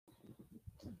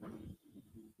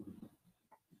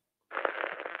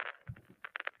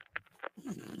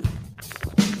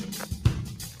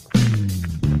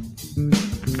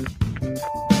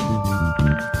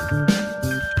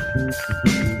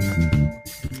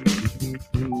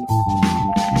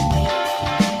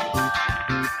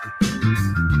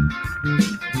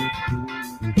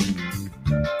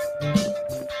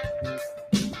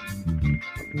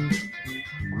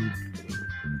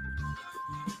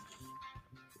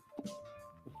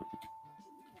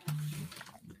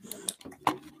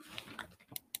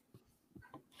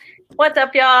What's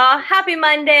up, y'all? Happy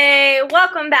Monday.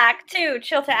 Welcome back to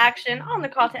Chill to Action on the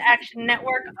Call to Action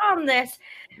Network on this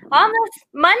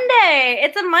Monday.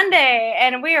 It's a Monday,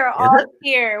 and we are all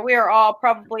here. We are all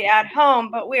probably at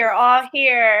home, but we are all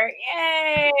here.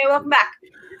 Yay! Welcome back.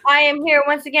 I am here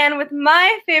once again with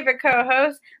my favorite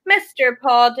co-host, Mr.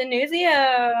 Paul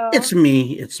Denuzio. It's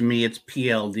me. It's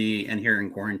PLD, and here in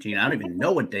quarantine, I don't even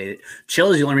know what day.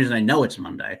 Chill is the only reason I know it's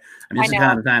Monday. I mean, this is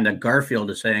kind of the time that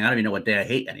Garfield is saying, I don't even know what day I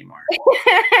hate anymore.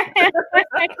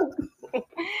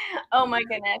 Oh my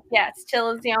goodness. Yes,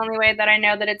 chill is the only way that I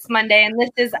know that it's Monday, and this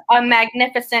is a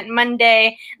magnificent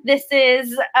Monday. This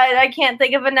is, I can't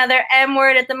think of another M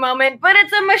word at the moment, but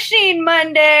it's a machine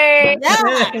Monday.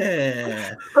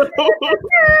 Yeah.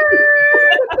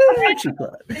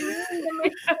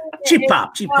 Cheap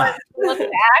pop.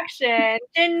 Action.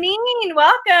 Janine,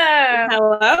 welcome.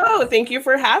 Hello. Thank you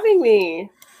for having me.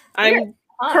 I'm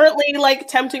currently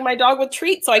tempting my dog with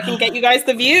treats so I can get you guys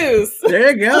the views.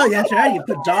 There you go. That's right. You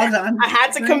put dogs on. I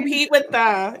had to compete with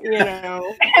Paul and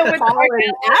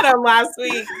Adam last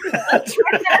week. That's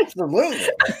right. Absolutely.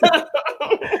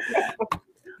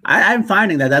 I'm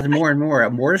finding that more and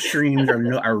more streams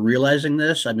are realizing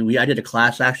this. I mean, I did a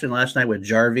class action last night with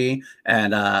Jarvie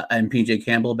and PJ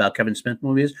Campbell about Kevin Smith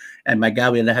movies, and my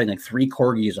God, we ended up having 3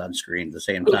 corgis on screen at the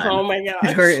same time. Oh my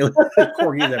gosh,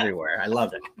 corgis everywhere! I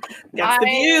loved it. Gets the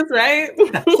views, right?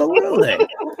 Absolutely.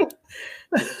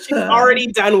 She's already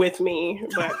done with me,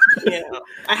 but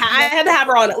I had to have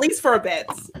her on at least for a bit.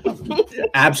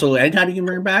 Absolutely. Anytime you can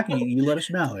bring her back, you let us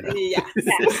know. Yes.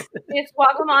 Just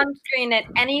welcome on screen at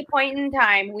any point in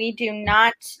time. We do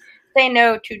not say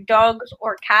no to dogs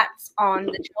or cats on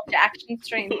the Chill to Action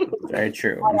stream. Very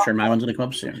true. I'm sure my one's going to come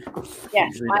up soon.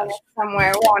 Yes, mine is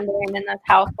somewhere wandering in this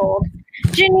household.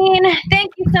 Janine,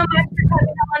 thank you so much for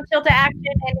coming on Chill to Action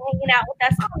and hanging out with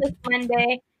us on this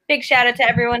Monday. Big shout out to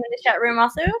everyone in the chat room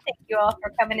also. Thank you all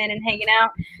for coming in and hanging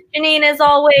out. Janine, as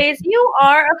always, you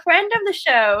are a friend of the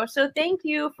show. So thank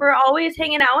you for always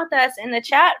hanging out with us in the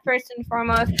chat, first and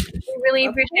foremost. We really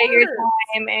appreciate your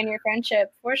time and your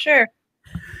friendship, for sure.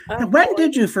 When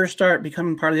did you first start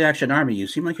becoming part of the Action Army? You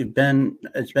seem like it's been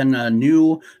a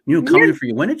new coming for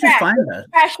you. When did you find that?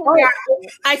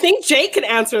 I think Jake can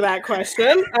answer that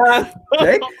question.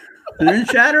 Jake? Are you in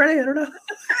chat already? I don't know.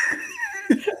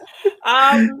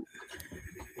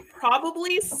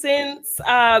 Probably since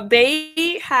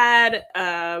they had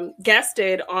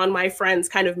guested on my friend's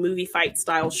kind of movie fight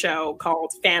style show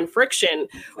called Fan Friction,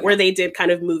 where they did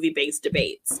kind of movie-based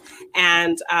debates.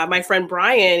 And my friend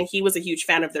Brian, he was a huge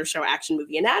fan of their show Action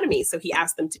Movie Anatomy, so he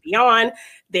asked them to be on.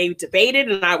 They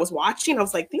debated, and I was watching. I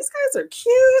was like, these guys are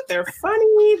cute. They're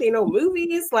funny. They know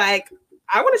movies. Like,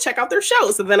 I want to check out their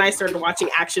show. So then I started watching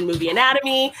Action Movie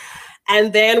Anatomy.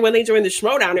 And then when they joined the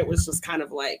Schmodown, it was just kind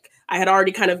of like, I had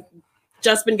already kind of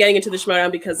just been getting into the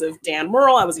Schmodown because of Dan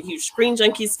Murrell. I was a huge Screen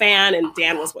Junkies fan, and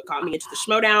Dan was what got me into the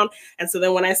Schmodown. And so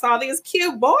then when I saw these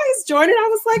cute boys joining, I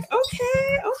was like,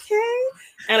 okay.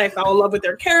 And I fell in love with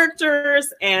their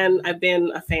characters, and I've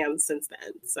been a fan since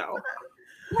then. So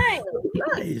nice.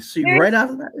 See, right off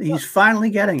the bat, he's finally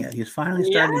getting it. He's finally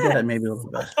starting to get it, maybe a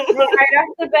little bit. Right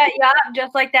off the bat, yeah,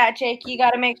 just like that, Jake. You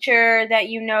got to make sure that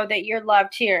you know that you're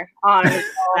loved here on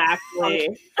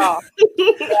exactly. So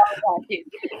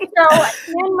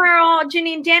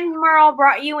Dan Murrell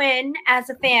brought you in as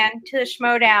a fan to the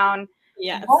Schmodown.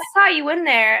 Yes. What got you in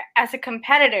there as a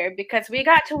competitor? Because we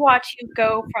got to watch you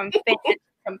go from fan to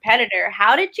competitor.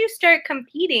 How did you start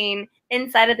competing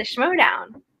inside of the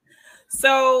Schmodown?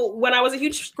 So when I was a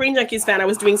huge Screen Junkies fan, I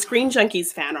was doing Screen Junkies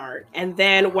fan art. And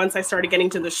then once I started getting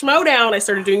to the Schmodown, I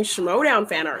started doing Schmodown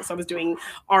fan art. So I was doing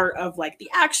art of like the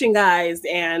Action Guys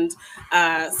and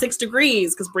 6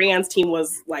 Degrees, because Brianne's team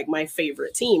was like my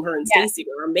favorite team. Her and Stacy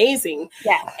were amazing.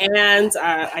 Yeah. And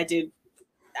I did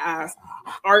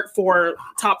art for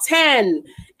Top 10,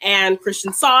 and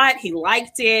Christian saw it. He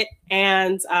liked it.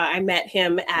 And I met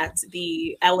him at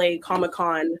the LA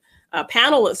Comic-Con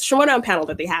panelist showdown panel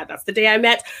that they had. That's the day I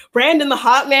met Brandon the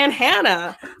Hot Man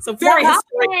Hannah. So very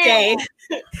historic day.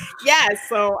 Yes.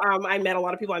 So I met a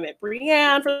lot of people. I met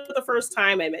Brienne for the first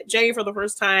time. I met Jay for the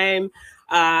first time.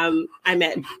 I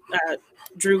met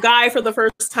Drew Guy for the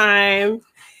first time.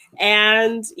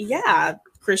 And yeah,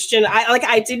 Christian, I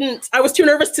was too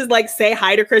nervous to like say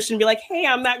hi to Christian, be like, hey,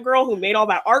 I'm that girl who made all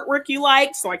that artwork you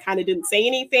liked. So I kind of didn't say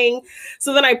anything.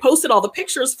 So then I posted all the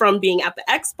pictures from being at the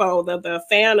expo, the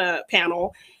fan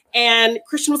panel. And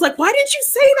Christian was like, why didn't you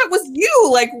say that was you?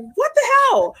 Like, what the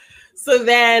hell? So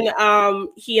then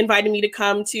he invited me to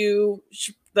come to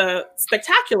the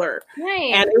spectacular.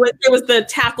 Nice. And it was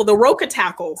the Roca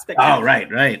tackle spectacular. Oh,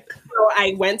 right. So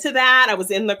I went to that. I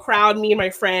was in the crowd. Me and my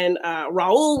friend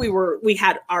Raul, we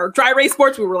had our dry race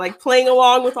sports. We were like playing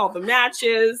along with all the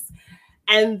matches.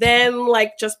 And then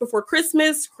like just before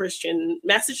Christmas, Christian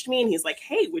messaged me and he's like,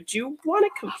 hey, would you want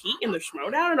to compete in the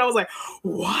Schmodown? And I was like,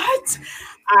 what?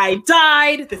 I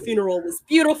died. The funeral was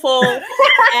beautiful. And,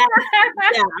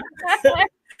 yeah.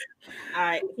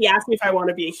 He asked me if I want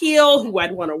to be a heel, who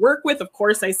I'd want to work with. Of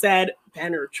course, I said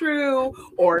Ben or Drew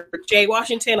or Jay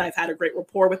Washington. I've had a great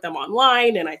rapport with them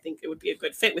online, and I think it would be a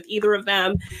good fit with either of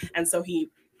them. And so he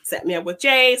set me up with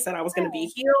Jay, said I was going to be a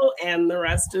heel, and the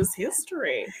rest is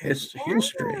history. History.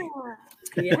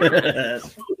 Yeah.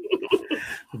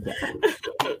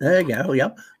 There you go.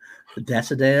 Yep. That's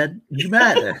the day that you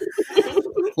met.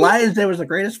 Lions Day was the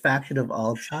greatest faction of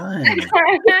all time.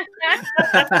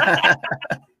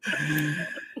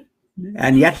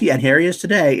 And yet here he is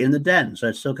today in the den. So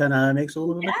it still kind of makes a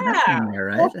little bit of a connection there,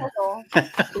 right?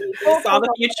 You saw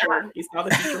the future. You saw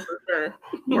the future for sure.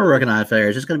 We're working on it, fair.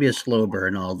 It's just going to be a slow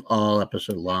burn all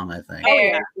episode long, I think. Oh,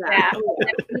 yeah. I'm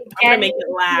going to make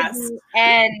it last.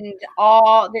 And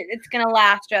it's going to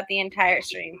last throughout the entire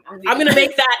stream. I'm going to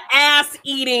make that ass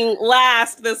eating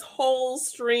last this whole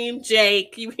stream,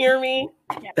 Jake. You hear me?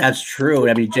 That's true.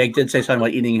 I mean, Jake did say something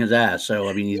about eating his ass, so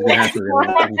I mean, he's gonna have to. I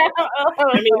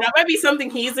mean, that might be something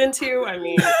he's into. I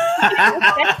mean, there's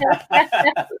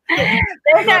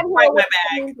that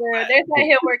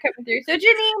heel work coming through. So,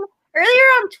 Janine, earlier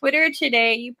on Twitter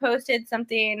today, you posted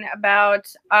something about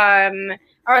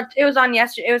or it was on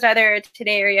yesterday. It was either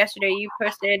today or yesterday. You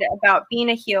posted about being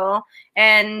a heel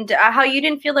and how you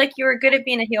didn't feel like you were good at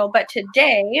being a heel, but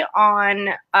today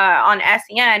on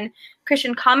SEN.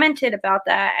 Christian commented about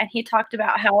that, and he talked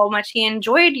about how much he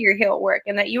enjoyed your heel work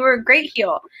and that you were a great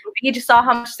heel. He just saw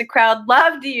how much the crowd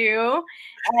loved you,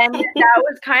 and that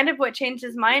was kind of what changed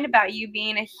his mind about you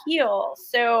being a heel.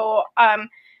 So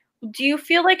do you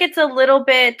feel like it's a little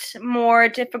bit more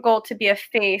difficult to be a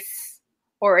face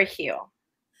or a heel?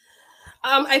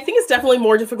 I think it's definitely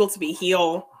more difficult to be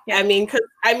heel. Yeah. I mean,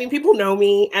 people know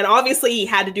me, and obviously he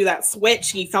had to do that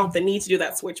switch. He felt the need to do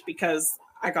that switch because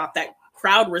I got that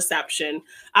crowd reception.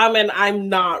 And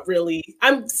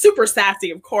I'm super sassy,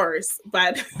 of course,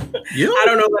 but I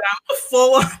don't know that I'm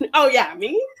full on. Oh yeah,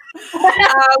 me.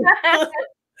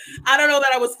 I don't know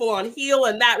that I was full on heel,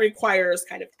 and that requires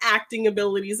kind of acting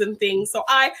abilities and things. So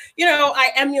I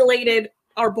emulated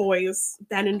our boys,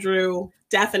 Ben and Drew.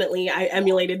 Definitely, I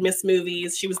emulated Miss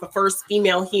Movies. She was the first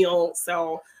female heel,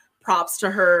 so props to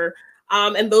her.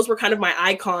 And those were kind of my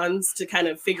icons to kind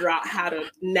of figure out how to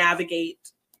navigate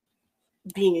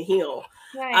being a heel.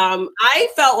 Right. I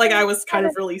felt like I was kind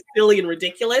of really silly and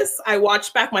ridiculous. I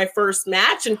watched back my first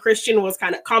match, and Christian was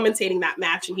kind of commentating that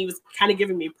match, and he was kind of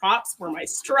giving me props for my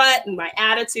strut and my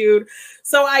attitude.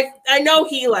 So I know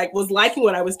he was liking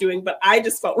what I was doing, but I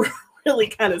just felt really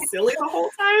kind of silly the whole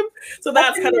time. So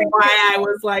that's kind of why I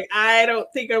was like, I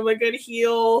don't think I'm a good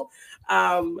heel.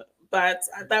 But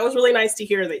that was really nice to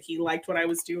hear that he liked what I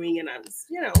was doing, and I was,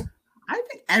 I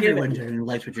think everyone generally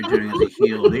likes what you're doing as a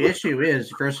heel. The issue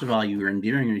is, first of all, you are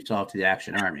endearing yourself to the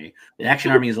Action Army. The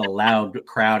Action Army is a loud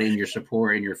crowd in your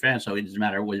support, in your fans, so it doesn't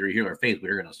matter whether you're heel or face,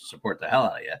 we're going to support the hell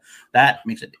out of you. That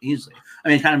makes it easy. I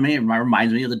mean, it kind of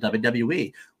reminds me of the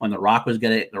WWE. When The Rock was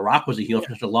a heel for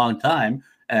such a long time,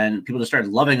 and people just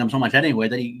started loving him so much anyway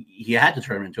that he had to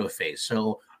turn him into a face.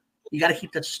 So you got to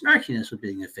keep that snarkiness with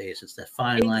being a face. It's that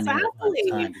fine line.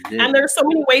 Exactly. And there's so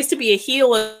many ways to be a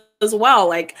heel as well.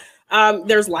 Like,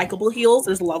 there's likable heels,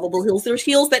 there's lovable heels, there's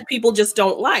heels that people just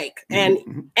don't like. And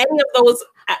any of those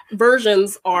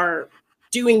versions are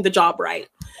doing the job right.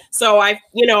 So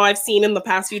I've seen in the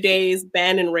past few days,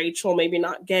 Ben and Rachel maybe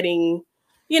not getting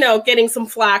some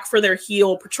flack for their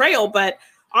heel portrayal. But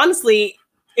honestly,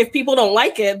 if people don't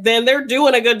like it, then they're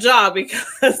doing a good job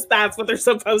because that's what they're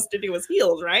supposed to do as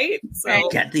heels, right? So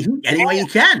get the heat any way you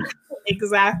can.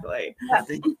 Exactly.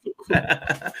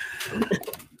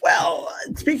 Well,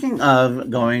 speaking of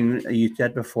going, you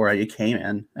said before you came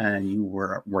in and you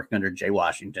were working under Jay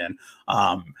Washington.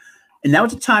 And that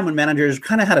was a time when managers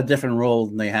kind of had a different role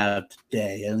than they have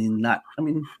today. I mean, at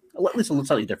least a little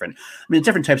slightly different. I mean,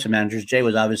 different types of managers. Jay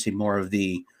was obviously more of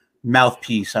the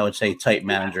mouthpiece, I would say, type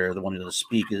manager, the one who doesn't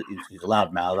speak. He's a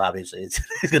loud mouth, obviously.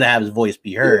 He's going to have his voice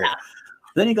be heard. Yeah.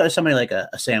 Then you go to somebody like a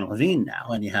Sam Levine now,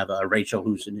 and you have a Rachel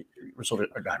Rachel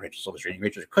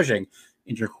Cushing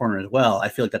in your corner as well. I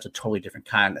feel like that's a totally different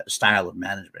kind of style of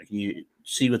management. Can you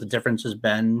see what the difference has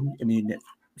been? I mean,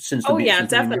 since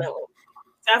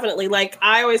definitely. Like,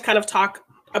 I always kind of talk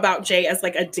about Jay as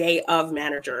like a day of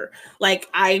manager. Like,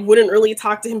 I wouldn't really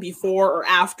talk to him before or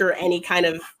after any kind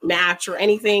of match or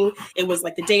anything. It was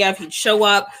like the day of, he'd show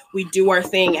up, we'd do our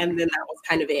thing, and then that was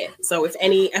kind of it. So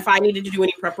if I needed to do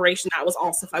any preparation, that was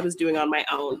all stuff I was doing on my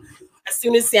own. As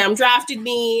soon as Sam drafted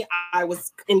me, I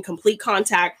was in complete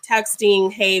contact,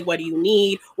 texting, hey, what do you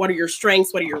need? What are your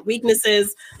strengths? What are your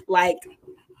weaknesses? Like,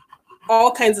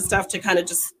 all kinds of stuff to kind of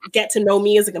just get to know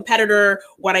me as a competitor,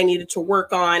 what I needed to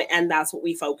work on. And that's what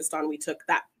we focused on. We took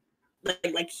that,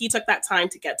 like he took that time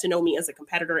to get to know me as a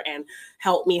competitor and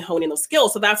help me hone in those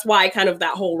skills. So that's why kind of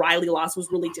that whole Riley loss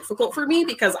was really difficult for me,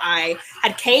 because I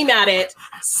had came at it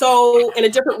so in a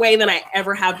different way than I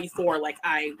ever have before. Like,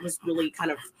 I was really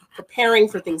kind of preparing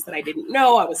for things that I didn't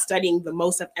know. I was studying the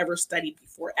most I've ever studied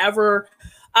before ever.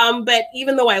 But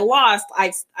even though I lost,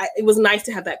 it was nice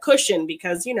to have that cushion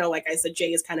because, you know, like I said,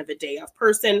 Jay is kind of a day of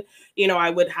person. You know, I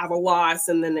would have a loss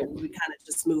and then we kind of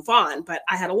just move on. But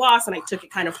I had a loss and I took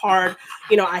it kind of hard.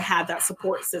 You know, I had that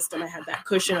support system. I had that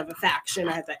cushion of a faction.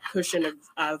 I had that cushion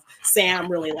of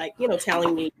Sam really, like, you know,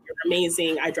 telling me, you're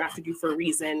amazing. I drafted you for a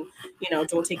reason. You know,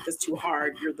 don't take this too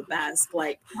hard. You're the best.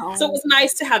 Like, So it was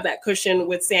nice to have that cushion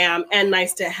with Sam, and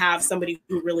nice to have somebody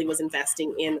who really was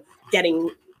investing in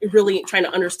really trying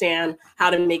to understand how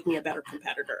to make me a better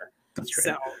competitor. That's right.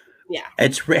 So, yeah.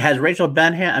 Has Rachel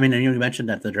been here? I mean, you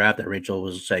mentioned at the draft that Rachel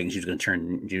was saying she was going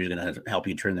to help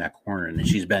you turn that corner, and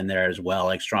she's been there as well,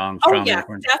 like strong. Oh yeah,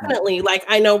 definitely. Like,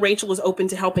 I know Rachel is open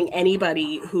to helping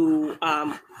anybody who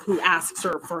asks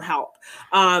her for help.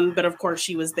 But of course,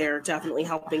 she was there, definitely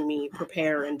helping me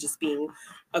prepare and just being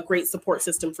a great support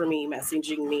system for me,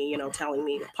 messaging me, you know, telling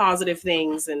me positive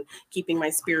things and keeping my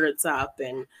spirits up.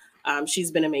 And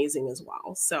she's been amazing as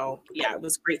well. So yeah, it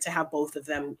was great to have both of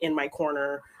them in my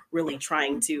corner, really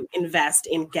trying to invest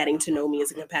in getting to know me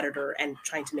as a competitor and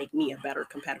trying to make me a better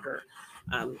competitor,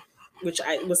 which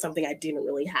was something I didn't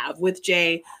really have with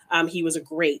Jay. He was a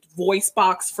great voice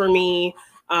box for me.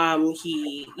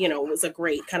 He, you know, was a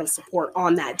great kind of support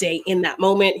on that day in that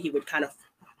moment. He would kind of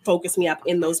focus me up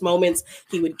in those moments.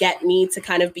 He would get me to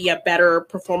kind of be a better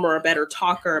performer, a better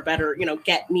talker, a better, you know,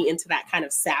 get me into that kind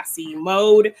of sassy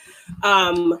mode.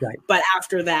 Right. But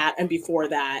after that and before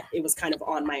that, it was kind of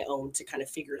on my own to kind of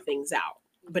figure things out.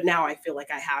 But now I feel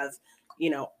like I have, you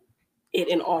know, it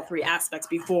in all three aspects: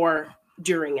 before,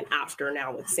 during, and after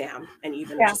now with Sam, and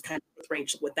even just kind of with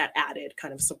Rachel with that added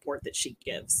kind of support that she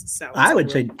gives. So I would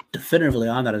say definitively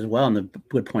on that as well. And the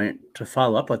good point to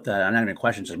follow up with that, I'm not even a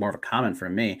question, it's more of a comment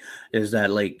from me, is that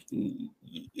like when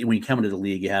you come into the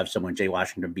league, you have someone, Jay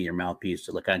Washington, be your mouthpiece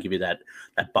to kind of give you that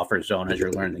buffer zone as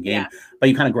you're learning the game. But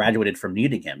you kind of graduated from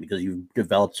needing him because you've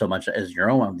developed so much as your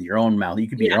own mouth. You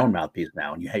could be your own mouthpiece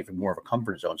now, and you have more of a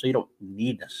comfort zone, so you don't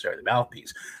need necessarily the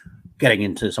mouthpiece. Getting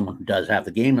into someone who does have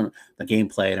the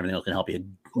gameplay and everything else can help you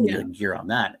gear on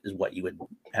that is what you would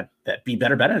be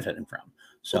better benefiting from.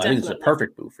 So definitely. I think it's a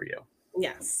perfect move for you.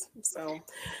 Yes. So,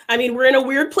 I mean, we're in a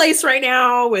weird place right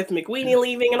now with McWeeny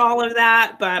leaving and all of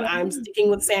that, but I'm sticking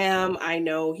with Sam. I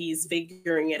know he's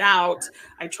figuring it out.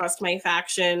 I trust my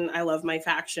faction. I love my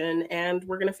faction, and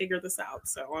we're going to figure this out.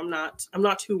 So I'm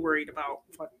not too worried about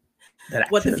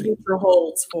what the future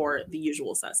holds for the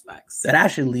usual suspects. That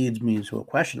actually leads me to a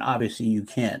question. Obviously, you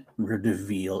can't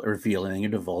reveal anything or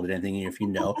divulge anything if you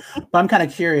know. But I'm kind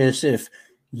of curious if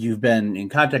you've been in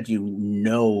contact, you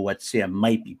know what Sam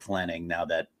might be planning now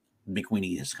that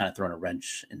McWeeny has kind of thrown a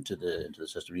wrench into the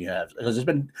system. You have, because there's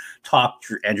been talk.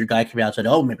 Andrew Guy came out and said,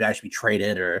 "Oh, maybe I should be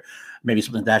traded, or maybe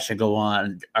something like that should go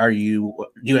on." Do you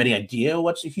have any idea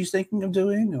what he's thinking of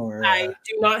doing? Or I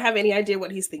do not have any idea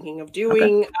what he's thinking of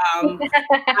doing. Okay.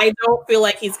 I don't feel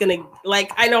like he's gonna,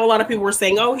 like, I know a lot of people were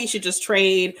saying, "Oh, he should just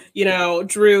trade, you know,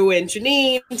 Drew and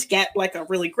Janine to get like a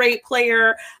really great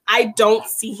player." I don't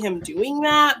see him doing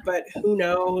that, but who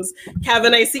knows?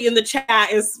 Kevin, I see in the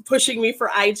chat, is pushing me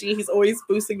for IG IG. He's always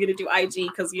boosting me to do IG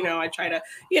because, you know, I try to,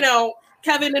 you know,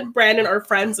 Kevin and Brandon are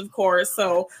friends, of course,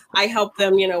 so I help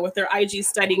them, you know, with their IG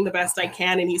studying the best I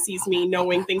can, and he sees me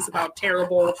knowing things about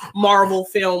terrible Marvel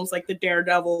films like the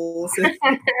Daredevils and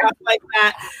stuff like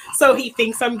that. So he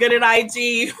thinks I'm good at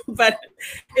IG, but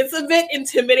it's a bit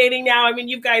intimidating now. I mean,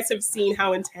 you guys have seen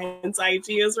how intense IG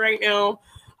is right now.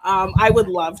 I would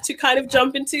love to kind of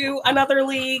jump into another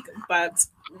league, but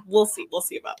we'll see. We'll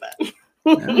see about that.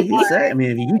 I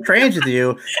mean, if he trains with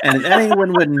you, and if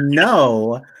anyone would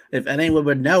know,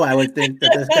 I would think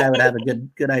that this guy would have a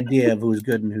good idea of who's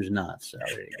good and who's not. So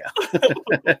there you go.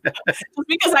 Just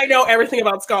because I know everything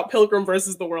about Scott Pilgrim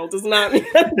versus the World does not mean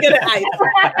I'm good at IT.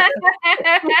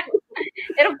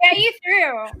 It'll get you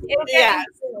through. Yes,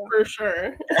 for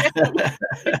sure.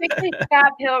 Particularly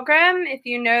Scott Pilgrim, if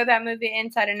you know that movie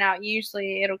inside and out,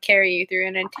 usually it'll carry you through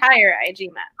an entire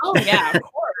IG match. Oh yeah, of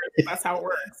course. That's how it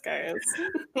works, guys.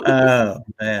 Oh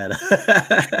man.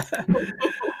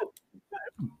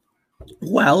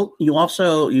 Well,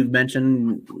 you've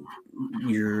mentioned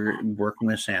you're working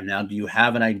with Sam now. Do you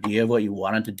have an idea of what you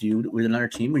wanted to do with another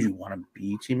team? Would you want to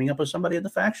be teaming up with somebody in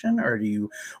the faction, or do you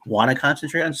want to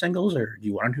concentrate on singles, or do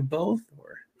you want to do both?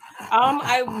 Or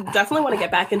I definitely want to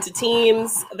get back into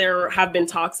teams. There have been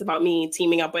talks about me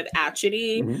teaming up with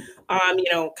Atchity.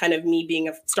 You know, kind of me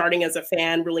starting as a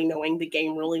fan, really knowing the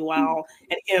game really well,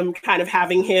 and him kind of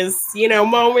having his, you know,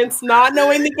 moments not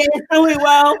knowing the game really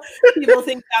well. People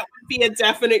think that would be a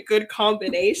definite good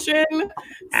combination.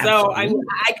 Absolutely. So I mean,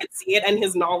 I could see it, and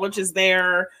his knowledge is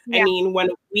there. Yeah. I mean, when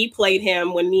me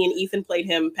and Ethan played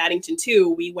him Paddington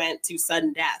 2, we went to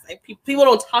sudden death. People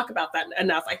don't talk about that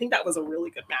enough. I think that was a really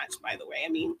good match, by the way. I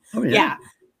mean, yeah.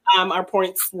 Our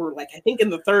points were like, I think in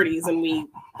the 30s, and we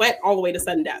went all the way to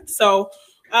sudden death. So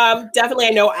definitely, I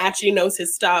know Atchity knows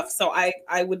his stuff. So I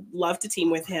would love to team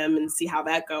with him and see how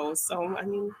that goes. So I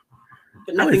mean,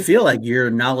 I would feel like your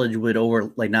knowledge would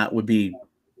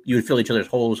you would fill each other's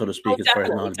holes, so to speak, as far as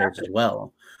knowledge goes as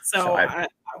well. So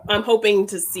I'm hoping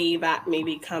to see that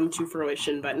maybe come to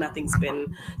fruition, but nothing's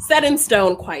been set in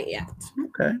stone quite yet.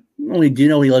 Okay. Well, we do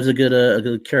know he loves a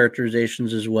good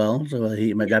characterizations as well, so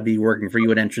he might not be working for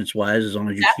you at entrance wise, as long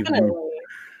as you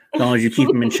keep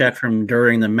him in check from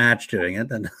during the match doing it.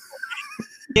 Then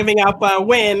giving up a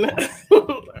win.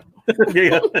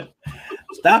 Yeah.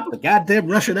 Stop the goddamn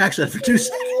Russian accent for 2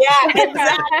 seconds. Yeah,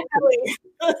 exactly.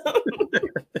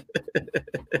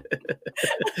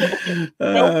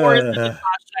 No forced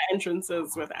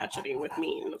entrances with Atchity with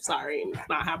me. I'm sorry, it's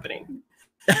not happening.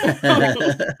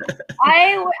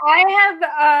 I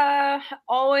have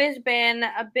always been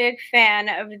a big fan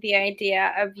of the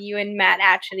idea of you and Matt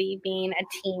Atchity being a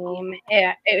team.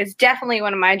 It was definitely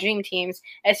one of my dream teams.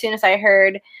 As soon as I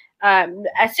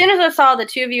saw the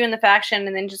two of you in the faction,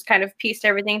 and then just kind of pieced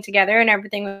everything together and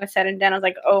everything was said and done, I was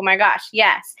like, oh my gosh,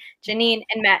 yes, Janine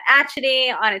and Matt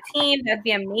Atchity on a team, that'd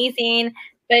be amazing.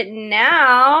 But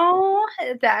now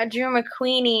that Drew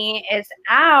McQueenie is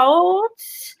out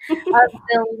of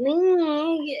the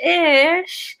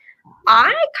league-ish,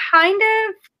 I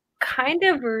kind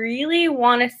of really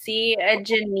want to see a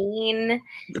Janine.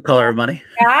 The Color of Money.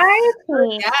 Guy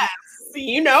team. Yes.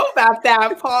 You know about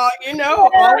that, Paul. You know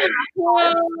all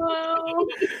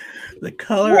The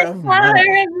Color of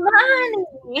Money.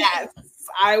 Yes.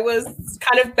 I was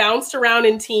kind of bounced around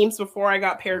in teams before I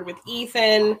got paired with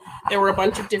Ethan. There were a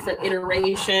bunch of different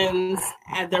iterations,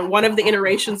 and then one of the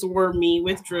iterations were me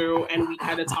with Drew, and we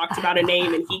kind of talked about a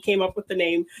name, and he came up with the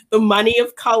name, The Money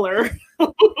of Color.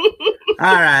 All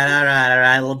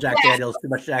right. A little Jack Daniels, too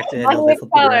much Jack Daniels.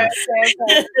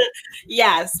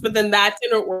 Yes, but then that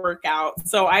didn't work out.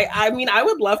 So I mean, I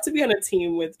would love to be on a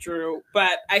team with Drew,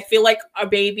 but I feel like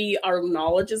our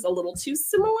knowledge is a little too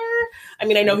similar. I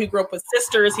mean, I know he grew up with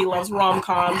sisters, he loves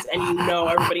rom-coms, and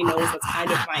everybody knows that's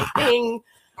kind of my thing.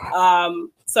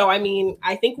 So I mean,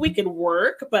 I think we could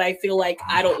work, but I feel like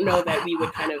I don't know that we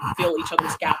would kind of fill each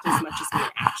other's gaps as much as we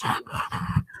actually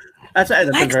would. That's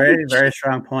a very, very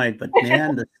strong point. But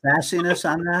man, the sassiness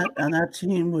on that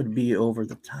team would be over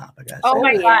the top. I guess. Oh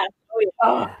my god.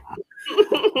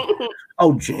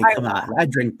 Oh, Jay, come on! I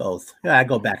drink both. Yeah, I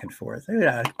go back and forth.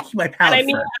 Yeah, keep my palate. I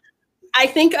mean, I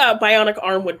think a bionic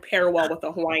arm would pair well with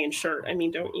a Hawaiian shirt. I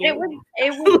mean, don't you? It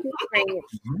would be great.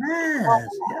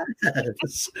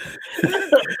 Yes.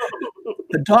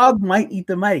 The dog might eat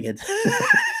the mic.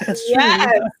 That's true.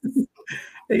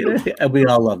 Yes. We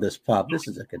all love this pop. This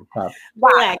is a good pop.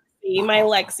 Black. my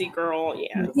Lexi girl.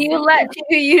 Yeah. Do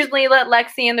you usually let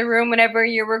Lexi in the room whenever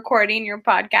you're recording your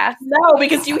podcast? No,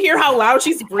 because you hear how loud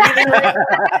she's breathing. Right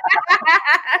now.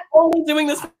 Only doing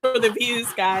this for the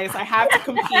views, guys. I have to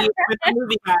compete with the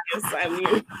movie guys. I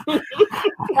mean,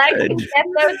 Lexi, get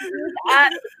those views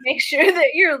up. Make sure that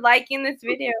you're liking this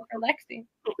video for Lexi.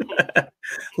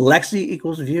 Lexi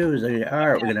equals views. All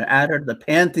right, we're gonna add her to the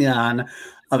pantheon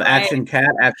of action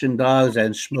cat, action dogs,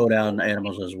 and Schmodown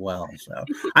animals as well. So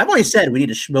I've always said we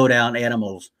need a Schmodown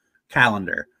animals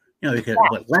calendar. You know, we could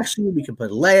put Lexi, we could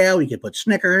put Leia, we could put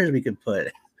Snickers, we could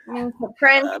put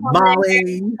Prince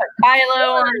Molly, put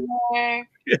Kylo on there.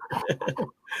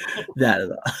 That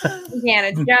is all.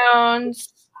 Indiana Jones.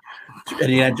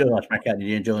 Indiana Jones, watch my cat.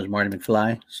 Indiana Jones, Marty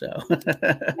McFly. So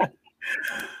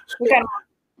We got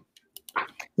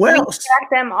well, track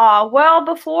them all. Well,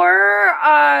 before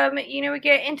we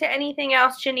get into anything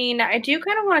else, Janine, I do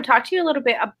kind of want to talk to you a little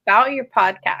bit about your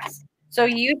podcast. So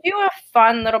you do a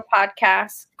fun little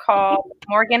podcast called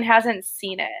Morgan Hasn't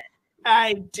Seen It.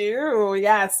 I do.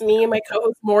 Yes, me and my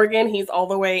co-host Morgan. He's all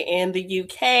the way in the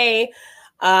UK.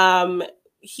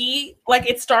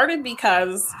 It started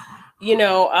because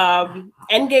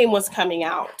Endgame was coming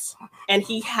out, and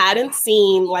he hadn't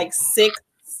seen like 6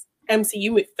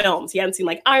 MCU films. He hadn't seen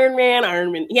like Iron Man.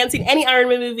 He hadn't seen any Iron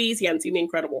Man movies. He hadn't seen The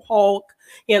Incredible Hulk.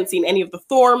 He hadn't seen any of the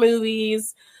Thor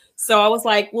movies. So I was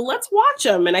like, well, let's watch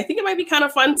them. And I think it might be kind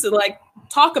of fun to like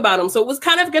talk about them. So it was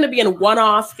kind of going to be a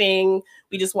one-off thing.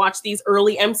 We just watch these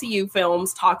early MCU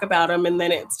films, talk about them, and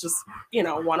then it's just,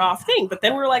 one-off thing. But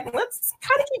then we're like, let's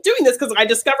kind of keep doing this because I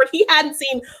discovered he hadn't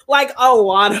seen like a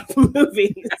lot of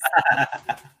movies.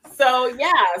 So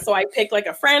I picked like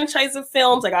a franchise of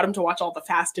films. I got him to watch all the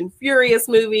Fast and Furious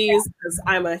movies because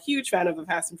I'm a huge fan of the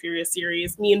Fast and Furious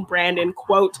series. Me and Brandon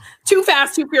quote Too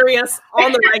Fast, Too Furious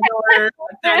on the regular.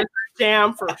 That is our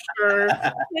jam for sure.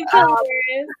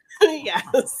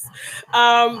 Yes.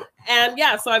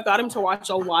 So I've got him to watch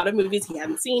a lot of movies he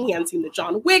hadn't seen. He hadn't seen the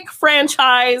John Wick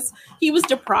franchise. He was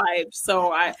deprived.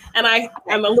 So I'm a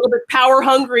little bit power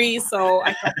hungry. So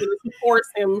I have to force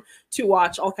him to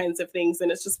watch all kinds of things.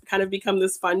 And it's just kind of become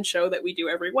this fun show that we do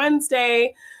every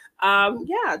Wednesday.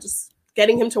 Just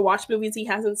getting him to watch movies he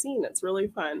hasn't seen. It's really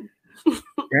fun.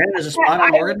 Brandon is a spot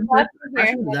on Morgan. Is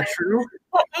that true?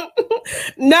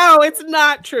 No, it's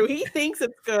not true. He thinks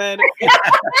it's good.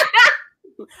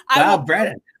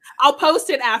 Brandon. I'll post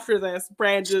it after this,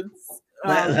 Brandon's.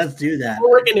 Let's do that.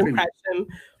 Morgan impression.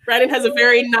 Brandon has a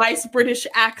very nice British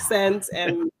accent,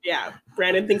 and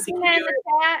Brandon thinks he can do it.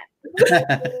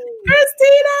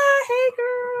 Christina, hey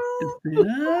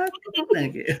girl.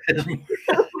 Thank you.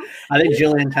 I think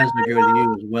Jillian tends to agree with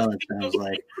you as well. It sounds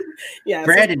like. Yeah,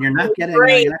 Brandon, you're not getting.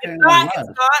 It's not spot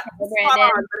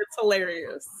on, but it's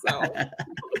hilarious. So.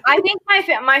 I think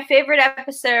my favorite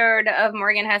episode of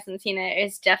Morgan Hasn't Seen It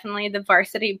is definitely the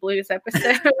Varsity Blues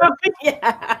episode.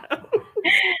 Yeah.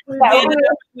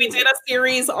 We did a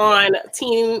series on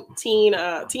teen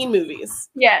movies.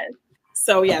 Yes.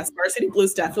 So yes, Varsity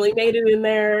Blues definitely made it in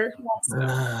there.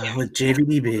 With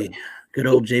JVDB, good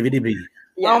old JVDB.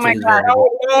 Yeah. Oh my God!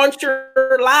 Don't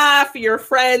your laugh, your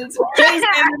friend James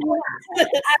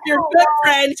your good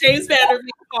friend James Vanderbeek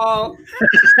Paul.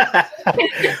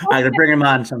 I could bring him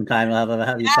on sometime. I'll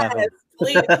have you talk.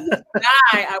 Please I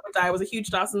would die. I was a huge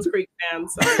Dawson's Creek fan.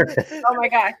 So. Oh my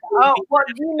gosh! Oh, well,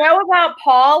 do you know about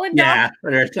Paul and Dawson?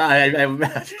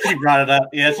 She brought it up.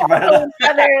 Yeah, she brought it up.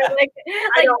 I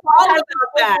know all about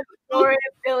that. A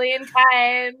billion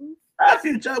times.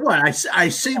 I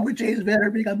sing with James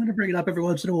Vanderbeek. I'm going to bring it up every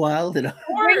once in a while. Bring it up.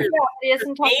 It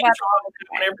isn't talk about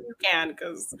whenever you can,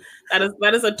 because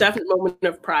that is a definite moment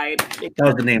of pride. That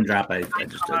was the name drop I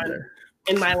just did there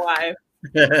in my life.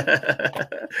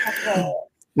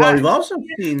 Well, we've also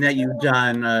seen that you've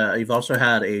done. You've also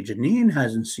had a Janine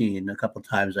Hasn't Seen a couple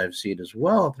times. I've seen as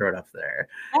well. Throw it up there.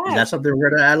 Yes. Is that something we're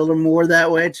going to add a little more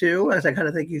that way too? As I kind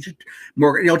of think you should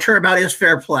more. Turnabout is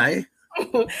fair play.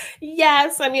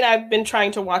 Yes, I mean, I've been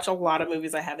trying to watch a lot of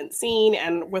movies I haven't seen,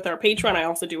 and with our Patreon, I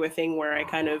also do a thing where I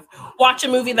kind of watch a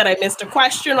movie that I missed a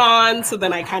question on, so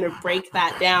then I kind of break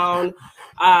that down.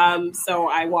 So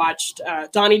I watched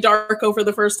Donnie Darko for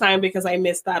the first time because I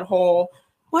missed that whole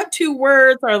what 2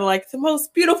 words are like the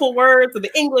most beautiful words of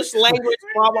the English language,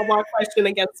 blah, blah, blah question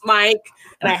against Mike.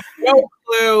 And I had no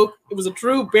clue. It was a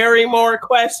Drew Barrymore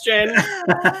question.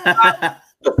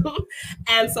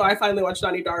 And so I finally watched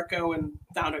Donnie Darko and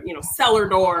found a cellar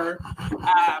door.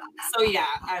 So yeah,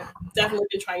 I've definitely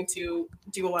been trying to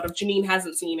do a lot of Janine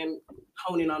Hasn't Seen and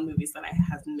hone in on movies that I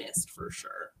have missed for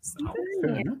sure. So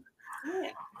yeah.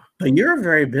 But you're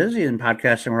very busy in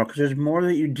podcasting world because there's more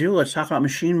that you do. Let's talk about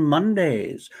Machine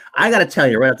Mondays. I got to tell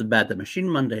you right off the bat that Machine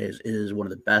Mondays is one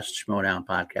of the best Schmodown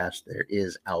podcasts there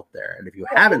is out there. And if you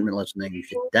haven't been listening, you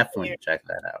should definitely check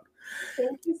that out.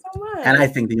 Thank you so much. And I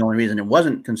think the only reason it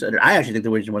wasn't considered, I actually think the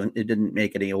reason it didn't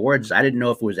make any awards. I didn't know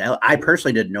if it was, I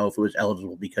personally didn't know if it was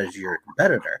eligible because you're a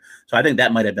competitor. So I think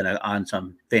that might have been on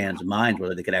some fans' minds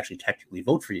whether they could actually technically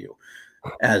vote for you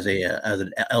as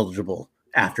an eligible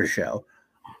after show.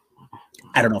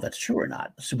 I don't know if that's true or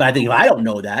not. So, but I think if I don't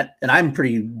know that, and I'm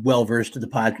pretty well versed in the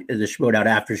Schmodown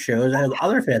after shows,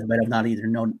 other fans might have not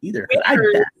known either. I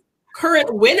bet.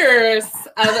 Current winners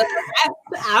of the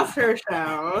best after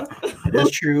show. It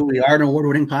is true. We are an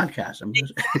award-winning podcast.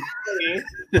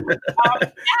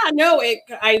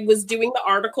 I was doing the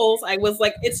articles. I was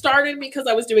like, it started because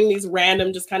I was doing these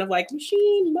random, just kind of like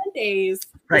Machine Mondays.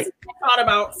 Right. I thought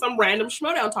about some random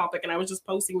Schmodown topic, and I was just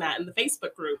posting that in the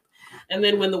Facebook group. And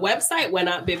then when the website went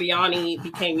up, Bibiani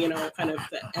became, kind of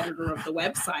the editor of the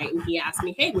website, and he asked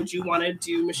me, "Hey, would you want to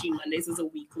do Machine Mondays as a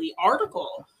weekly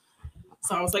article?"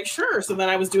 So I was like, sure. So then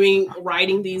I was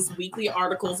writing these weekly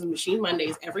articles in Machine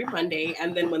Mondays every Monday.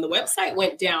 And then when the website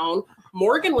went down,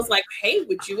 Morgan was like, hey,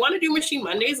 would you want to do Machine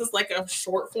Mondays as like a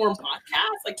short form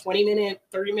podcast, like 20-minute,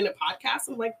 30-minute podcast?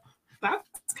 I'm like,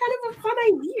 that's kind of a fun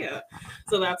idea.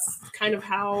 So that's kind of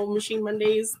how Machine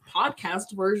Mondays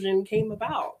podcast version came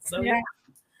about. So yeah.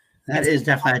 That is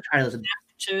definitely, I try to listen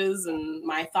and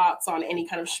my thoughts on any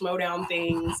kind of Schmodown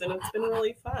things. And it's been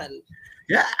really fun.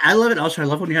 Yeah, I love it. Also, I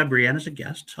love when you have Brianne as a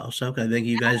guest. Also, I think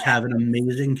you guys have an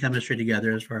amazing chemistry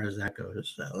together as far as that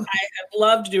goes. So I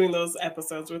loved doing those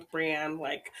episodes with Brianne,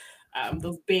 like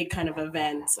those big kind of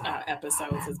event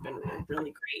episodes has been really,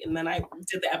 really great. And then I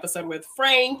did the episode with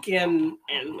Frank and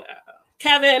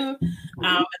Kevin.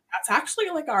 That's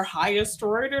actually like our highest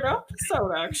rated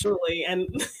episode, actually. And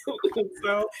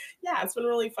so, yeah, it's been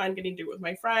really fun getting to do it with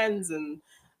my friends and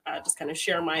just kind of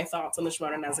share my thoughts on the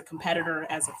Schmodown as a competitor,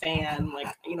 as a fan. Like,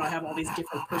 I have all these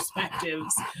different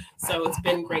perspectives. So it's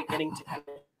been great getting to kind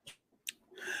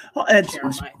of share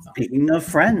my thoughts. Speaking of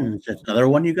friends, it's another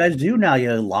one you guys do now.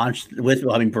 You launched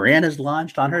Brianne has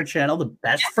launched on her channel the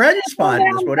Best Friends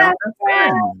podcast. I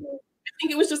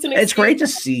think it was just it's great to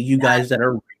see you guys that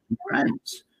are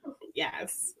friends.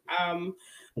 Yes.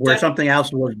 Where something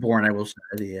else was born, I will say,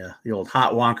 the old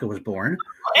Hot Wonka was born.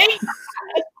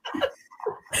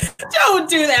 Don't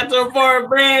do that to poor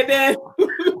Brandon.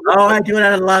 Oh, I do it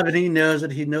out of love, and he knows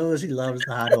he loves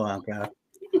the Hot Wonka.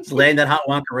 Just laying that Hot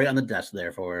Wonka right on the desk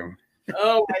there for him.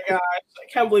 Oh my gosh.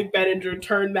 I can't believe Benninger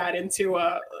turned that into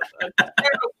a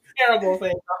terrible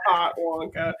thing, the Hot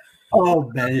Wonka.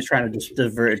 Oh, Ben is trying to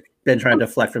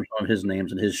deflect from some of his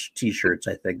names and his t-shirts.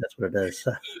 I think that's what it is.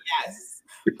 Yes.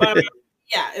 But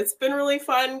yeah, it's been really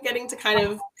fun getting to kind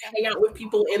of hang out with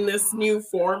people in this new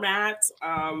format.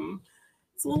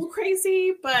 It's a little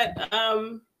crazy, but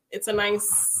it's a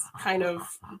nice kind of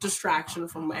distraction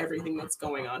from everything that's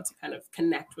going on to kind of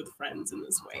connect with friends in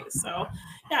this way. So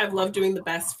yeah, I've loved doing the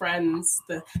Best Friends,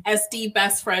 the SD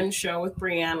Best Friends show with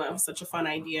Brianna. It was such a fun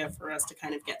idea for us to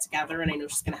kind of get together. And I know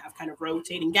she's going to have kind of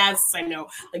rotating guests. I know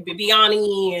like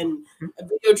Bibiani and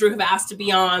Video Drew have asked to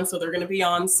be on, so they're going to be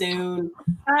on soon.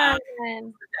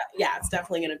 Yeah, it's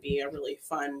definitely going to be a really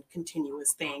fun,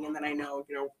 continuous thing. And then I know,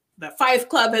 the Five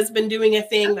Club has been doing a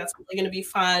thing that's really going to be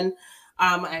fun.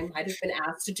 I might have been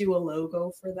asked to do a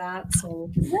logo for that, so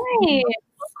nice.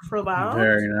 For that.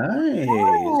 Very nice.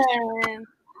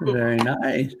 Very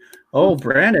nice. Oh,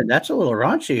 Brandon, that's a little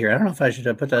raunchy here. I don't know if I should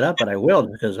have put that up, but I will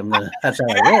because that's how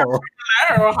I roll.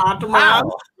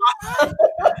 Wow.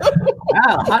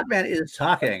 Wow, Hot Man is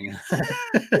talking.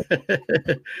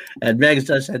 And Meg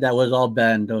just said that was all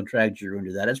Ben. Don't drag Drew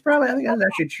into that. I think that's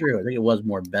actually true. I think it was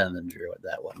more Ben than Drew at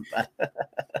that one.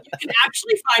 You can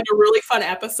actually find a really fun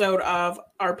episode of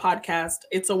our podcast,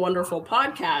 It's a Wonderful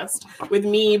Podcast, with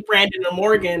me, Brandon, and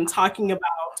Morgan talking about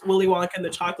Willy Wonka and the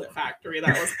Chocolate Factory.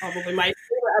 That was probably my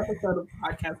favorite episode of the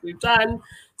podcast we've done.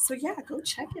 So yeah, go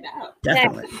check it out.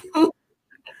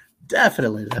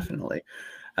 Definitely.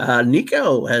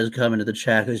 Nico has come into the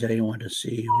chat because he wanted to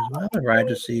see you as well. I tried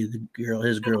to see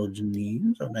his girl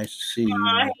Janine. So nice to see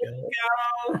you,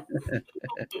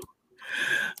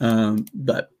 Nico.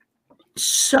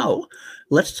 So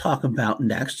let's talk about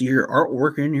next your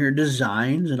artwork and your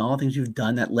designs and all the things you've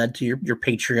done that led to your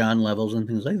Patreon levels and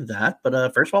things like that.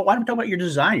 But first of all, why don't we talk about your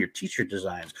design, your t-shirt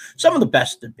designs? Some of the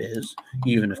best in the biz,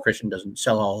 even if Christian doesn't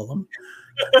sell all of them.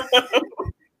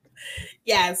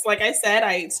 Yes, like I said,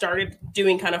 I started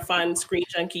doing kind of fun Screen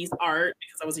Junkies art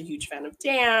because I was a huge fan of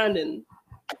Dan, and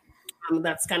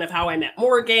That's kind of how I met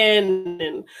Morgan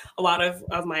and a lot of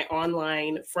my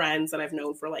online friends that I've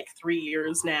known for like 3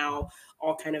 years now,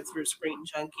 all kind of through Screen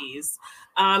Junkies.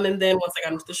 And then once I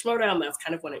got into the Schmodown, that's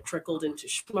kind of when it trickled into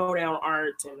Schmodown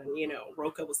art. And then, you know,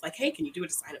 Roka was like, hey, can you do a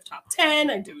design of Top 10?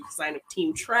 I do a design of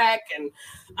Team Trek. And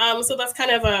so that's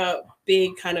kind of a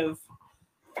big kind of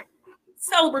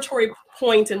celebratory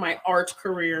point in my art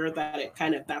career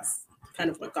that's kind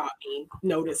of what got me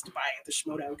noticed by the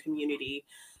Schmodown community.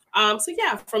 So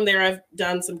yeah, from there I've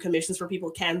done some commissions for people.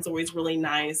 Ken's always really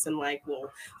nice and like will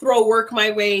throw work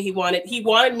my way. He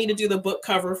wanted me to do the book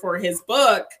cover for his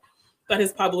book, but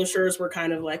his publishers were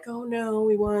kind of like, oh no,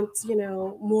 we want, you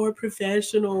know, more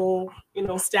professional, you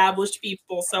know, established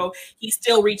people. So he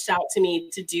still reached out to me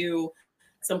to do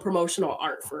some promotional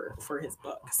art for his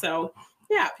book. So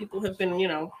yeah, people have been, you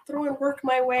know, throwing work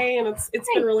my way, and it's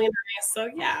been really nice. So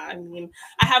yeah, I mean,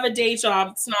 I have a day job.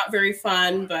 It's not very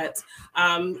fun, but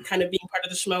kind of being part of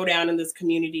the Schmodown in this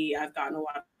community, I've gotten a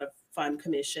lot of fun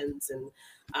commissions, and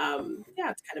yeah,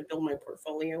 to kind of build my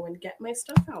portfolio and get my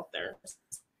stuff out there.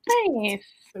 Nice.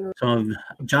 Some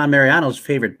of John Mariano's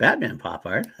favorite Batman pop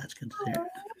art. That's good to hear.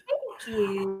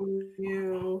 Thank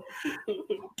you.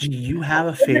 Do you have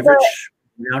a favorite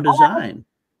Schmodown design?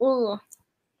 Ooh.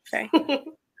 Sorry.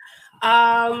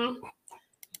 I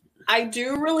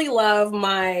do really love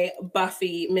my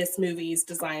Buffy Miss Movies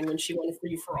design when she went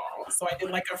Free for All. So I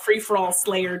did like a Free for All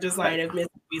Slayer design of Miss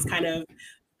Movies, kind of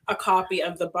a copy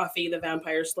of the Buffy the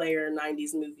Vampire Slayer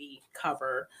 90s movie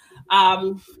cover.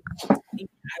 I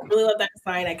really love that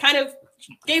design. I kind of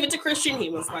gave it to Christian. He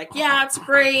was like, yeah, it's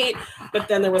great. But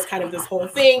then there was kind of this whole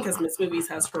thing because Miss Movies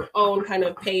has her own kind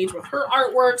of page with her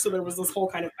artwork. So there was this whole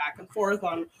kind of back and forth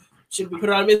on, should we put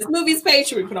it on Miss Movies page?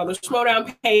 Should we put it on the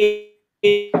Schmodown page?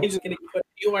 Just getting put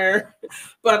anywhere.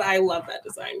 But I love that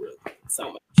design really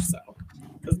so much. So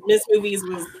because Miss Movies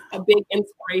was a big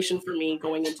inspiration for me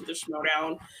going into the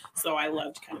Schmodown. So I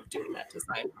loved kind of doing that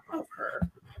design of her.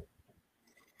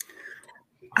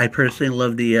 I personally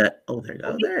love the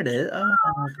there it is. Oh,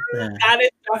 that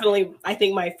is definitely, I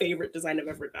think, my favorite design I've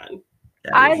ever done.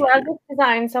 I love this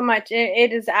design so much.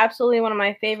 It is absolutely one of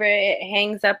my favorite. It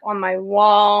hangs up on my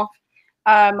wall.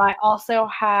 I also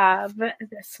have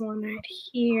this one right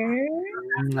here.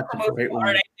 That's a great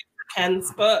one.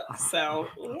 Ken's book. So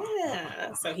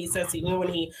yeah. So he says even when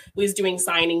he was doing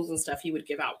signings and stuff, he would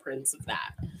give out prints of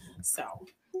that. So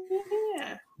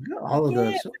yeah. All of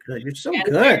those. So good. You're so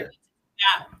good.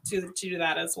 Yeah, to do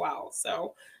that as well.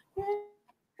 So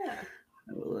yeah.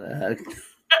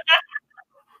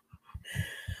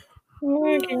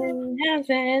 Morgan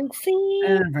hasn't seen.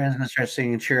 And Brandon's gonna start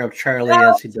singing "Cheer Up, Charlie"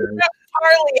 as he does.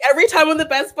 Charlie, every time on the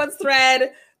Best Buds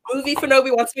thread, Movie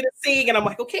Fanobi wants me to sing, and I'm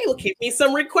like, okay, well, give me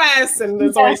some requests. And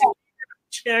there's always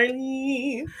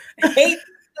Charlie. I hate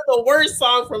the worst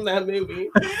song from that movie.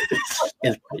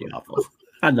 It's pretty awful.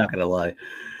 I'm not gonna lie.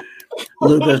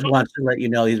 Lucas wants to let you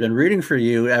know he's been rooting for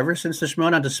you ever since the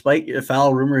Schmodown, despite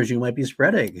foul rumors you might be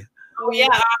spreading. Oh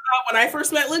yeah, when I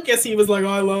first met Lucas, he was like,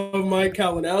 "I love Mike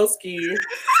Kalinowski."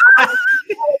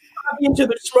 Into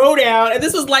the Schmodown, and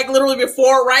this was like literally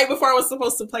right before I was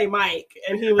supposed to play Mike,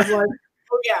 and he was like,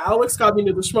 "Oh yeah, Alex got me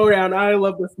into the Schmodown. I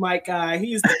love this Mike guy.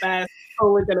 He's the best.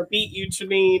 Totally gonna beat you,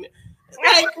 Janine."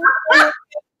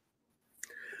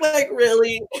 Like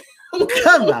really?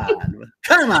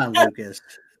 Come on, Lucas.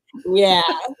 Yeah,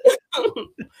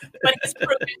 but he's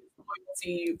proven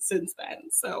loyalty since then.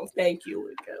 So thank you,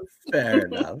 Lucas. Fair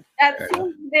enough. That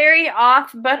seems very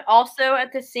off, but also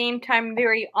at the same time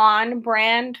very on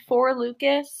brand for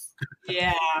Lucas.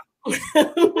 Yeah. I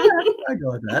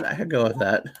go with that. I could go with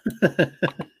that.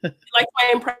 Like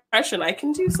my impression, I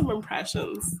can do some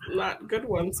impressions, not good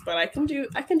ones, but I can do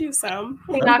some.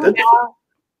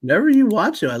 Whenever you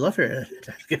want to. I love her.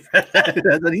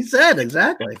 That's what he said.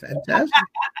 Exactly. Fantastic.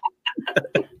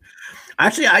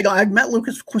 Actually, I met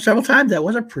Lucas several times. That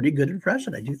was a pretty good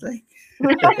impression, I do think.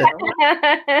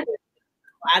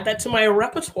 Add that to my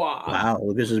repertoire. Wow,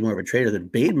 Lucas is more of a traitor than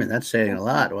Bateman. That's saying a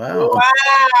lot. Wow.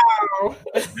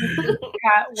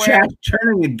 Chat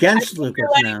turning against Lucas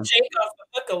now. Jake off the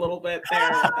hook a little bit there.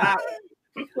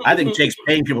 I think Jake's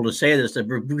paying people to say this to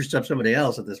boost up somebody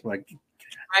else at this point.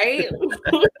 Right?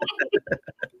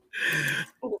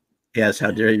 Yes,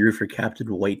 how dare you root for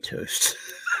Captain White Toast?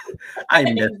 I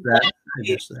miss that.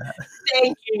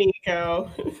 Thank you, Nico.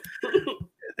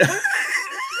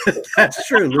 That's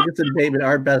true. Lucas and Bateman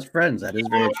are best friends. That is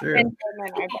very true. And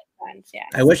Bateman are best friends, yeah.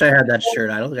 I wish I had that shirt.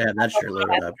 I don't think I have that shirt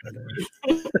loaded up.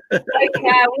 But,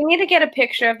 yeah, we need to get a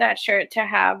picture of that shirt to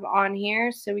have on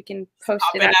here so we can post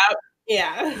it up.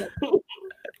 Yeah.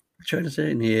 Trying to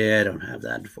say, yeah, I don't have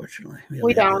that, unfortunately.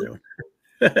 We don't.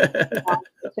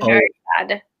 It's very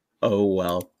sad. Oh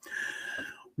well.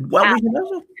 Well, we can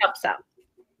also Helps out.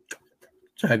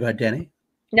 sorry, go ahead, Danny.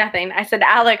 Nothing. I said,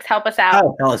 Alex, help us out.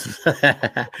 Oh, tell us.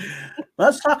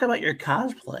 Let's talk about your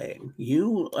cosplaying.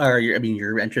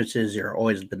 Your entrances are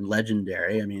always been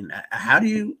legendary. I mean, how do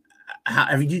you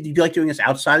like doing this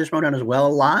outside of Schmoedown as well a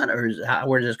lot, or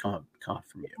where does this come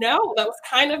from you? No, that was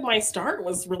kind of my start.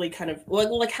 Was really kind of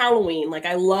like Halloween. Like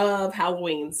I love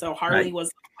Halloween, so Harley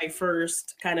was my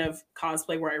first kind of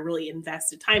cosplay where I really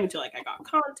invested time into. Like I got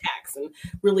contacts and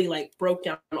really like broke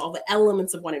down all the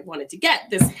elements of what I wanted to get.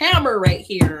 This hammer right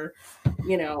here,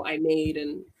 I made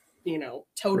and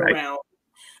towed around.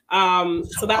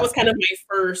 So that was kind of my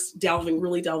first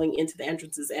really delving into the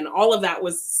entrances, and all of that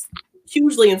was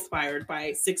hugely inspired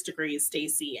by 6 Degrees,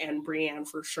 Stacy, and Brienne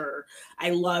for sure.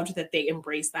 I loved that they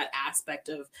embraced that aspect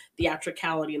of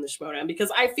theatricality in the Schmoedown, because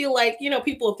I feel like,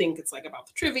 people think it's like about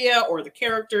the trivia or the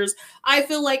characters. I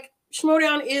feel like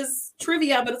Schmoedown is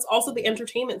trivia, but it's also the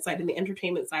entertainment side, and the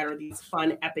entertainment side are these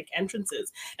fun, epic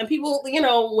entrances. And people,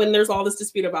 when there's all this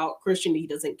dispute about Christian, he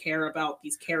doesn't care about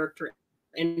these character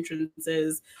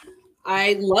entrances.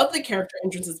 I love the character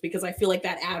entrances because I feel like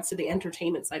that adds to the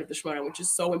entertainment side of the Schmoedown, which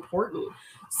is so important.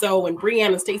 So when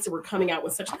Brienne and Stacey were coming out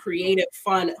with such creative,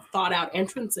 fun, thought out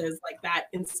entrances, like that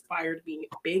inspired me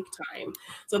big time.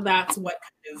 So that's what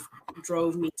kind of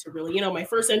drove me to really, my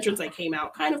first entrance, I came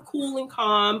out kind of cool and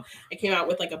calm. I came out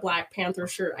with like a Black Panther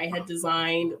shirt I had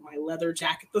designed, my leather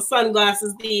jacket, the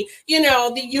sunglasses, the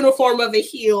uniform of a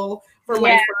heel for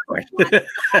my first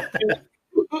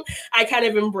I kind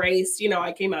of embraced,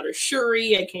 I came out as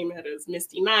Shuri, I came out as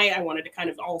Misty Knight. I wanted to kind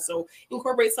of also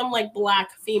incorporate some like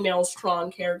Black female strong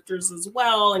characters as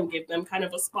well and give them kind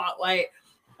of a spotlight.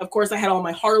 Of course, I had all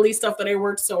my Harley stuff that I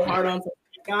worked so hard on. So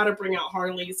I gotta bring out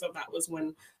Harley. So that was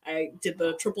when I did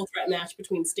the triple threat match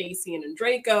between Stacy and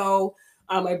Draco.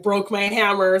 I broke my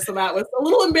hammer, so that was a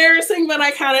little embarrassing, but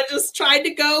I kind of just tried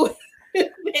to go with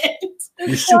it.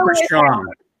 You're super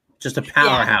strong. Just a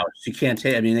powerhouse. You can't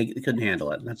take. I mean, they couldn't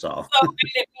handle it. That's all. So,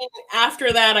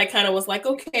 after that, I kind of was like,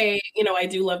 okay, I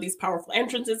do love these powerful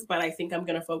entrances, but I think I'm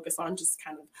going to focus on just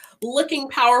kind of looking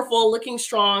powerful, looking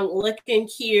strong, looking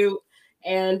cute,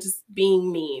 and just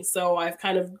being me. So I've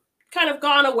kind of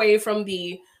gone away from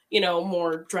the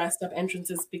more dressed up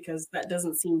entrances because that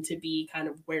doesn't seem to be kind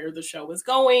of where the show is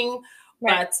going.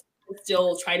 Right. But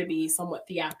still try to be somewhat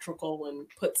theatrical and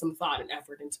put some thought and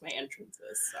effort into my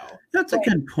entrances. So that's a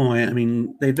good point. I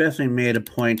mean, they've definitely made a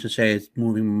point to say it's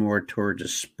moving more towards a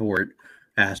sport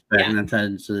aspect, and that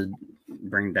tends to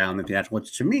bring down the theatrical,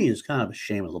 which to me is kind of a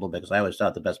shame a little bit, because I always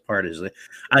thought the best part is I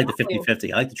like the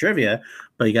 50-50. I like the trivia,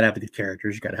 but you got to have the good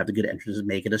characters, you got to have the good entrances,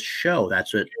 make it a show.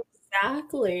 That's what.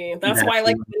 Exactly. That's why,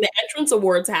 like, when the entrance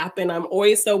awards happen, I'm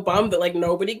always so bummed that like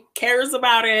nobody cares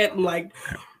about it. And like,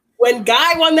 when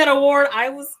Guy won that award, I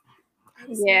was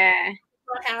not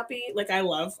happy. Like I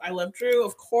love Drew,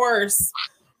 of course,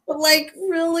 but like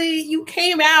really, you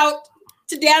came out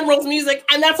to Dan Roll's music,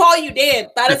 and that's all you did.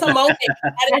 That is a moment.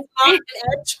 That is not an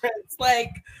entrance. Like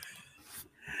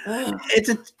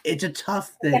it's a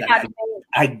tough thing.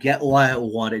 I get why I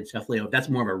wanted definitely. That's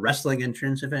more of a wrestling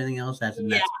entrance, if anything else. That's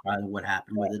probably what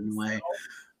happened with it in a way.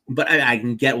 But I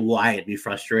can get why it'd be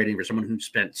frustrating for someone who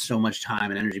spent so much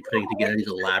time and energy putting together these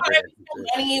elaborate.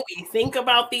 We think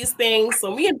about these things.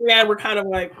 So me and Brienne were kind of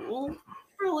like,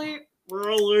 really. But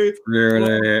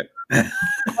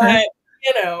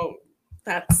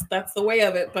that's the way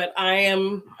of it. But I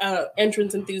am an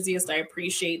entrance enthusiast. I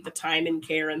appreciate the time and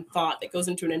care and thought that goes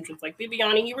into an entrance. Like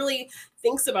Bibiani, he really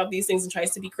thinks about these things and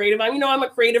tries to be creative. I'm a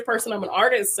creative person. I'm an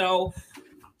artist, so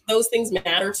those things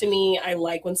matter to me. I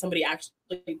like when somebody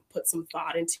actually puts some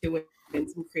thought into it and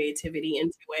some creativity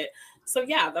into it. So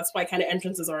that's why kind of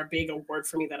entrances are a big award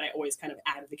for me that I always kind of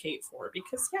advocate for,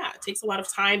 because it takes a lot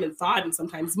of time and thought and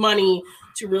sometimes money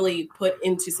to really put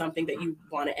into something that you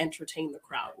want to entertain the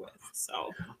crowd with. So,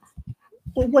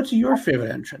 well, what's your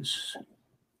favorite entrance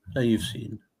that you've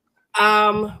seen?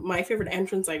 My favorite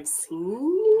entrance I've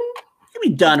seen. Can be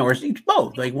done or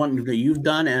both, like one that you've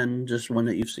done and just one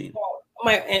that you've seen.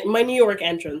 My New York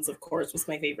entrance, of course, was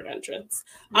my favorite entrance.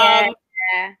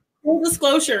 Full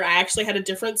disclosure, I actually had a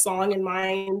different song in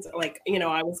mind. Like,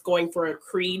 I was going for a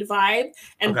Creed vibe,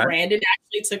 and Brandon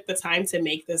actually took the time to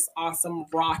make this awesome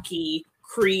rocky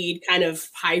Creed kind of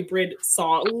hybrid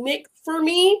song mix for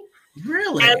me.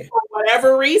 Really? And for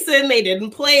whatever reason, they didn't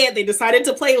play it. They decided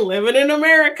to play Living in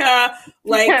America,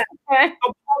 like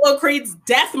Apollo Creed's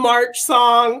Death March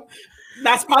song.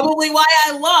 That's probably why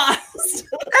I lost.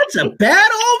 That's a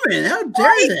bad omen. How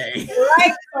dare they?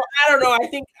 Right? So I don't know. I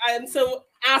think, and so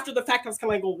after the fact, I was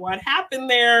kind of like, well, what happened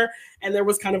there? And there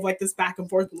was kind of like this back and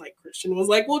forth. And like Christian was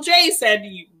like, well, Jay said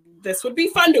this would be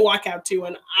fun to walk out to.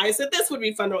 And I said this would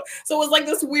be fun to. So it was like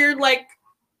this weird like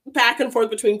back and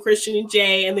forth between Christian and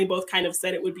Jay. And they both kind of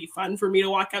said it would be fun for me to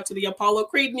walk out to the Apollo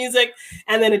Creed music.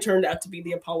 And then it turned out to be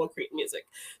the Apollo Creed music.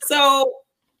 So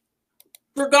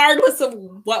regardless of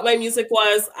what my music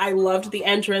was, I loved the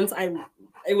entrance.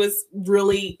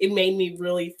 It made me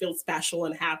really feel special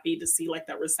and happy to see like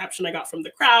that reception I got from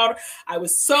the crowd. I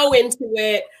was so into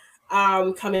it.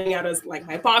 Coming out as like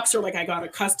my boxer, like I got a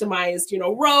customized,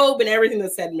 robe and everything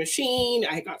that said Machine.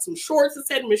 I got some shorts that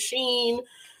said Machine,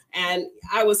 and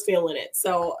I was feeling it.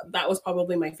 So that was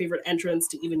probably my favorite entrance.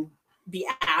 To even be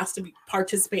asked to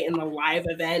participate in the live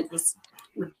event was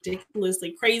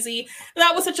ridiculously crazy.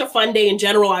 That was such a fun day in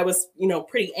general. I was,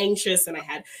 pretty anxious, and I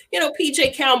had,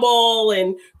 PJ Campbell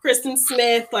and Kristen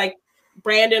Smith, like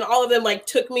Brandon, all of them like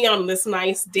took me on this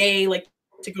nice day, like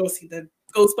to go see the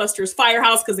Ghostbusters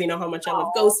Firehouse because they know how much I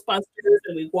love Ghostbusters,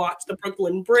 and we watched the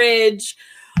Brooklyn Bridge.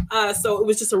 So it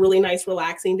was just a really nice,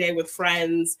 relaxing day with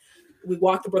friends. We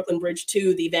walked the Brooklyn Bridge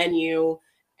to the venue,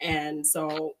 and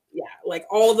so yeah, like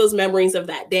all of those memories of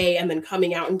that day, and then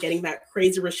coming out and getting that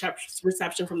crazy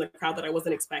reception from the crowd that I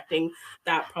wasn't expecting.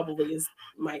 That probably is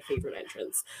my favorite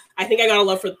entrance. I think I got a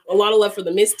lot of love for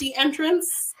the Misty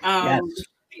entrance. Yes.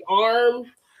 The arm.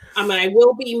 I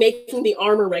will be making the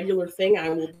arm a regular thing. I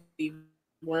will be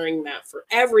wearing that for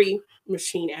every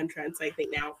Machine entrance, I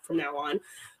think, from now on.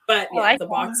 But yeah, the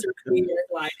Boxer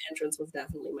live entrance was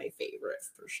definitely my favorite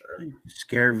for sure.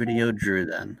 Scare video Drew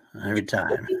then every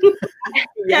time.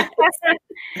 Yeah.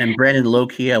 And Brandon, low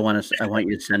key, I want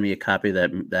you to send me a copy of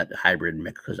that hybrid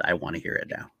mix because I want to hear it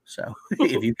now. So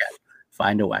if you can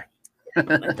find a way. I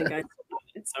think I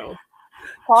did, so.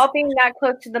 Paul being that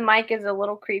close to the mic is a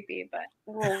little creepy, but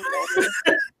you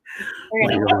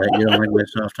don't like my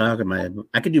soft talk?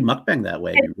 I could do mukbang that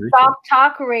way. It's soft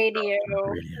talk radio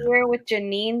here with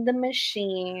Janine the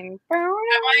Machine.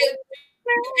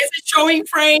 Is it showing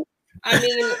Frank? I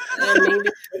mean,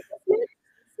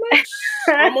 maybe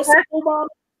almost a full bottle.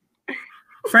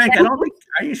 Frank, I don't think.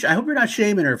 I hope you're not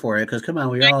shaming her for it, because come on,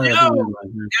 we all have.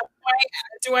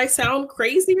 Do I sound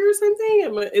crazy or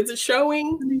something? Is it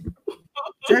showing?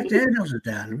 Jack Daniels is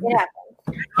down. Yeah.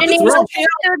 It's not what you're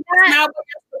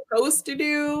supposed to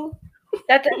do.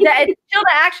 That's it's chill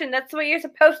to action. That's what you're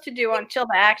supposed to do on chill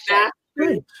to action.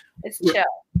 Right. It's chill.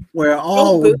 We're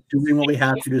all doing what we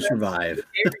have to survive.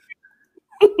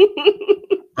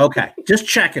 Okay, just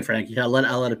check it, Frank. I'll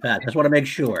let it pass. Just want to make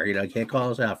sure. You can't call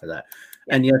us out for that.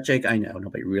 And yes, Jake, I know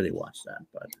nobody really wants that,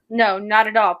 but no, not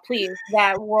at all. Please,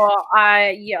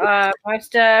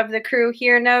 most of the crew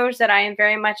here knows that I am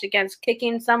very much against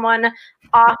kicking someone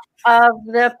off of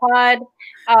the pod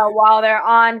while they're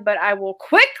on, but I will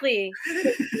quickly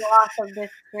kick you off of this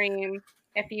stream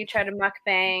if you try to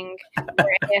mukbang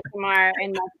or ASMR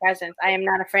in my presence. I am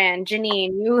not a fan.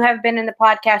 Janine, you have been in the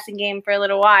podcasting game for a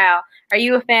little while. Are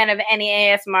you a fan of any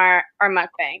ASMR or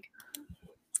mukbang?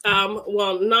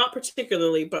 Well, not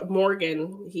particularly, but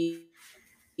Morgan, he's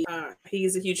a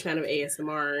huge fan of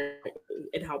ASMR.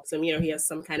 It helps him. He has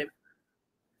some kind of,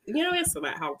 so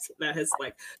that helps. That has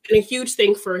like been a huge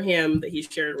thing for him that he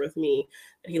shared with me,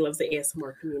 that he loves the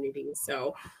ASMR community.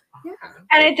 So, yeah.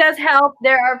 And it does help.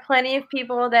 There are plenty of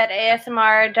people that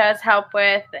ASMR does help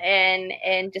with, and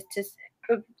just to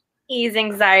ease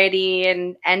anxiety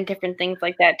and different things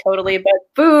like that. Totally. But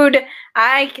food,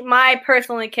 I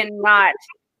personally cannot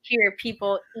hear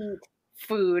people eat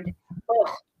food. Ugh.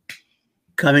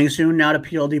 Coming soon now to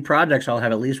PLD Projects, I'll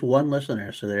have at least one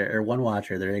listener, or one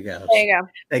watcher. There you go. There you go.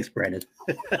 Thanks, Brandon.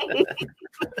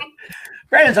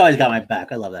 Brandon's always got my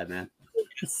back. I love that man.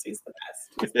 Yes, he's the best.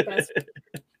 He's the best.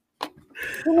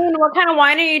 What kind of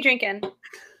wine are you drinking?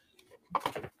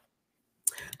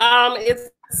 It's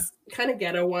kind of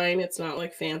ghetto wine. It's not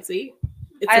like fancy.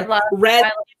 It's red.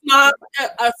 It's not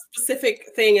a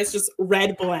specific thing. It's just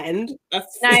red blend.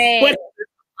 That's nice. What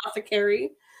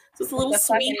Apothecary. So it's a little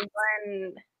sweet.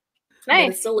 Blend.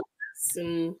 Nice. It's delicious.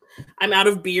 And I'm out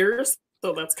of beers,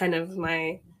 so that's kind of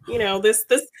my.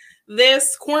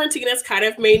 This quarantine has kind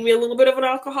of made me a little bit of an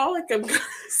alcoholic. I'm gonna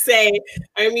say.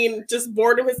 Just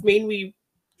boredom has made me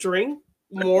drink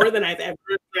more than I've ever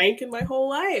drank in my whole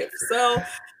life. So,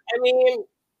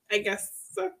 I guess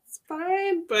that's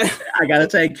fine, but I gotta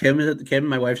say, Kim,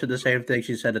 my wife said the same thing.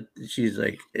 She said she's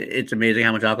like, it's amazing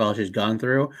how much alcohol she's gone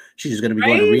through. She's gonna be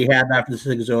going to rehab after this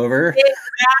thing's over.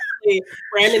 Exactly.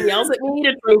 Brandon yells at me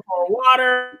to drink more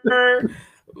water.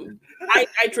 I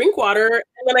drink water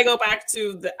and then I go back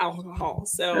to the alcohol.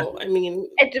 So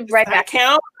it's right back.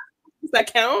 Count? Does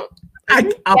that count?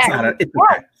 I'll count it. It's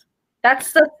okay.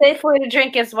 That's the safe way to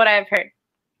drink, is what I've heard.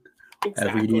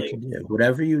 Whatever you need to do.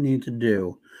 Whatever you need to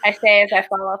do. I say as I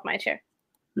fall off my chair.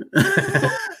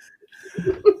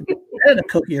 And a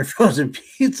cookie or frozen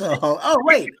pizza. Oh,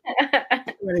 wait.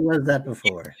 Already was that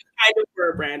before. Kind of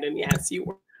were, Brandon. Yes,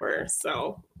 you were.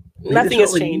 So nothing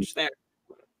has changed there.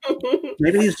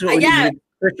 Maybe these are what we need.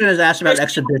 Christian has asked about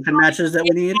exhibition matches that we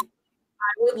need.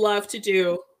 I would love to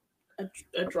do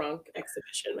a drunk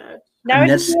exhibition match. And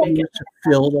this seems to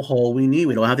fill the hole we need.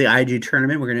 We don't have the IG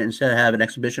tournament. We're going to instead have an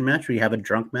exhibition match. We have a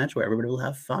drunk match where everybody will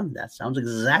have fun. That sounds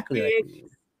exactly like we need.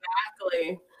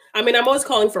 Exactly. I mean, I'm always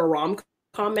calling for a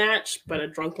rom-com match, but a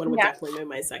drunk one would definitely be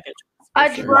my second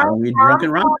choice. A drunk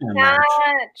rom-com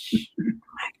match.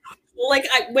 Like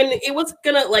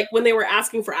when they were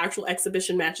asking for actual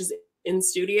exhibition matches in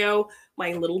studio,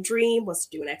 my little dream was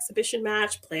to do an exhibition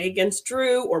match, play against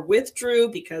Drew or with Drew,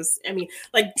 because I mean,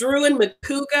 like Drew and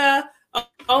Makuga.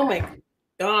 Oh my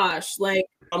gosh, like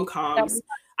rom-coms.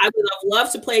 I would have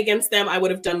loved to play against them. I would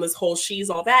have done this whole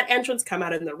She's All That entrance, come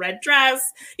out in the red dress.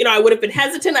 You know, I would have been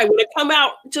hesitant. I would have come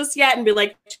out just yet and be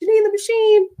like, Janine the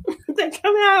Machine, then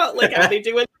come out. Like how they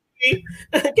do it.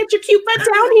 Get your cute butt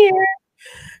down here.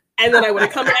 And then I would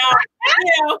have come out.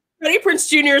 You know, Freddie Prinze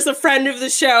Jr. is a friend of the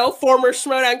show, former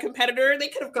Schmoedown competitor. They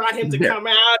could have got him to come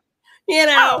out. You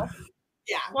know.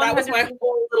 Yeah, that was my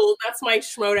whole that's my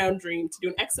Schmoedown dream, to do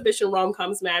an exhibition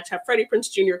rom-coms match, have Freddie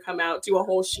Prinze Jr. come out, do a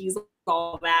whole She's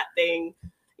All That thing.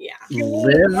 Yeah.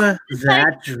 Live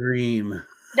that dream.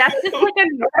 That's just like a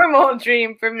normal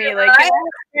dream for me. Like,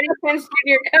 Freddie Prinze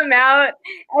Jr. come out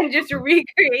and just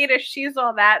recreate a She's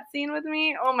All That scene with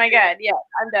me. Oh my God. Yeah,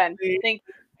 I'm done. Thank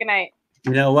you. Good night.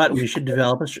 You know what? We should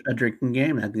develop a drinking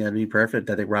game. I think that'd be perfect.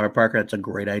 I think Robert Parker, that's a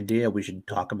great idea. We should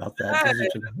talk about that.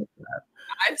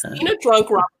 I've seen a drunk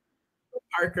Robert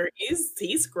Parker.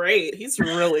 He's great. He's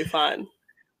really fun.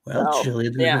 Well,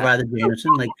 Jillian's going to provide the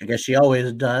Jameson, like I guess she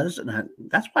always does, and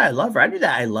that's why I love her. I do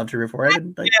that. I loved her before. I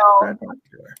didn't like her.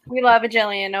 We love a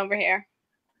Jillian over here.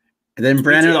 And then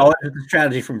Brandon always has a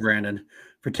strategy from Brandon: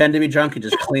 pretend to be drunk and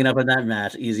just clean up in that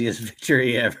match. Easiest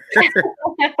victory ever.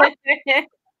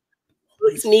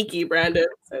 Sneaky, Brandon.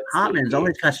 Hotman's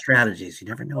always got strategies. You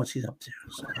never know what he's up to.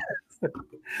 So.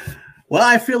 Well,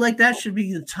 I feel like that should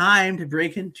be the time to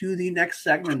break into the next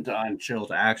segment on Chill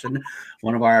to Action.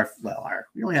 One of our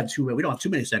we only have two. We don't have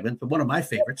too many segments, but one of my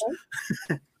favorites.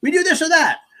 We do this or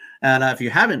that. And if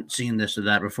you haven't seen this or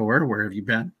that before, where have you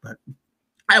been? But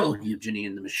I will give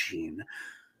Janine the Machine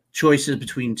choices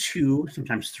between 2,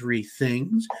 sometimes 3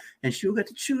 things, and she will get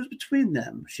to choose between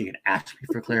them. She can ask me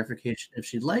for clarification if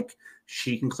she'd like.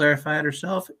 She can clarify it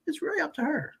herself. It's really up to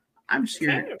her. I'm just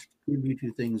here to give you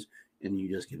 2 things, and you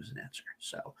just give us an answer.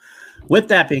 So with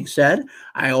that being said,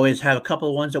 I always have a couple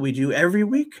of ones that we do every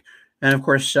week. And of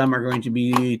course, some are going to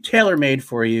be tailor-made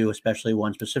for you, especially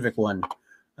one specific one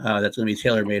that's going to be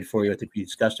tailor-made for you. I think we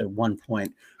discussed at one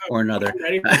point or another.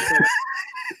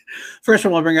 First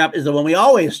one we'll bring up is the one we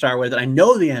always start with. And I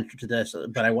know the answer to this,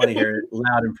 but I want to hear it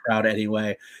loud and proud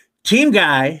anyway. Team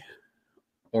Guy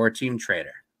or Team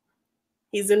Traitor?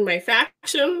 He's in my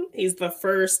faction. He's the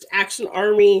first Action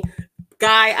Army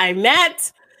guy I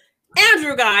met.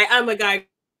 Andrew Guy. I'm a guy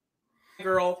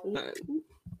girl.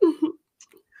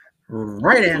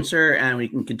 Right answer, and we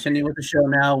can continue with the show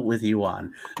now with you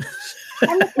on.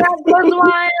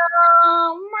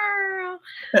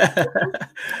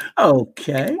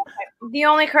 Okay. The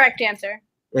only correct answer.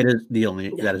 It is the only.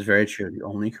 That is very true. The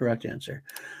only correct answer.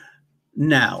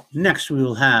 Now, next we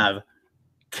will have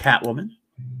Catwoman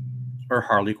or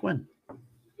Harley Quinn.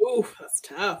 Ooh, that's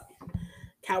tough.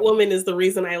 Catwoman is the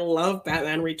reason I love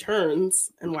Batman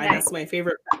Returns and why that's my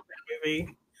favorite Batman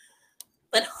movie.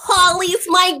 But Harley's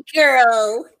my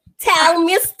girl. Tell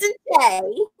Mr. J.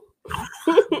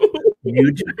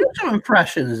 You did some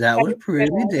impressions. That was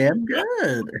pretty damn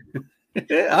good.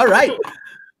 All right.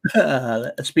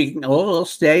 Speaking, we'll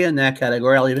stay in that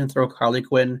category. I'll even throw Harley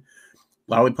Quinn.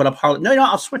 While we put up Harley, no,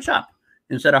 I'll switch up.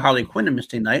 Instead of Harley Quinn and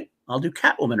Misty Knight, I'll do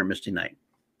Catwoman or Misty Knight.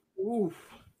 Ooh.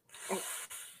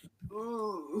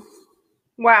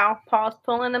 Wow, Paul's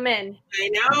pulling them in. I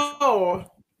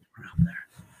know.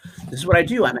 This is what I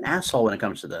do. I'm an asshole when it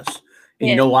comes to this. And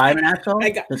you know why I'm an asshole?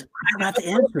 Because I got to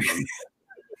answer them.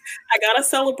 I gotta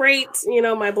celebrate,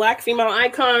 my Black female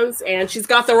icons, and she's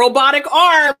got the robotic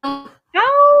arm. Oh,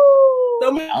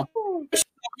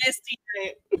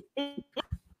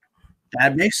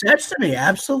 that makes sense to me.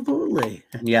 Absolutely.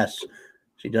 And yes,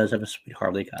 she does have a sweet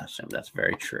Harley costume. That's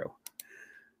very true.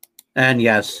 And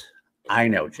yes, I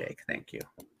know, Jake. Thank you.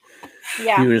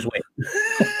 Yeah. You just wait.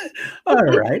 All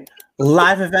right.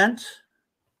 Live event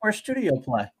or studio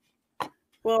play?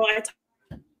 Well, I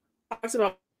talked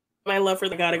about my love for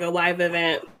the Gotta Go Live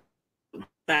event,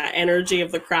 that energy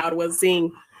of the crowd was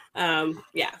seeing.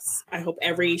 Yes, I hope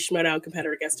every Schmoedown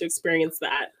competitor gets to experience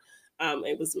that.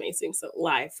 It was amazing. So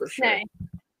live for sure. Nice.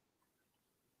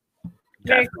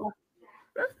 Very cool.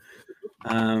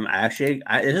 Actually,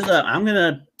 I'm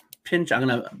gonna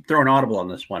throw an audible on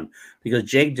this one because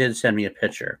Jake did send me a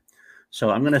picture. So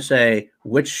I'm gonna say,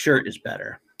 which shirt is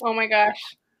better? Oh my gosh.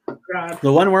 God.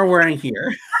 The one we're wearing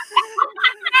here.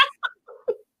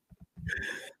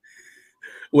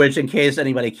 Which, in case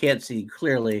anybody can't see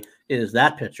clearly, is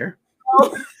that picture.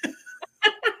 Oh.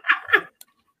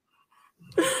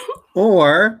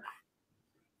 Or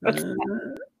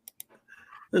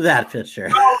that picture.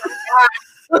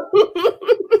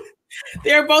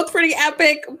 They're both pretty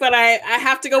epic, but I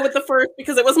have to go with the first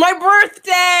because it was my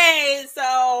birthday.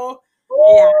 So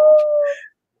yeah.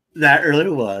 That really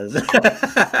was.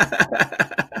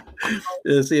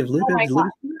 Let's see if Lucas.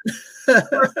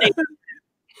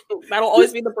 That'll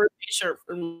always be the birthday shirt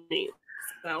for me.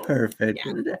 So, perfect.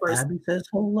 Yeah, Abby says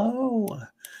hello.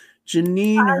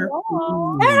 Janine.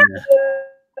 Hello.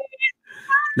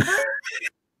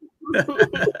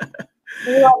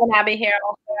 We love an Abby here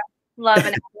also. Love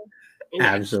an Abby.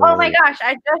 Absolutely. Oh my gosh,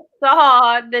 I just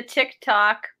saw the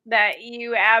TikTok that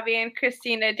you, Abby, and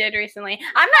Christina did recently.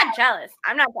 I'm not jealous.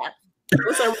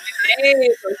 Those are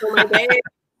my days.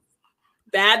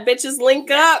 Bad bitches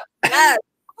link up. Yes.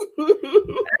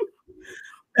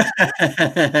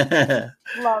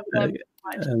 Love them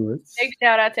so much. Big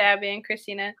shout out to Abby and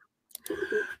Christina.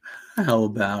 How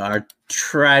about our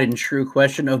tried and true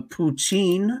question of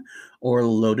poutine or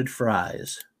loaded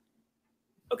fries?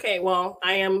 Okay, well,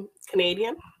 I am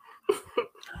Canadian.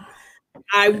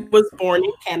 I was born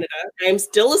in Canada. I am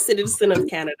still a citizen of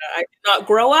Canada. I did not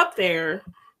grow up there,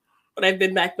 but I've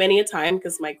been back many a time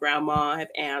because my grandma, I have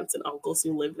aunts and uncles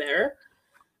who live there.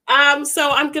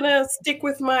 So I'm gonna stick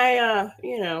with my,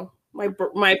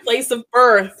 my place of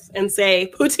birth and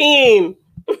say poutine.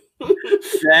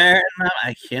 Fair enough.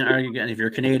 I can't argue again. If you're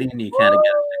Canadian, you kind of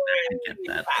get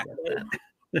that.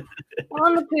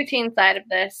 On the poutine side of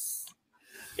this,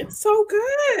 it's so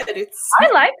good. I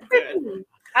like poutine.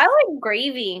 I like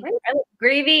gravy. I like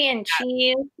gravy and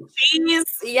cheese. Cheese,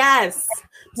 yes.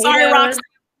 Sorry, Roxy.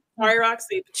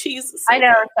 The cheese is so I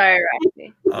know. good. Sorry,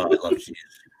 Roxy. Oh, I love cheese.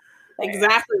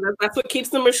 Exactly. That's what keeps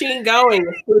the machine going.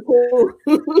 No,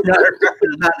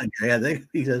 it's not okay. I think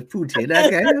he says poutine.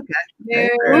 Okay. Dude,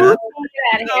 get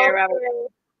out of here, Robert.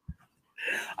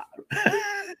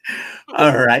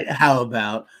 All right. How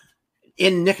about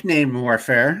in nickname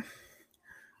warfare,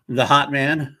 the Hot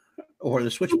Man or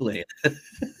the Switchblade?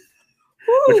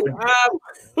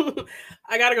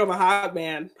 I gotta go with Hot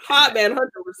Man. Hot Man,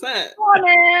 100%. Oh,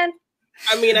 man.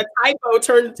 I mean, a typo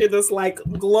turned into this like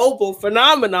global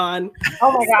phenomenon.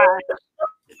 Oh my god.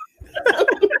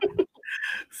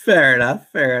 Fair enough.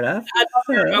 Another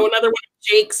one of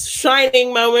Jake's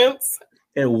shining moments.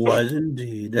 It was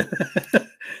indeed.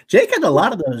 Jake had a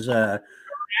lot of those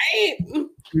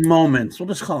moments. We'll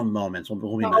just call them moments.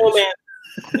 We'll be nice.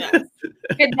 Yes.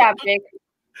 Good job, Jake.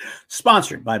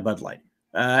 Sponsored by Bud Light.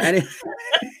 And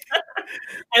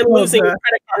losing a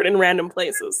credit card in random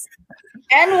places.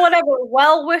 And whatever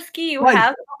whiskey you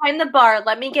have behind the bar,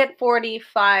 let me get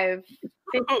 45.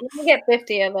 50, let me get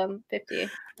 50 of them. 50.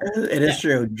 It is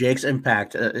true. Jake's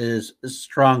impact is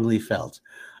strongly felt.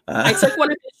 I took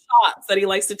one of his shots that he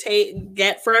likes to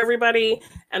get for everybody,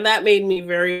 and that made me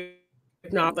very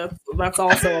that's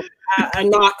also a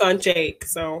knock on Jake.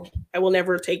 So I will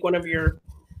never take one of your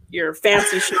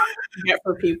fancy shots to get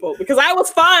for people because I was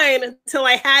fine until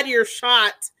I had your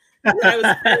shot. I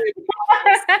was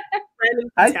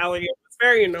very telling you, it was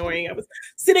very annoying. I was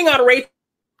sitting on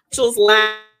Rachel's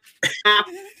lap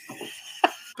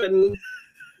and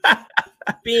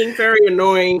being very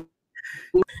annoying.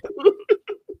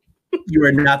 You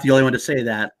are not the only one to say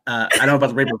that. I don't know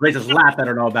about the Rachel's lap. I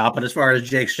don't know about, but as far as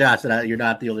Jake's shots, you're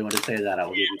not the only one to say that. I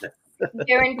will give you that.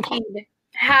 Guaranteed.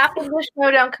 Half of the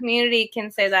Schmoedown community can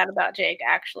say that about Jake,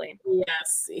 actually.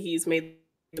 Yes, he's made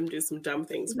them do some dumb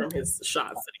things from his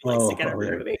shots that he likes to get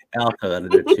everybody. Alpha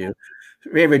edited too.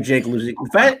 Favorite Jake losing. In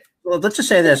fact, well, let's just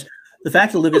say this. The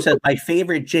fact that Lucas said my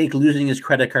favorite Jake losing his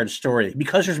credit card story,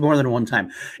 because there's more than one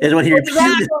time, is when he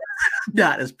repeated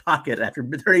not his pocket after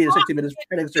 30 to 60 minutes.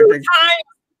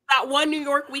 That one New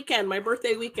York weekend, my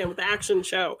birthday weekend with the action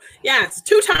show. Yes,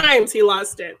 2 times he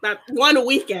lost it. That one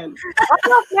weekend. I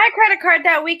lost my credit card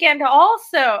that weekend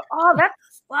also. Oh, that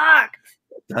sucked.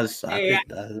 It does suck. Yeah. It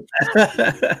does.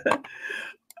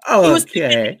 Oh,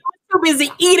 okay. He was too busy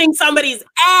eating somebody's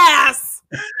ass.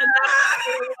 And that's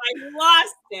why I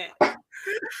lost it.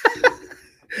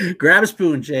 Grab a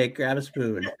spoon, Jake. Grab a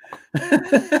spoon.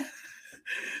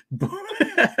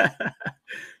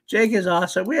 Jake is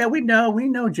awesome. Yeah, we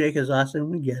know Jake is awesome.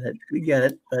 We get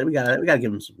it. But we gotta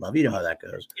give him some love. You know how that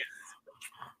goes.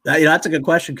 That's a good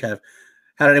question, Kev.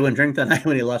 How did anyone drink that night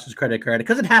when he lost his credit card?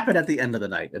 Because it happened at the end of the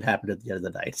night.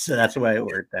 So that's why it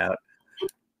worked out.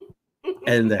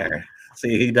 And there.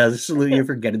 See, he does salute you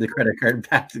for getting the credit card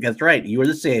back. That's right. You were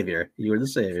the savior.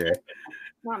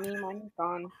 Not me. Mine is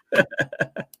gone.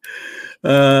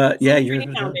 Yeah, you're.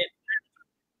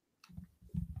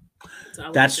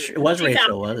 It was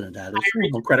Rachel, wasn't it? That is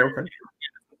credit.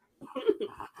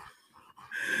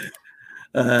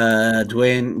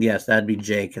 Dwayne, yes, that'd be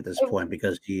Jake at this point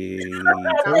because he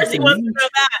wants to know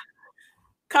that.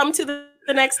 Come to the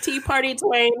next tea party,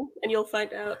 Dwayne, and you'll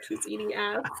find out who's eating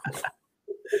ass.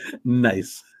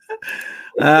 Nice.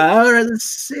 All right, let's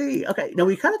see. Okay, now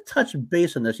we kind of touched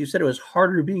base on this. You said it was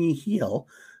harder being a heel.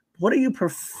 What do you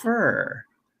prefer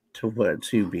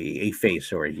to be, a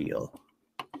face or a heel?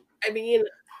 I mean,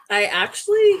 I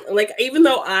actually, even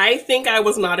though I think I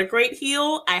was not a great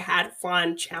heel, I had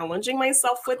fun challenging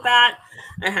myself with that.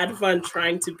 I had fun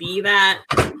trying to be that.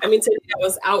 I mean, today I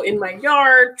was out in my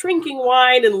yard drinking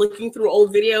wine and looking through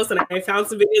old videos, and I found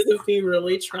some videos of me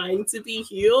really trying to be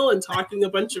heel and talking a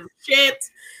bunch of shit.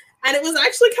 And it was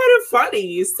actually kind of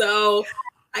funny. So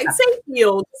I'd say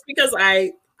heel just because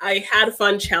I had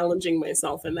fun challenging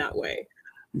myself in that way.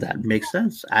 That makes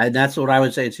sense. That's what I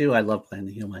would say too. I love playing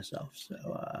the heel myself. So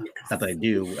not that I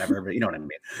do ever, but you know what I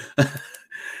mean.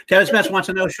 Kevin Smith wants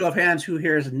to know, show of hands, who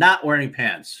here is not wearing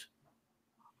pants?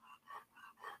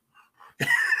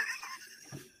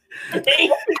 That's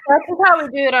how we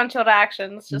do it on Chilled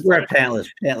Actions. Just We're a pantless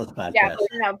podcast.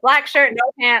 Yeah, black shirt,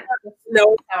 no pants.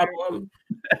 No problem.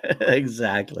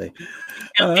 Exactly.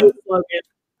 All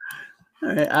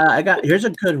right, here's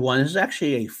a good one. This is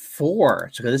actually a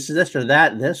 4. So this is this or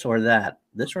that, this or that,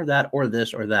 this or that, or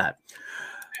this or that.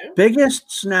 Biggest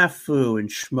snafu in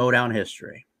Schmodown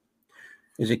history.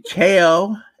 Is it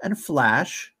KO and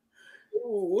Flash?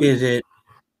 Ooh. Is it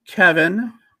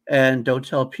Kevin and Don't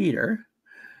Tell Peter?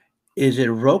 Is it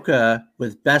Roca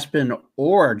with Bespin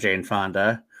or Jane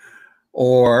Fonda?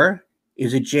 Or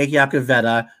is it Jake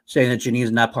Yakoveta saying that Janine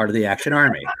is not part of the Action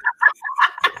Army?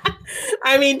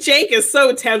 I mean, Jake is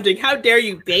so tempting. How dare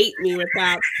you bait me with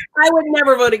that? I would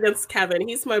never vote against Kevin.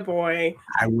 He's my boy.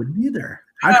 I wouldn't either.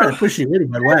 I'm trying to push you in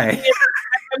my way.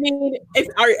 I mean,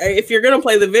 if you're going to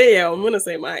play the video, I'm going to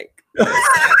say Mike.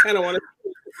 I kind of want to.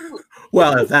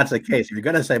 Well, if that's the case, if you're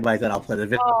going to say Mike, then I'll play the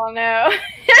video. Oh, no.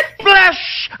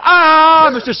 Flash!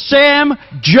 Mr. Sam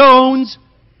Jones.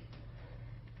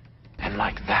 And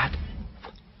like that,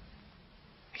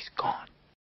 he's gone.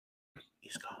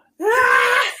 He's gone.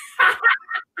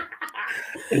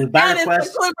 That is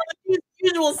the clip of the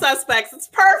usual suspects. It's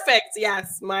perfect.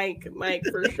 Yes, Mike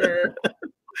for sure.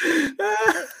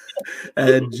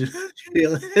 And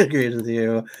Jill agrees with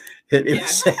you. It is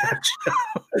Sam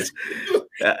Jones.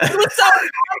 It was so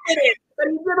confident. But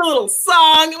he did a little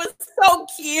song. It was so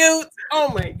cute. Oh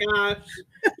my gosh.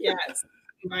 Yes,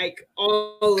 Mike,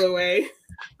 all the way.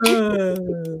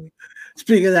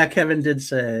 Speaking of that, Kevin did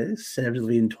say Sam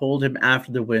Levine told him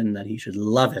after the win that he should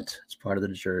love it. It's part of the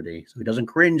journey, so he doesn't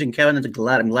cringe. And Kevin, I'm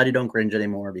glad you don't cringe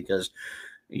anymore because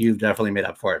you've definitely made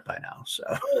up for it by now. So,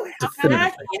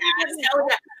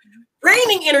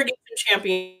 reigning introduction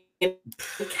champion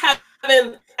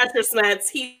Kevin Smets.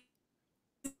 He's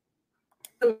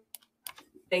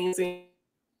amazing.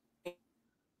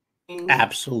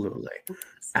 Absolutely.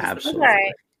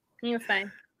 Okay. You're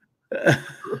fine.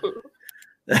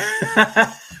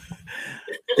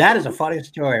 That is a funny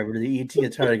story where the ET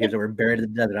and Target were buried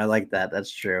in the desert. I like that. That's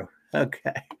true.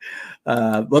 Okay.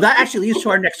 Well, that actually leads to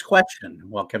our next question.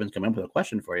 Well, Kevin's coming up with a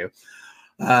question for you.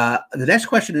 The next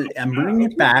question, I'm bringing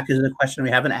it back, is a question we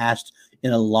haven't asked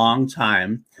in a long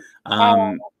time.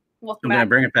 I'm going to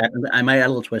bring it back. I might add a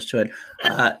little twist to it.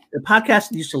 The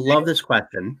podcast used to love this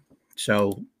question.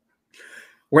 So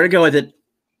we're going to go with it.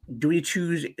 Do we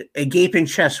choose a gaping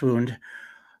chest wound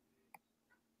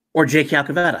or Jake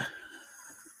Yakoveta?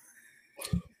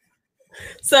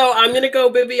 So I'm going to go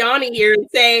Bibiani here and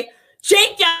say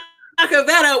Jake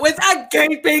Yakoveta with a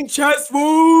gaping chest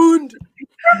wound.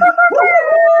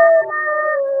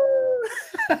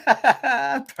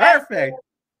 Perfect.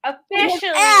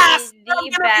 Officially ass,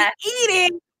 the best.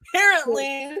 Eating,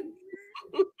 apparently.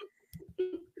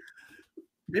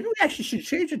 Maybe we actually should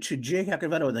change it to Jake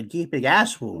Yakoveta with a gaping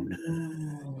ass wound.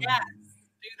 Yes,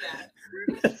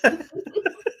 do that.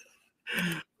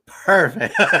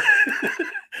 Perfect.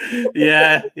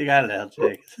 Yeah, you got it out,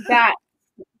 Jake. That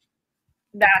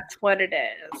That's what it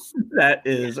is. That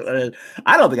is,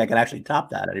 I don't think I can actually top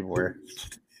that anymore.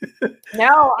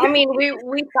 No, I mean we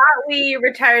thought we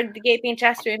retired the gaping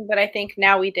chest wound, but I think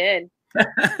now we did.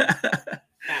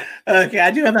 Okay, I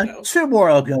do have two more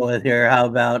I'll go with here. How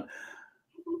about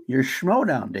your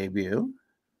Schmodown debut?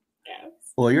 Yes.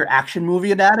 Or your action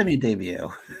movie anatomy debut?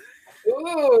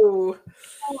 Ooh.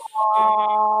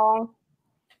 Aww.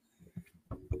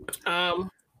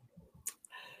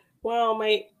 Well,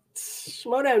 my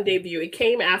Schmodown debut, it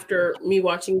came after me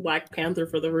watching Black Panther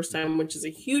for the first time, which is a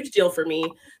huge deal for me.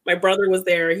 My brother was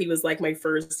there. He was like my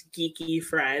first geeky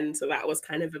friend, so that was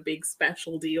kind of a big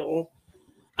special deal.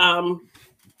 Fun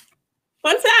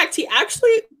fact, he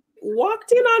actually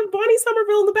walked in on Bonnie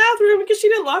Somerville in the bathroom because she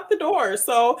didn't lock the door.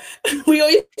 So we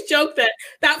always joke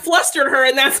that flustered her,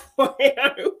 and that's why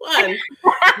I won.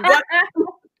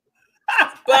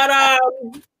 But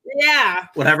yeah.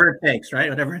 Whatever it takes, right?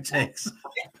 Whatever it takes.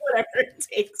 Whatever it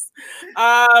takes.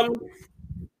 I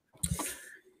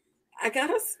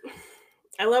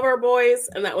love our boys,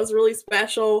 and that was really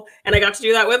special. And I got to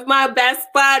do that with my best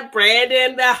bud,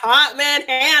 Brandon, the hot man,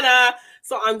 Hannah.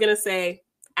 So I'm gonna say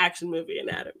action movie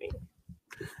anatomy.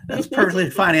 That's a perfectly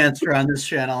fine answer on this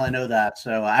channel. I know that.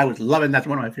 So I was loving that's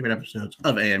one of my favorite episodes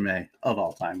of AMA of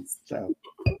all time. So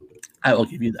I will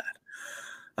give you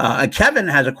that. Kevin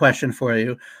has a question for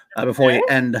you before we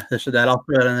end this or that. I'll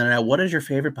throw it in there. What is your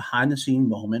favorite behind the scene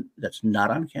moment that's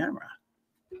not on camera?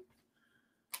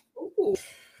 Ooh.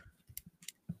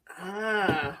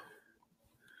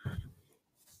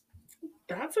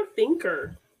 That's a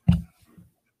thinker.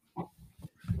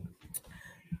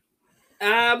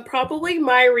 Probably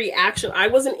my reaction. I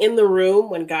wasn't in the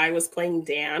room when Guy was playing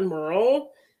Dan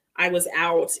Merle. I was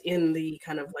out in the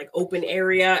kind of like open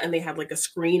area, and they had like a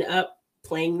screen up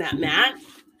playing that match.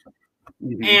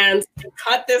 Mm-hmm. And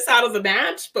cut this out of the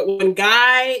match. But when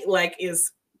Guy like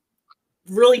is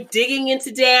really digging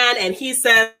into Dan, and he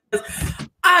says,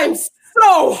 "I'm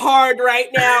so hard right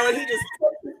now," and he just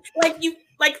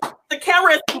like the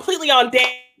camera is completely on Dan.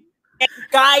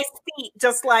 Guy's feet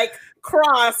just like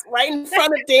cross right in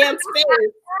front of Dan's face,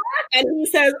 and he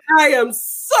says, "I am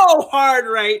so hard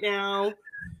right now."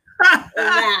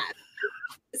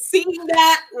 Seeing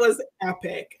that was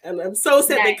epic, and I'm so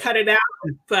sad they cut it out.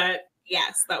 But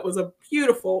yes, that was a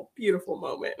beautiful, beautiful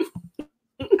moment.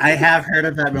 I have heard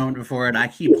of that moment before, and I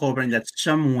keep hoping that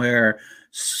somewhere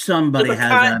somebody has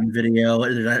that on video.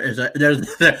 There's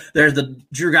the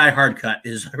Drew Guy hard cut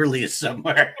is released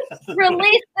somewhere.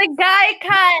 Release the Guy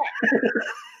cut.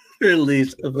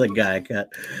 Release of the Guy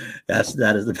cut. Yes,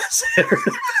 that is the best ever.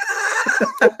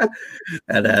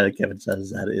 And Kevin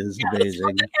says that is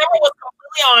amazing. The camera was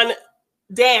completely on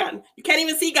Dan. You can't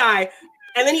even see Guy.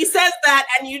 And then he says that,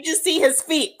 and you just see his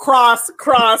feet cross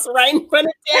right in front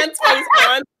of Dan's face.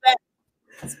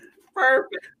 It's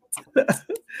perfect. Perfect.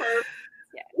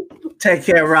 Yeah. Take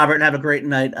care, Robert, and have a great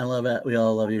night. I love it. We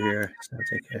all love you here. So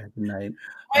take care. Good night.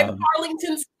 I'm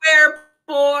Arlington Square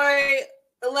boy.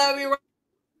 I love you,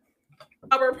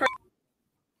 Robert.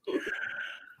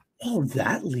 Oh,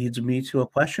 that leads me to a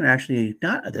question. Actually,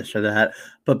 not this or that,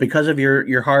 but because of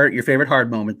your favorite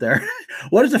hard moment there,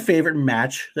 what is the favorite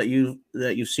match that you've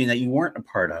seen that you weren't a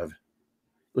part of?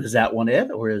 Was that one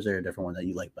it, or is there a different one that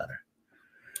you like better?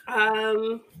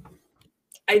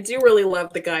 I do really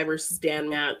love the Guy versus Dan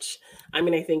match. I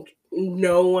mean, I think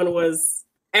everyone was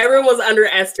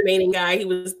underestimating Guy. He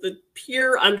was the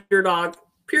pure underdog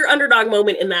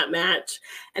moment in that match,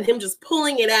 and him just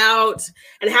pulling it out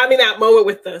and having that moment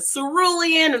with the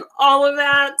cerulean and all of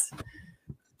that.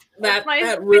 That's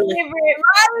my really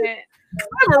favorite.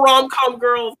 I'm a rom-com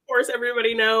girl, of course,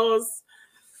 everybody knows.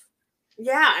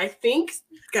 Yeah, I think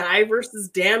Guy versus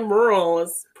Dan Merle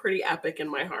is pretty epic in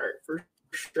my heart for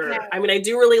sure. Yeah. I mean, I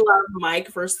do really love Mike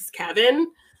versus Kevin.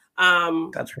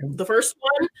 That's right. The first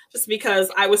one, just because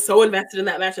I was so invested in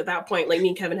that match at that point. Like, me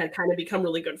and Kevin had kind of become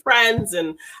really good friends,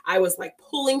 and I was like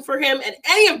pulling for him. And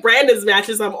any of Brandon's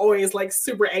matches, I'm always like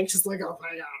super anxious, like, oh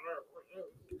my god.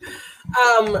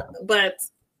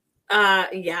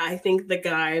 Yeah, I think the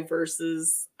Guy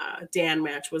versus Dan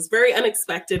match was very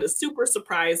unexpected, a super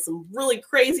surprise, some really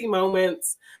crazy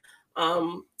moments.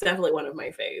 Definitely one of my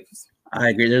faves. I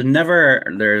agree. There's never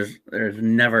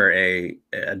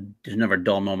a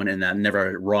dull moment in that. Never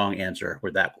a wrong answer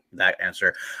with that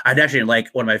answer. I'd actually like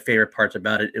one of my favorite parts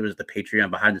about it. It was the Patreon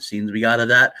behind the scenes we got of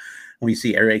that. When you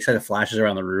see every kind of flashes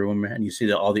around the room, and you see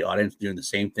all the audience doing the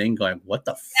same thing, going, "What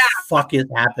the fuck is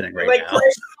happening right now?"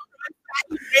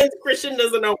 Christian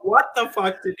doesn't know what the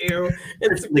fuck to do.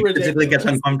 It's physically gets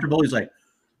uncomfortable. He's like,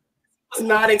 "I was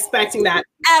not expecting that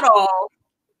at all."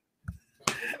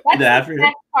 That's the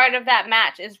best part of that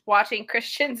match is watching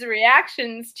Christian's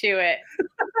reactions to it.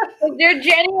 They're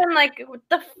genuine, like, what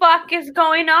the fuck is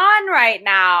going on right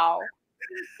now?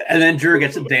 And then Drew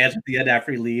gets to dance at the end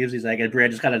after he leaves. He's like, and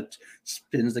Brad just kind of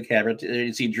spins the camera.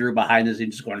 You see Drew behind us. He's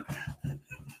just going,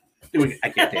 I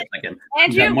can't dance like him.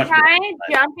 Andrew Pride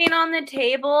jumping on the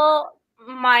table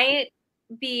might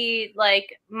be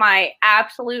like my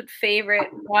absolute favorite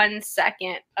 1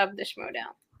 second of the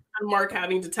Schmoedown. And Mark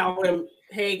having to tell him,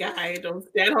 hey, guy, don't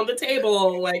stand on the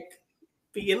table. Like,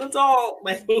 be an adult.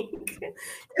 Like,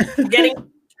 turning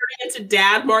into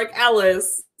Dad Mark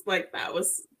Ellis. Like, that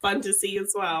was fun to see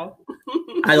as well.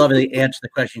 I love the answer to the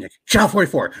question. Like, Channel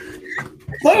 44.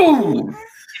 Boom!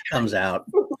 Comes out.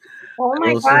 Oh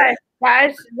my god.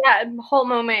 That whole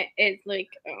moment is like,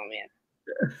 oh man.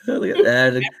 Look at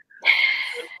that.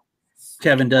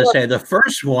 Kevin does say the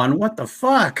first one. What the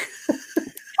fuck?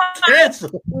 My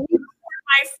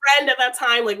friend at that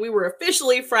time, like we were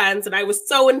officially friends, and I was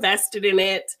so invested in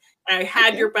it. I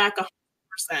had your back 100%.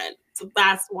 So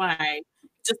that's why,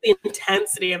 just the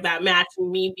intensity of that match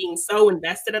and me being so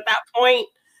invested at that point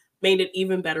made it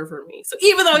even better for me. So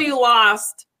even though you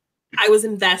lost, I was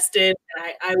invested,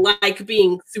 and I like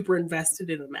being super invested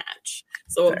in a match.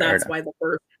 So that's why the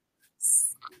first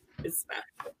is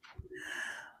special.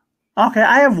 Okay,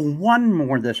 I have one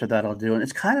more this or that I'll do, and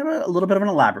it's kind of a little bit of an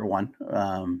elaborate one.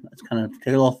 It's kind of take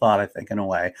a little thought, I think, in a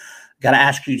way. Got to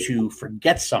ask you to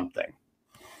forget something,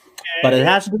 but it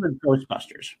has to do with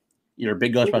Ghostbusters. You're a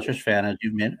big Ghostbusters fan, as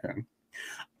you've made.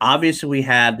 Obviously, we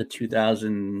had the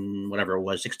 2000 whatever it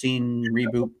was, 16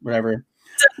 reboot, whatever.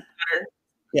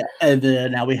 Yeah, and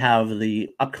now we have the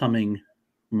upcoming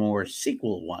more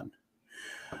sequel one.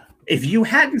 If you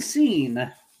hadn't seen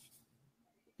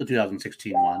the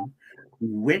 2016 one,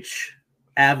 which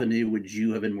avenue would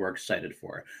you have been more excited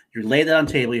for? You laid it on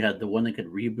the table. You had the one that could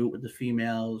reboot with the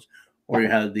females, or you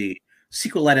had the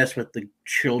sequelitis with the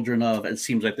children of, it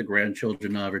seems like the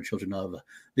grandchildren of, or children of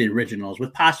the originals,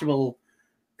 with possible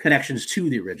connections to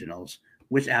the originals.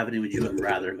 Which avenue would you have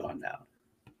rather gone down?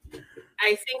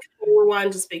 I think the newer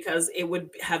one, just because it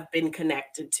would have been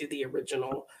connected to the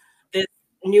original. This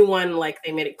new one, like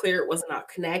they made it clear, it was not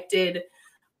connected.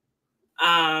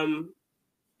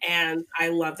 And I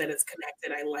love that it's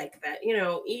connected. I like that,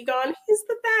 Egon, he's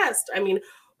the best. I mean,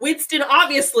 Winston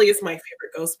obviously is my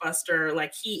favorite Ghostbuster.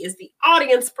 Like, he is the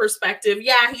audience perspective.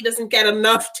 Yeah, he doesn't get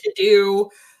enough to do,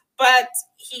 but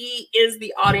he is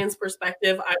the audience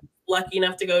perspective. I'm lucky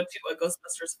enough to go to a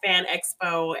Ghostbusters fan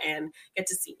expo and get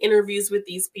to see interviews with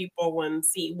these people and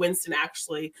see Winston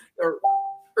actually, or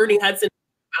Ernie Hudson,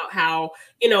 about how,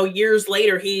 years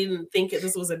later, he didn't think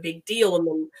this was a big deal. And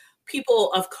then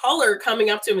people of color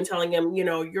coming up to him and telling him,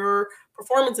 your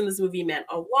performance in this movie meant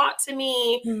a lot to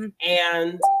me. Mm-hmm.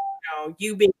 And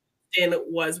you being in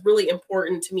was really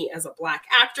important to me as a Black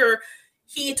actor.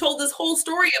 He told this whole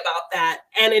story about that.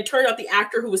 And it turned out the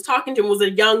actor who was talking to him was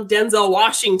a young Denzel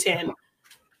Washington,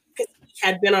 because he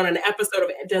had been on an episode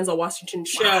of Denzel Washington's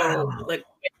show. Wow. Like,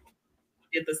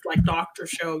 he did this like doctor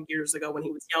show years ago when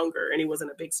he was younger and he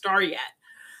wasn't a big star yet.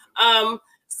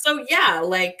 So yeah,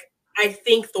 like, I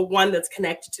think the one that's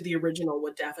connected to the original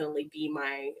would definitely be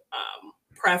my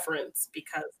preference,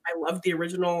 because I love the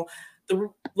original. The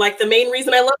main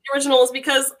reason I love the original is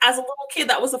because as a little kid,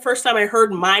 that was the first time I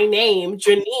heard my name,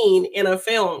 Janine, in a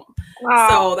film. Wow.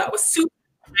 So that was super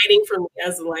exciting for me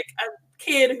as like a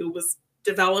kid who was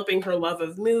developing her love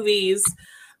of movies.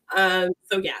 So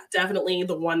yeah, definitely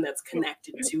the one that's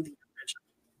connected to the original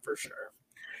for sure.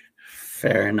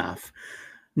 Fair enough.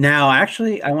 Now,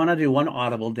 actually, I want to do one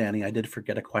audible, Danny. I did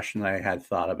forget a question that I had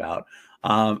thought about.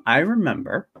 I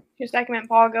remember. Your segment,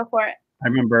 Paul. Go for it. I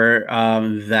remember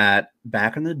that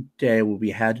back in the day when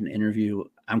we had an interview.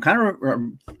 I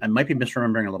might be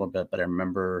misremembering a little bit, but I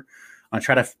remember. I'll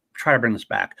try to bring this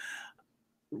back.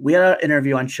 We had an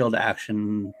interview on Chilled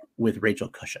Action with Rachel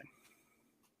Cushing,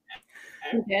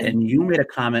 and you made a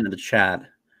comment in the chat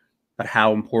about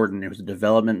how important it was the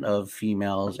development of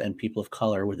females and people of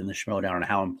color within the Schmoedown, and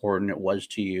how important it was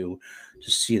to you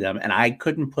to see them. And I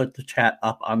couldn't put the chat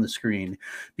up on the screen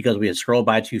because we had scrolled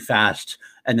by too fast,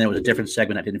 and then it was a different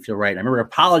segment. I didn't feel right. And I remember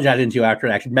apologizing to you after.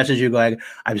 I actually messaged you going,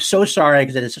 "I'm so sorry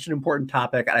because it is such an important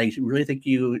topic. I really think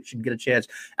you should get a chance."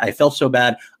 I felt so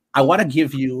bad. I want to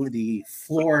give you the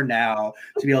floor now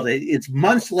to be able to. It's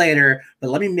months later, but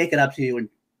let me make it up to you and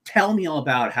tell me all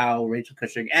about how Rachel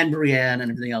Cushing and Brienne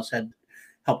and everything else had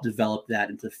helped develop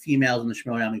that into females in the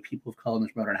Schmoedown, people of color in the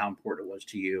Schmoedown, and how important it was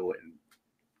to you. And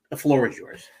the floor is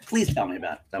yours. Please tell me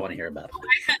about it. I want to hear about it.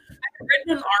 I had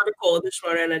written an article in the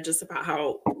Schmoedown just about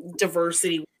how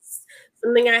diversity was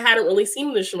something I hadn't really seen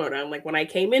in the Schmoedown. Like when I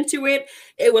came into it,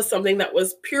 it was something that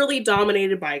was purely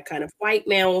dominated by kind of white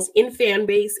males in fan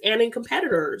base and in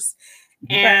competitors.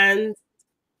 And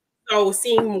so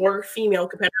seeing more female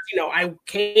competitors, I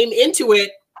came into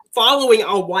it following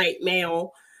a white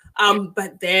male.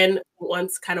 But then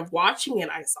once kind of watching it,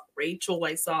 I saw Rachel,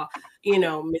 I saw,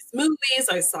 Miss Movies,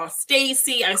 I saw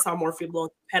Stacy, I saw more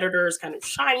female competitors kind of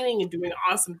shining and doing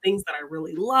awesome things that I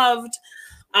really loved.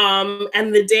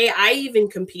 And the day I even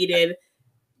competed,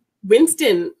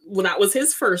 Winston, well, that was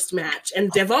his first match,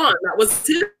 and Devon, that was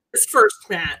his first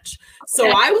match. So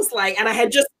I was like, and I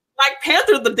had just Black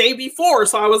Panther the day before,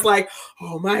 so I was like,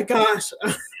 oh my gosh,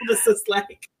 this is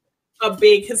like a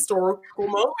big historical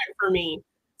moment for me.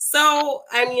 So,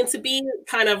 I mean, to be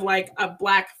kind of like a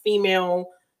Black female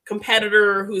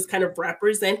competitor who's kind of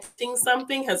representing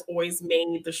something has always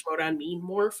made the Schmoedown mean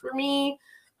more for me.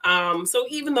 So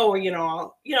even though,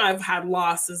 I've had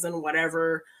losses and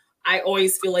whatever, I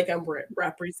always feel like I'm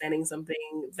representing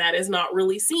something that is not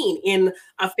really seen in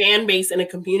a fan base and a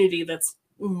community that's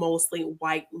mostly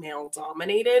white male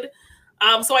dominated.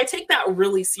 So I take that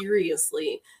really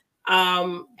seriously.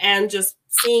 And just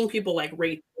seeing people like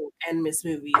Rachel and Miss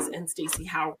Movies and Stacey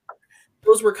Howard,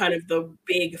 those were kind of the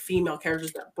big female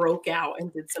characters that broke out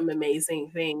and did some amazing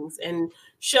things and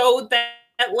showed that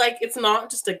like it's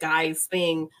not just a guy's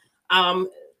thing.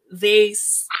 They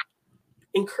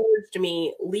encouraged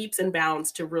me leaps and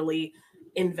bounds to really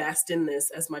invest in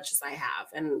this as much as I have.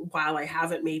 And while I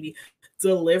haven't maybe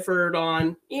delivered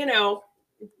on,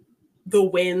 the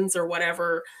wins or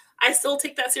whatever, I still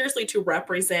take that seriously to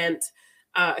represent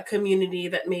a community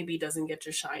that maybe doesn't get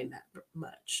to shine that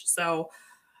much. So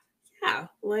yeah,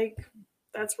 like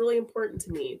that's really important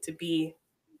to me, to be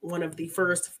one of the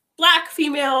first Black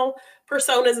female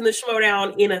personas in the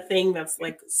Schmoedown in a thing that's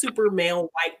like super male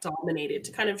white dominated,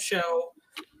 to kind of show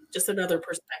just another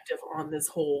perspective on this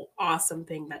whole awesome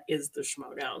thing that is the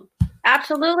Schmoedown.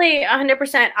 Absolutely,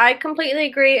 100%. I completely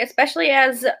agree, especially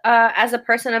as a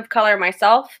person of color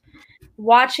myself.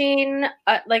 Watching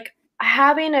like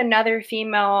having another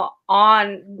female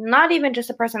on, not even just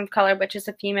a person of color, but just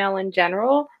a female in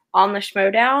general on the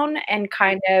Schmoedown, and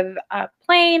kind of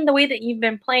playing the way that you've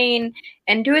been playing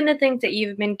and doing the things that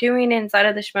you've been doing inside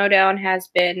of the Schmoedown has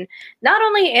been not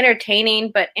only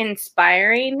entertaining but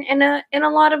inspiring in a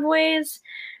lot of ways.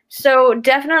 So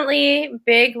definitely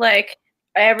big, like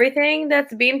everything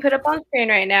that's being put up on screen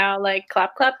right now, like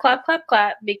clap, clap, clap, clap,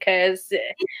 clap, because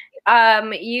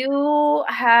you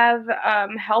have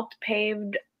helped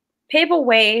pave a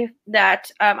way that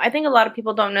I think a lot of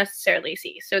people don't necessarily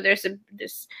see. So there's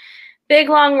this big,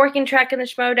 long working track in the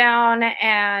Schmoedown,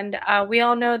 and we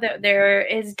all know that there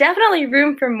is definitely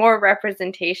room for more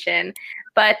representation.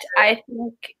 But I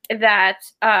think that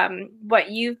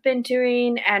what you've been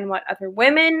doing and what other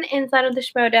women inside of the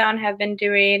Schmoedown have been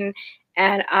doing,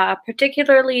 and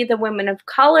particularly the women of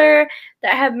color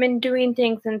that have been doing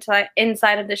things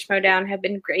inside of the Schmoedown have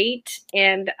been great.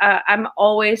 And I'm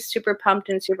always super pumped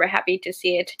and super happy to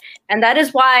see it. And that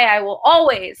is why I will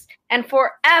always and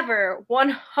forever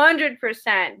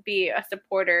 100% be a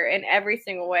supporter in every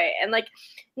single way. And like,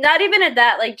 not even at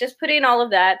that, like just putting all of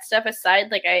that stuff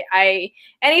aside, like I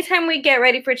anytime we get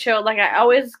ready for Chill, like I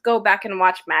always go back and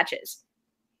watch matches.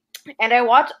 And I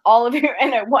watched all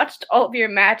of your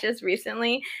matches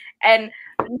recently, and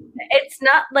it's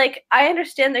not like, I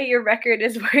understand that your record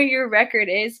is where your record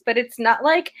is, but it's not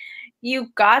like you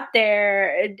got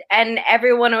there and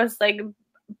everyone was like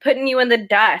putting you in the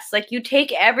dust. Like, you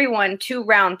take everyone to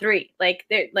round 3.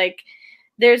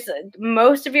 There's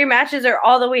most of your matches are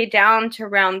all the way down to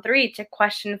round 3 to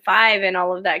question 5 and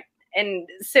all of that. And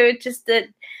so it's just that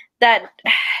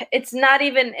it's not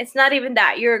even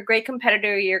that. You're a great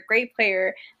competitor. You're a great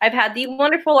player. I've had the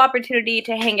wonderful opportunity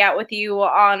to hang out with you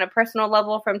on a personal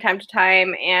level from time to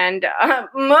time, and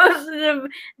most of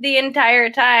the entire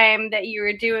time that you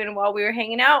were doing while we were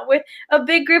hanging out with a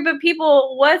big group of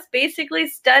people was basically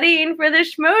studying for the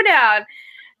Schmoedown.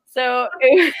 So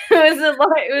it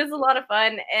was a lot of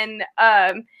fun, and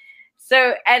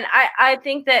So, and I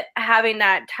think that having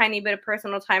that tiny bit of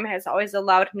personal time has always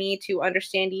allowed me to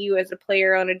understand you as a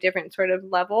player on a different sort of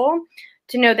level,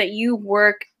 to know that you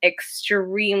work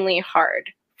extremely hard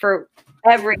for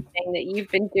everything that you've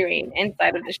been doing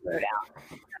inside of the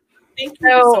Schmoedown. Thank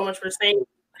you so much for saying.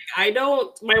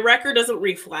 My record doesn't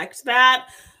reflect that.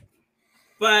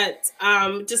 But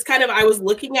just kind of, I was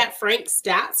looking at Frank's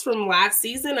stats from last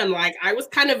season, and like I was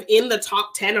kind of in the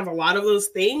top 10 of a lot of those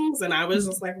things, and I was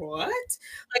just like, what?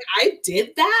 Like, I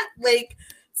did that? Like,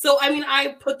 So, I mean, I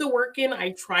put the work in.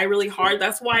 I try really hard.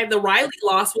 That's why the Riley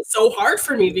loss was so hard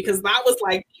for me, because that was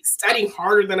like studying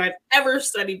harder than I've ever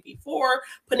studied before,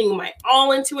 putting my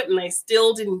all into it, and I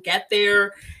still didn't get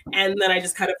there. And then I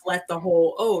just kind of let the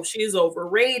whole, oh, she's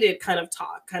overrated kind of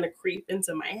talk kind of creep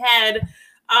into my head.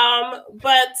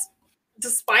 But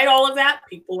despite all of that,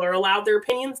 people are allowed their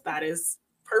opinions. That is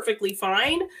perfectly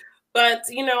fine. But,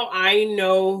 you know, I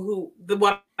know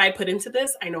what I put into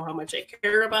this. I know how much I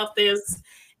care about this.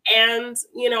 And,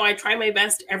 you know, I try my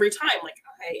best every time. Like,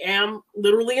 I am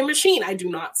literally a machine. I do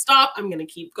not stop. I'm going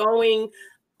to keep going,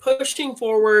 pushing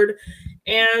forward.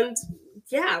 And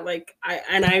yeah, like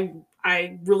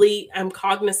I really am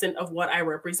cognizant of what I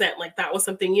represent. Like, that was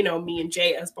something, you know, me and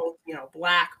Jay, as both, you know,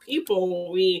 Black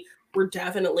people, we were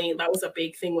definitely, that was a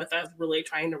big thing with us, really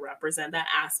trying to represent that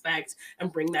aspect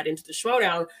and bring that into the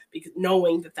Schmoedown, because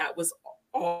knowing that was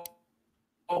all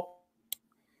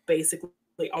basically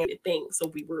all the thing. So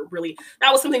we were really,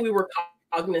 that was something we were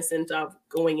cognizant of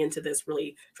going into this,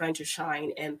 really trying to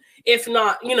shine, and if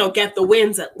not, you know, get the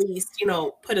wins, at least, you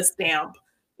know, put a stamp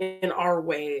in our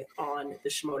way on the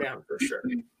Schmoedown for sure.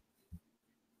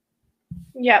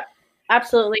 Yep,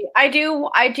 absolutely. I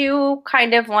do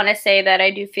kind of want to say that I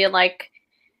do feel like,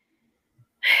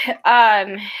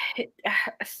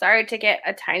 sorry to get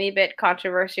a tiny bit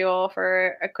controversial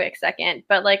for a quick second,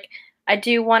 but like, I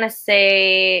do want to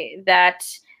say that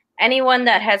anyone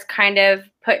that has kind of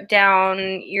put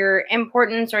down your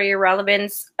importance or your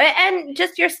relevance and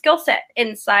just your skill set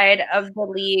inside of the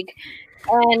league,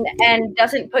 and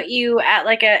doesn't put you at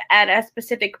like at a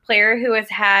specific player who has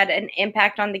had an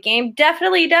impact on the game,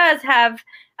 definitely does have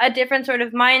a different sort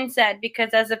of mindset,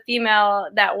 because as a female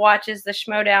that watches the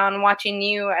Schmoedown, watching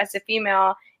you as a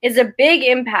female is a big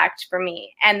impact for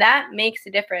me, and that makes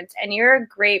a difference, and you're a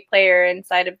great player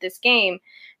inside of this game.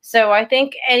 So I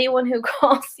think anyone who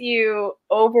calls you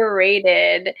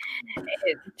overrated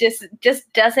just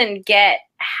doesn't get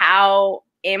how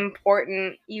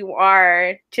important you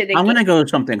are to the I'm game. going to go with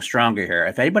something stronger here.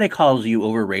 If anybody calls you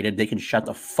overrated, they can shut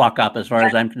the fuck up as far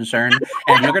as I'm concerned.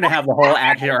 And you're going to have the whole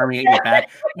Action Army at your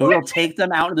back. And we'll take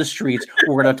them out in the streets.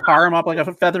 We're going to tar them up like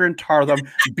a feather and tar them,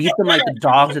 beat them like the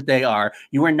dogs that they are.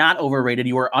 You are not overrated.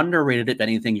 You are underrated, if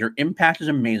anything. Your impact is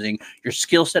amazing. Your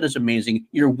skill set is amazing.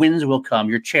 Your wins will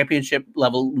come. Your championship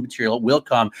level material will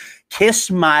come. Kiss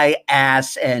my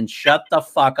ass and shut the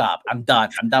fuck up. I'm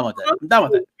done. I'm done with it. I'm done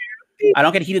with it. I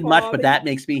don't get heated much, but that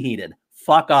makes me heated.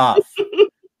 Fuck off.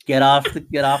 Get off of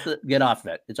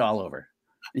it. It's all over.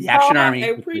 The Action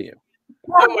Army for you.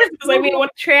 Because I mean, when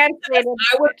translated,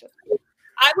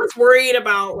 I was worried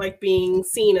about like being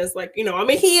seen as like, you know,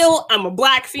 I'm a heel, I'm a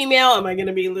Black female. Am I going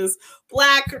to be this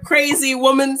Black crazy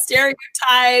woman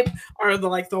stereotype, or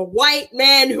the white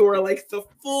men who are like the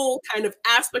full kind of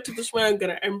aspect of the Schmoedown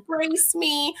going to embrace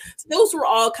me? So those were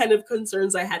all kind of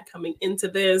concerns I had coming into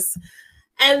this.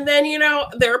 And then, you know,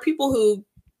 there are people who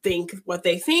think what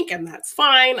they think, and that's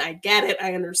fine. I get it.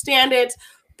 I understand it.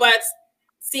 But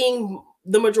seeing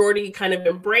the majority kind of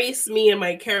embrace me and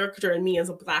my character and me as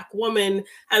a Black woman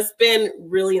has been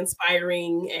really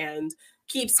inspiring and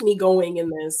keeps me going in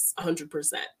this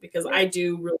 100%, because I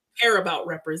do really care about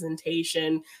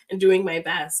representation and doing my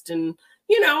best. And,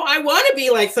 you know, I want to be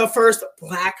like the first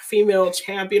Black female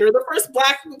champion, or the first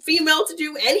Black female to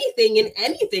do anything in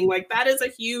anything. Like, that is a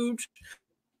huge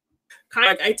kind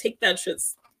of, I take that shit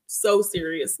so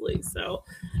seriously. So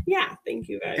yeah, thank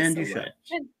you guys. And so you much.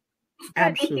 should.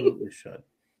 Absolutely should.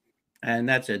 And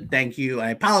that's it. Thank you. I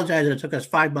apologize that it took us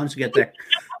 5 months to get that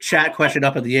chat question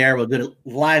up in the air. We'll do it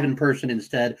live in person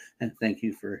instead. And thank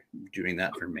you for doing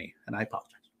that for me. And I apologize.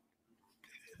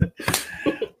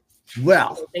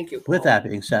 Well, thank you. With that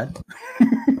being said,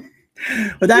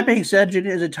 Jenny,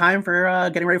 is it time for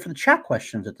getting ready for the chat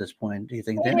questions at this point? Do you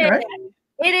think, Jenny, right?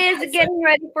 It is getting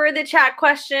ready for the chat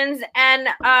questions and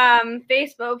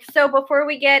Facebook. So before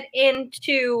we get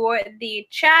into the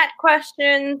chat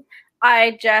questions,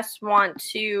 I just want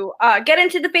to get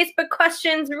into the Facebook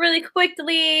questions really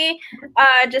quickly,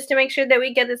 just to make sure that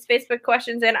we get this Facebook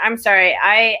questions in. I'm sorry,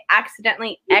 I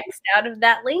accidentally X'd out of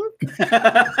that link.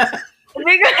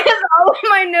 Because all of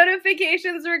my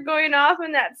notifications were going off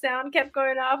and that sound kept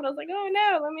going off, and I was like, "Oh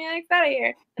no, let me X out of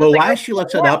here." Well, while she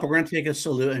looks it up, we're going to take a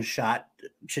salute and shot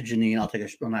to Janine. I'll take a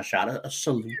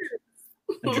salute,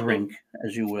 a drink,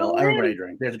 as you will. Everybody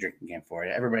drink. There's a drinking game for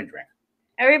you. Everybody drink.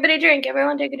 Everybody drink.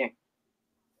 Everyone take a drink.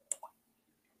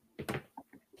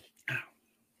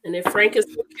 And if Frank is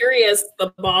so curious, the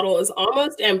bottle is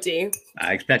almost empty.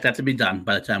 I expect that to be done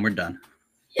by the time we're done.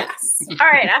 Yes. All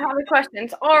right, I have the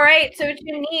questions. All right, so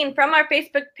Janine from our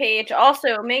Facebook page,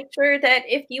 also make sure that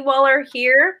if you all are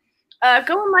here,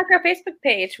 Go and like our Facebook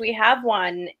page. We have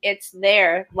one. It's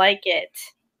there. Like it.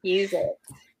 Use it.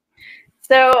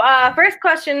 So, first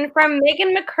question from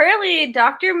Megan McCurley,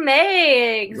 Dr.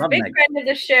 Megs, big friend of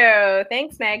the show.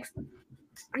 Thanks, Megs.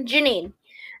 Janine,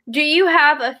 do you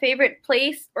have a favorite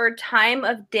place or time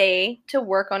of day to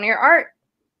work on your art?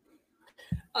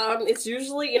 It's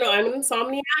usually, I'm an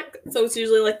insomniac, so it's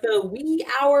usually like the wee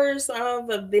hours of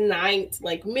the night,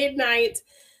 like midnight.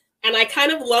 And I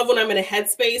kind of love when I'm in a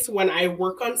headspace when I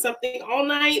work on something all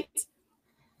night.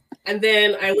 And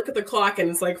then I look at the clock and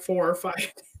it's like 4 or 5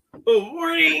 in the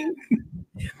morning.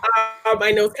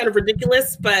 I know it's kind of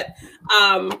ridiculous, but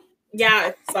yeah,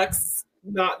 it sucks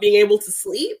not being able to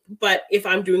sleep. But if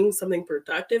I'm doing something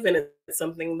productive and it's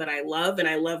something that I love, and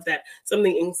I love that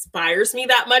something inspires me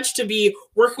that much to be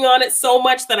working on it so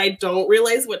much that I don't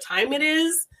realize what time it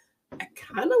is, I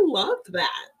kind of love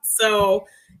that. So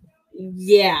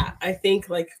yeah, I think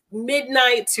like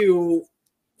midnight to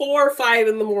 4 or 5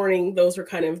 in the morning, those are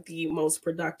kind of the most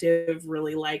productive,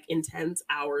 really like intense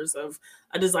hours of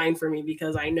a design for me,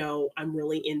 because I know I'm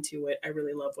really into it. I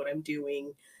really love what I'm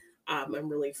doing. I'm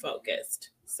really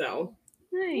focused. So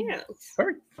nice. Yeah.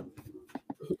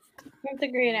 That's a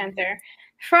great answer.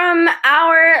 From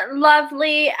our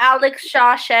lovely Alex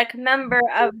Shawshek, member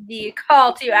of the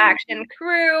Call to Action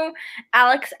crew,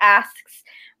 Alex asks,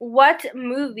 what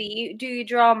movie do you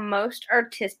draw most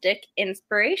artistic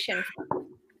inspiration from?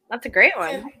 That's a great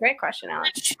one. Great question,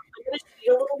 Alex. I'm going to cheat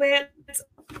a little bit.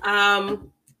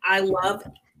 I love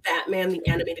Batman the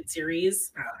Animated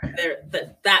Series.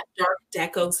 That dark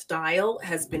deco style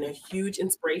has been a huge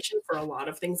inspiration for a lot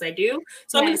of things I do.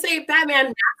 So I'm going to say Batman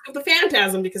Mask of the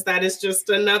Phantasm, because that is just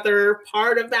another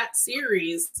part of that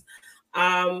series.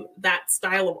 That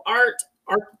style of art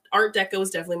deco is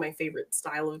definitely my favorite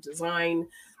style of design.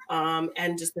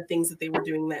 And just the things that they were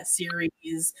doing in that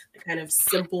series, the kind of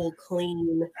simple,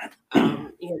 clean,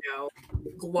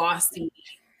 glossy,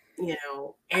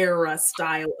 era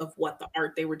style of what the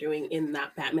art they were doing in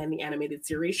that Batman the Animated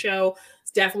Series show.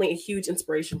 It's definitely a huge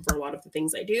inspiration for a lot of the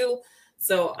things I do.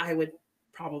 So I would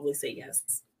probably say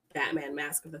yes, Batman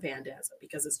Mask of the Phantasm,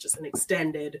 because it's just an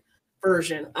extended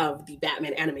version of the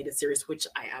Batman Animated Series, which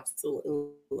I absolutely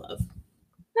love.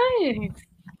 Nice.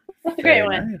 That's a great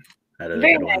one. Nice. That is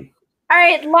Very a good nice. one. All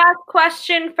right, last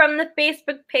question from the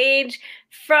Facebook page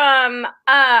from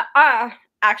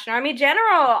Action Army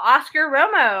General Oscar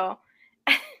Romo.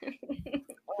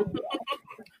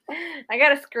 I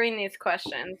gotta screen these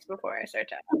questions before I start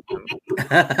to ask them.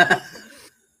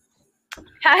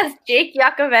 Has Jake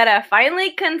Yacovetta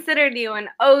finally considered you an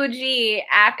OG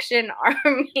Action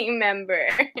Army member?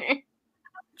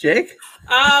 Jake?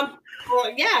 Well,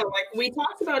 yeah, like we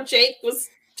talked about, Jake was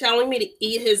telling me to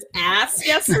eat his ass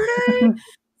yesterday. So I have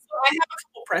a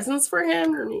couple presents for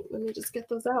him. Let me just get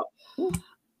those out.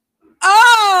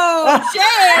 Oh,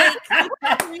 Jake!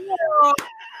 I mean,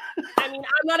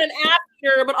 I'm not an ass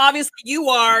eater, but obviously you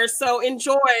are. So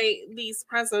enjoy these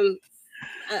presents.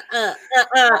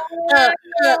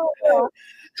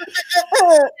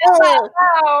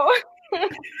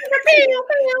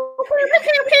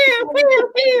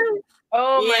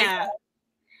 Oh my God.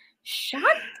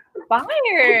 Shots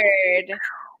fired.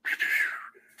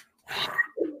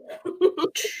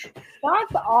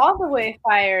 Shots all the way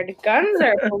fired. Guns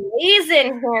are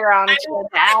blazing here on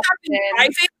Action.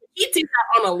 He did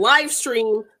that on a live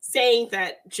stream saying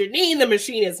that Janine the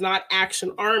Machine is not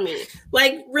Action Army.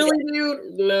 Like, really,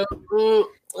 dude? No.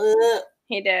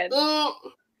 He did.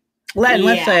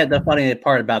 Let's say the funny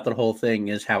part about the whole thing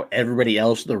is how everybody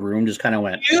else in the room just kind of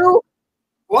went, "You?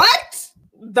 What?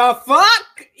 The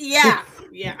fuck? Yeah.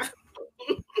 Yeah."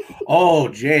 Oh,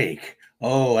 Jake.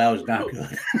 Oh, that was not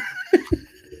good.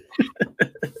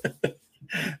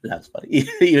 That's funny.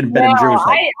 Even Ben and Drew was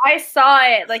like, I saw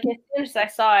it. Like, as soon as I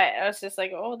saw it, I was just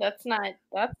like, oh, that's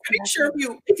pretty sure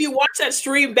if you watch that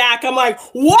stream back, I'm like,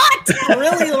 what?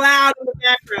 Really loud in the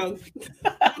background.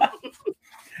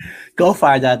 Go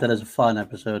find that. That is a fun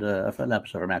episode from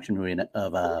Action Movie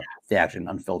of the Action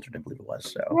Unfiltered, I believe it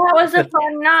was. So that was a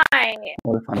fun night.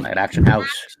 What a fun night. Action House.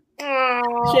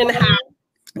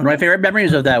 One of my favorite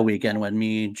memories of that weekend when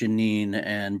me, Janine,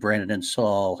 and Brandon and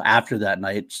Saul, after that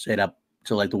night, stayed up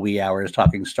till like the wee hours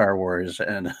talking Star Wars.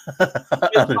 And and I'm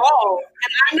not even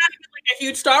like a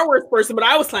huge Star Wars person, but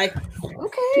I was like,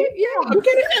 okay, yeah, I'm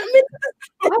getting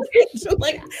I'm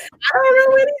like, I don't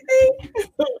know anything.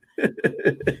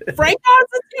 Frank Oz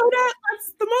Yoda,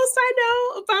 that's the most I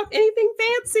know about anything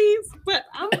fancy, but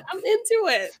I'm into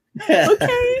it.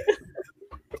 Okay.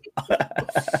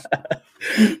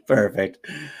 Perfect.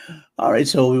 All All right,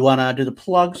 so we want to do the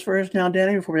plugs first now,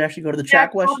 Danny, before we actually go to the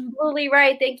chat questions. Absolutely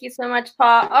right. Thank you so much,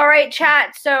 Paul. All right,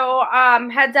 chat. So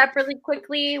heads up really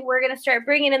quickly. We're going to start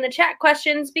bringing in the chat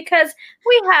questions because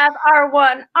we have our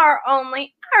one, our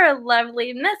only, our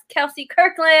lovely Miss Kelsey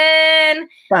Kirkland.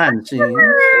 Fancy.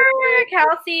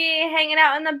 Kelsey hanging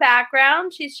out in the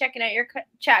background. She's checking out your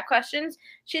chat questions.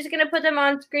 She's going to put them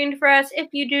on screen for us. If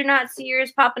you do not see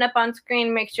yours popping up on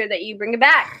screen, make sure that you bring it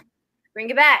back. Bring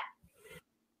it back.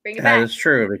 Bring it back. That is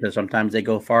true, because sometimes they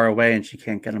go far away and she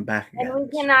can't get them back again. And we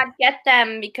cannot get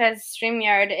them because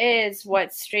StreamYard is what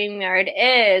StreamYard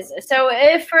is. So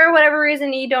if for whatever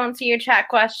reason you don't see your chat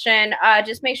question,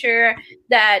 just make sure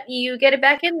that you get it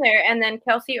back in there, and then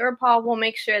Kelsey or Paul will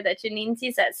make sure that Janine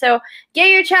sees it. So get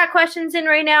your chat questions in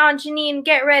right now. Janine,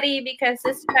 get ready because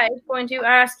this guy is going to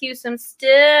ask you some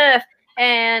stuff,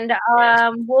 and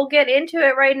we'll get into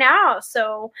it right now.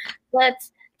 So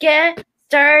let's get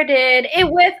started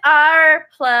with our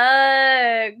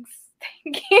plugs.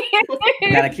 Thank you.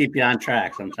 Gotta keep you on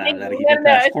track sometimes. Gotta keep No,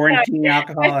 that it's quarantine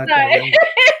alcohol.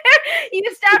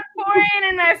 You stopped pouring,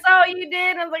 and I saw what you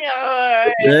did. I was like, oh.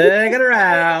 Bring it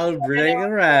around. Bring it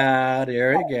around.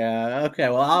 Here we go. Okay,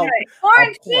 well,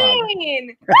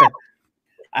 quarantine.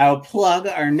 I'll plug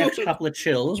our next couple of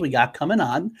chills we got coming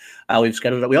on. We've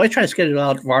scheduled. We always try to schedule it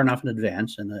out far enough in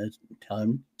advance, and it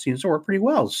seems to work pretty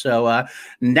well. So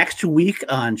next week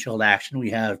on Chilled Action, we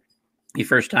have the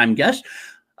first-time guest,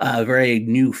 a very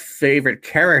new favorite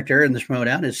character in the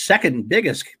Schmodown, his second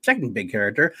big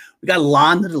character. We got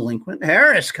Lon the Delinquent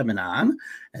Harris coming on,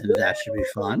 and that should be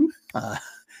fun.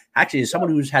 Actually, as someone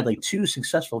who's had like 2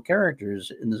 successful characters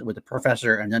with the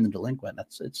professor and then the delinquent,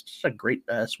 it's just a great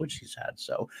switch he's had.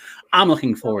 So I'm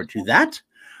looking forward to that.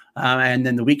 And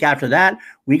then the week after that,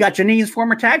 we got Janine's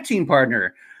former tag team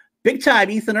partner, big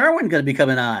time Ethan Irwin, going to be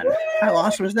coming on. How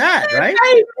awesome is that, right?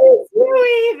 I miss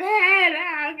you, Ethan.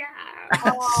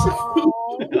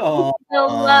 Oh, Oh, the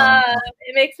love.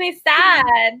 It makes me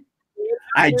sad.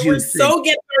 I do. So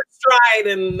get their stride,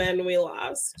 and then we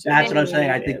lost. That's what I'm saying.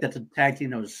 I think that's a tag team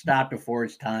that was stopped before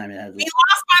its time. We lost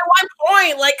by 1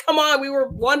 point. Like, come on, we were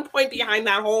 1 point behind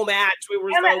that whole match. We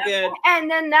were so good.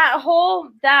 And then that whole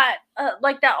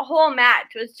match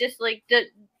was just like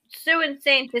so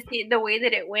insane to see the way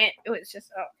that it went. It was just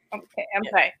okay. I'm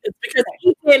sorry. It's because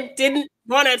Ethan didn't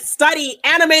want to study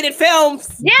animated films.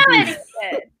 Damn it,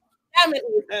 Ethan. Damn it,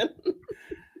 Ethan.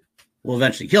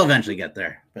 He'll eventually get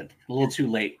there, but a little too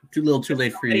late. Too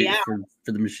late for you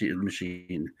for the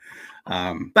machine.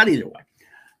 But either way,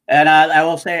 and I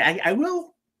will say I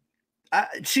will.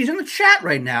 She's in the chat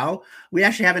right now. We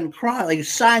actually haven't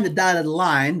signed the dotted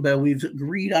line, but we've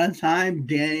agreed on a time.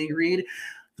 Danny agreed.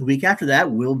 The week after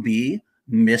that will be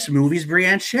Miss Movies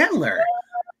Brianne Chandler,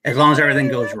 as long as everything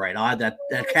goes right. I'll add that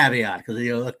caveat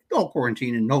because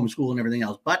quarantine and homeschool and everything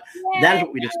else. But that is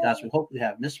what we discussed. We hopefully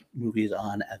have Miss Movies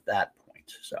on at that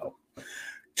point. So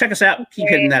check us out. Keep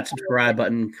hitting that subscribe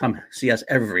button. Come see us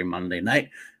every Monday night.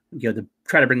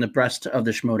 Try to bring the best of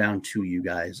the Schmodown to you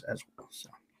guys as well. So.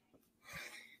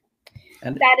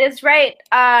 And that is right.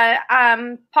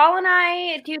 Paul and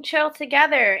I do chill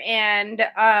together, and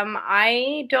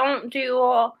I don't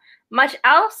do much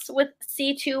else with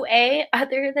C2A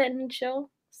other than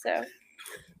chill. So,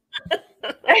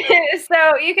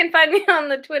 so you can find me on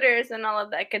the Twitters and all of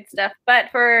that good stuff.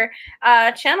 But for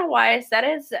channel wise, that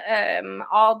is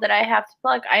all that I have to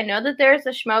plug. I know that there's a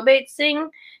Schmobates thing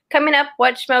coming up.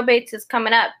 What Schmobates is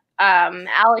coming up?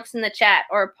 Alex in the chat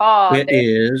or Paul. It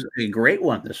is a great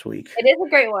one this week. It is a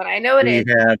great one. I know it is.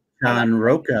 We have John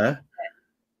Roca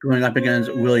going up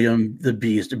against William the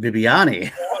Beast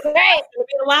Bibiani. Right. It'll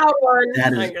be a loud one.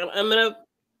 That is, I'm gonna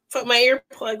put my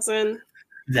earplugs in.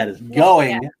 That is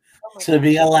going to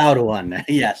be a loud one.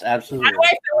 Yes, absolutely. Why do I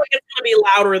feel like it's gonna be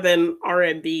louder than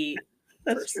R&B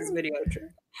versus video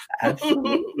trip?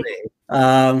 Absolutely.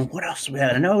 What else do we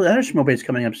have? I know the other Schmobates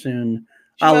coming up soon.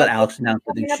 I'll let Alex announce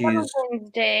it.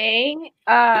 Wednesday,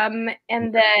 and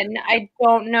then I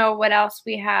don't know what else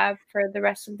we have for the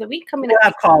rest of the week coming up.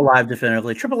 We'll have Call Live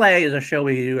definitively. AAA is a show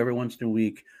we do every once in a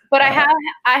week. But I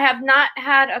have not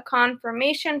had a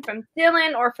confirmation from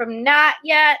Dylan or from Nat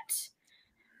yet.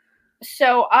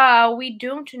 So we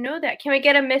don't know that. Can we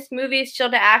get a Miss Movies Chill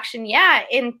to Action? Yeah,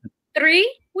 in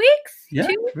 3 weeks. Yeah,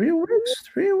 3 weeks.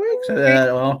 3 weeks.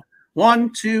 Well,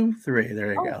 1, 2, 3.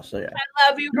 There you go. So yeah. I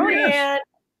love you, Brian.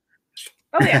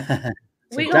 Oh yeah,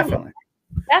 so definitely.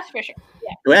 That's for sure.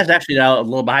 Yeah. Well, that's actually a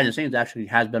little behind the scenes. Actually,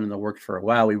 has been in the works for a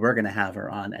while. We were going to have her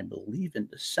on, I believe, in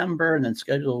December, and then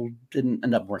schedule didn't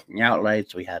end up working out right,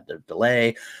 so we had to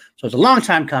delay. So it's a long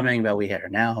time coming, but we had her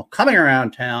now coming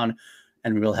around town,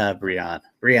 and we will have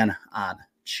Brianne on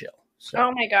Chill. So.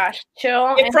 Oh my gosh,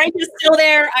 chill. If Frank is still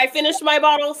there, I finished my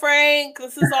bottle, Frank.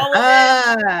 This is all of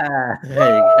it.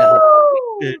 There you go.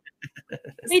 Woo!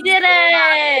 We did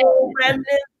it.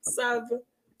 Remnants of.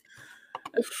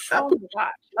 Oh my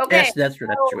gosh. Okay. Yes, that's true.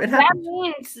 That's so true. It that happens.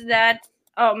 means that,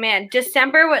 oh man,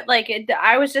 December,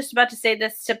 I was just about to say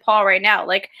this to Paul right now.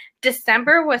 Like,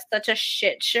 December was such a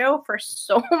shit show for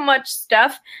so much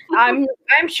stuff. I'm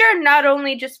sure not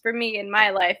only just for me in my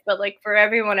life, but like for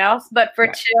everyone else, but for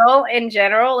Chill in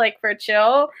general, like for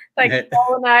Chill, like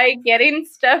Paul and I getting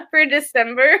stuff for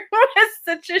December was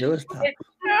such a shit show.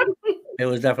 It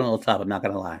was definitely a little tough, I'm not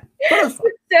gonna lie. December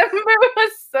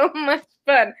was so much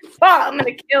fun. Paul, I'm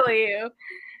gonna kill you.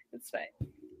 It's fine.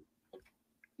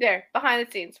 There, behind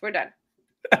the scenes, we're done.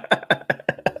 All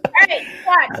right,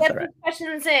 chat, get these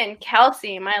questions in.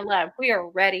 Kelsey, my love, we are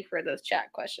ready for those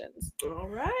chat questions. All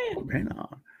right. Right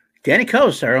on. Danny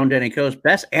Coast, our own Danny Coast,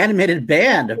 best animated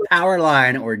band,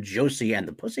 Powerline or Josie and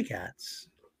the Pussycats.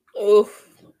 Oof.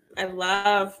 I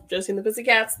love Josie and the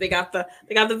Pussycats. They got the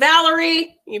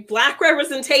Valerie, black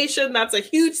representation. That's a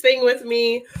huge thing with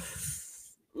me.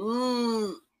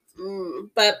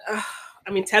 But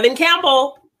I mean, Tevin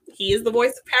Campbell, he is the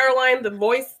voice of Powerline,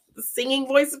 the singing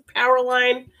voice of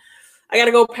Powerline. I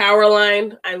gotta go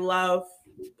Powerline. I love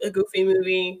a Goofy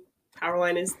movie.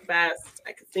 Powerline is the best.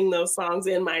 I could sing those songs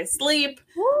in my sleep.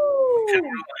 Woo!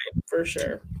 Powerline, for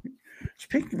sure.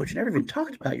 Speaking of which, you never even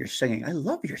talked about your singing. I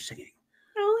love your singing.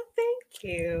 Oh, thank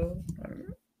you.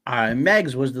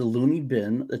 Megs, was the Looney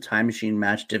Bin, the Time Machine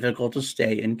match, difficult to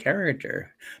stay in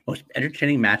character? Most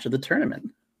entertaining match of the tournament.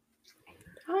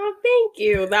 Oh, thank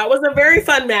you. That was a very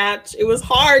fun match. It was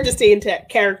hard to stay in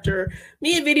character.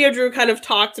 Me and Video Drew kind of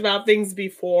talked about things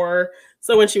before.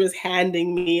 So when she was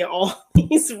handing me all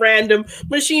these random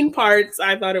machine parts,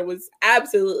 I thought it was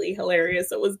absolutely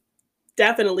hilarious. It was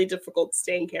definitely difficult to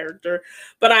stay in character.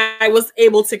 But I was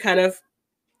able to kind of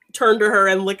turn to her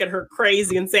and look at her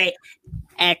crazy and say,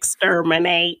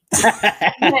 exterminate. But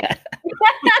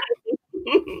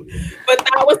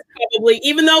that was probably,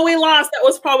 even though we lost, that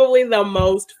was probably the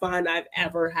most fun I've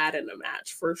ever had in a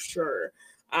match, for sure.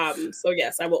 So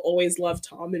yes, I will always love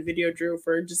Tom and Video Drew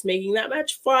for just making that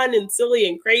match fun and silly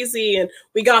and crazy. And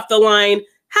we got the line,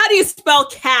 how do you spell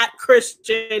cat,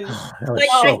 Christian? That was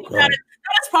so good. That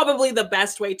is probably the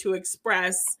best way to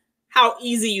express how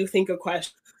easy you think a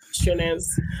question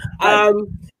is.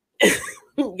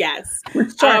 Yes. Even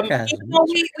though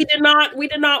we did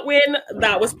not win,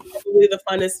 that was probably the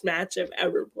funnest match I've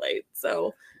ever played.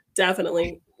 So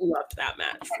definitely loved that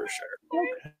match for sure.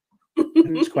 Okay.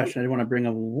 This question, I want to bring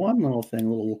up one little thing, a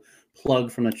little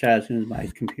plug from the chat as soon as my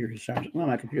computer's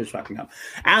fucking up.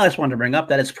 Alice wanted to bring up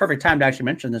that it's perfect time to actually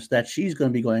mention this, that she's going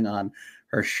to be going on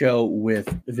her show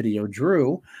with Video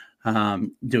Drew,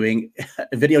 doing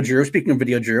Video Drew. Speaking of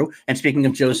Video Drew, and speaking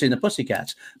of Josie and the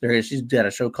Pussycats, she's got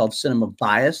a show called Cinema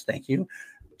Bias. Thank you.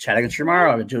 Chatting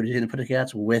tomorrow with Josie and the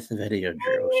Pussycats with Video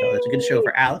Drew. So it's a good show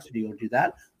for Alice. If you want to do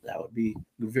that, that would be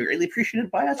very appreciated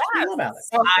by us. Yes. We love Alex.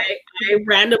 So I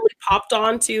randomly popped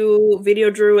on to Video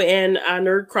Drew and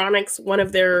Nerd Chronics, one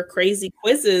of their crazy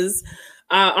quizzes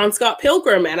on Scott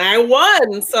Pilgrim, and I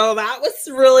won. So that was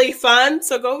really fun.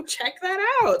 So go check that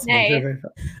out. Nice.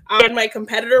 And my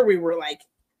competitor, we were like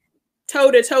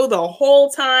toe to toe the whole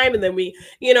time, and then we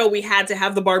had to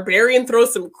have the Barbarian throw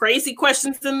some crazy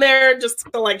questions in there just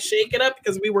to like shake it up,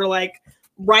 because we were like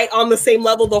right on the same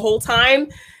level the whole time.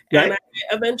 And I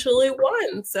eventually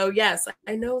won. So yes,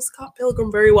 I know Scott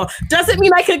Pilgrim very well. Doesn't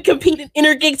mean I could compete in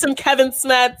Inner Geeks and Kevin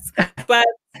Smets, but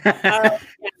yes,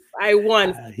 I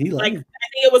won. I think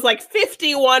it was like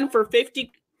 51 for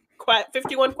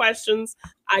 51 questions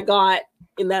I got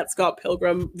in that Scott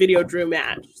Pilgrim Video Drew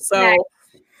match. So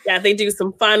yeah, they do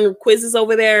some fun quizzes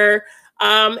over there.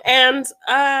 And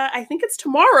I think it's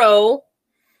tomorrow,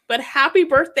 but happy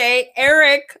birthday,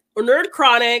 Eric, Nerd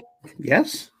Chronic.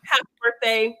 Yes. Happy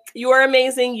birthday. You are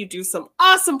amazing. You do some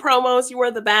awesome promos. You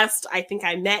are the best. I think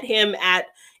I met him at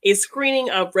a screening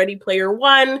of Ready Player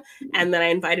One, and then I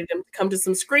invited him to come to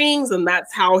some screenings, and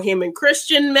that's how him and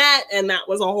Christian met, and that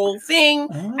was a whole thing.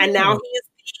 Oh. And now he is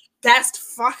the best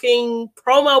fucking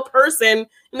promo person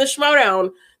in the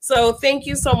Schmodown. So thank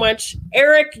you so much,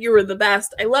 Eric. You were the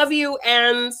best. I love you,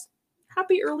 and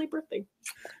happy early birthday.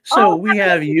 So we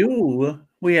have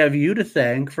you to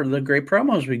thank for the great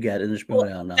promos we get in the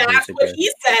Schmodown. Well, that's what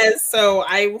he says. So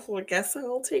I guess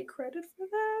I'll take credit for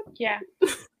that. Yeah.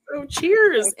 So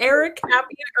cheers, Eric.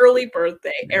 Happy early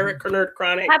birthday, Eric Nerd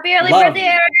Chronic. Happy early birthday,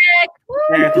 Eric. Woo!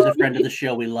 Eric is a friend of the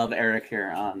show. We love Eric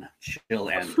here on Chill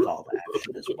and Call to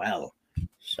Action as well.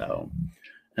 So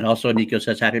And also, Nico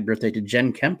says happy birthday to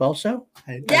Jen Kemp. Also,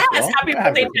 yes, happy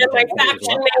birthday to my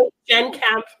faction name, Jen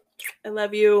Kemp. I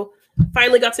love you.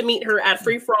 Finally got to meet her at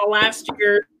Free For All last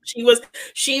year. She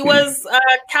was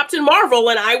Captain Marvel,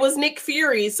 and I was Nick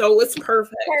Fury, so it was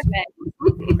perfect.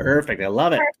 Perfect. I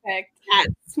love it. Perfect.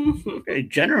 Yes.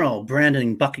 General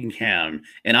Brandon Buckingham,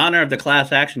 in honor of the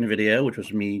class action video, which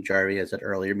was me, Jarvie, as I said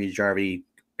earlier, me, Jarvie,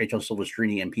 Rachel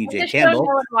Silvestrini, and PJ Campbell.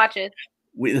 No one watches.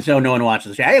 No one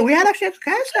watches. Hey, we had actually a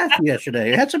class action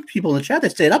yesterday. We had some people in the chat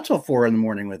that stayed up till 4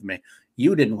 a.m. with me.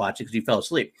 You didn't watch it because you fell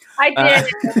asleep. I did. I'm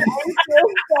so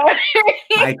sorry.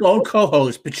 My own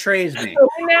co-host betrays me.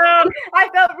 No, I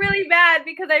felt really bad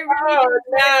because I really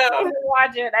didn't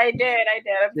watch it. I did.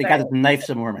 They got this knife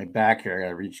somewhere in my back here. I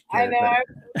gotta reach. I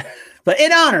know. But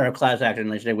in honor of class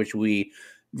action yesterday, which we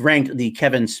ranked the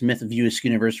Kevin Smith View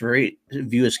Askew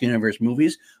Universe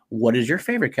movies, what is your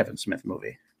favorite Kevin Smith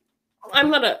movie? I'm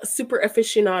not a super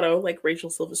aficionado like Rachel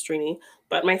Silvestrini,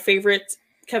 but my favorite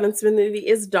Kevin Smith movie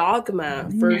is Dogma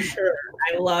for sure.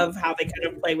 I love how they kind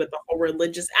of play with the whole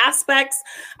religious aspects.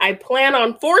 I plan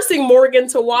on forcing Morgan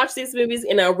to watch these movies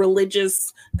in a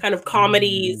religious kind of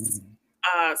comedies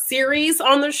series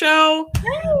on the show.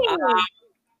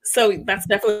 So that's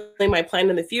definitely my plan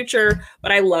in the future.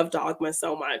 But I love Dogma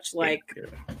so much. Like,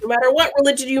 no matter what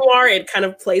religion you are, it kind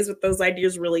of plays with those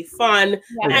ideas really fun.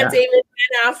 And David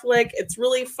Ben Affleck, it's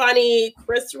really funny.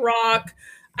 Chris Rock.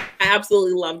 I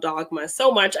absolutely love Dogma so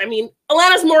much. I mean,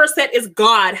 Alanis Morissette is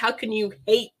God. How can you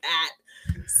hate that?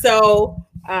 So,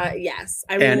 yes.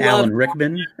 And Alan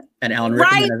Rickman. And Alan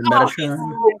Rickman as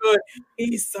Metatron.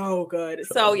 He's so good.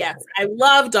 So, yes, I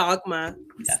love Dogma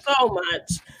so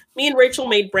much. Me and Rachel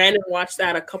made Brandon watch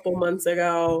that a couple months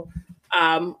ago.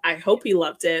 I hope he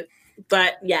loved it.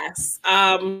 But, yes.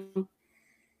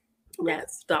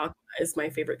 Yes, Dogma is my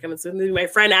favorite Kevin Smith movie. My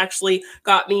friend actually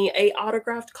got me a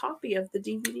autographed copy of the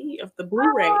DVD of the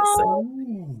Blu-ray.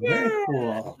 Very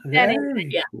cool. Very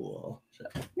cool.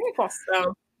 Very cool.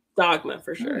 So Dogma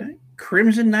for sure. Right.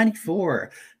 Crimson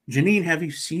 94. Janine, have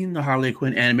you seen the Harley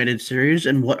Quinn animated series,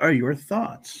 and what are your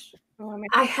thoughts?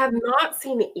 I have not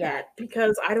seen it yet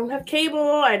because I don't have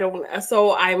cable.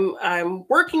 So I'm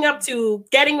working up to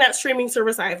getting that streaming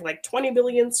service. I have like 20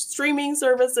 billion streaming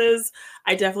services.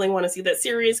 I definitely want to see that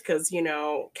series because, you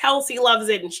know, Kelsey loves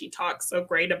it and she talks so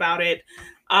great about it.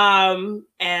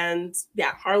 And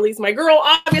yeah, Harley's my girl.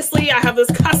 Obviously, I have this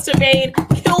custom made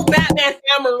Kill Batman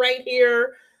hammer right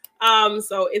here.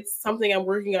 So it's something I'm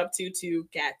working up to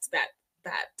get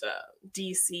that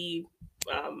DC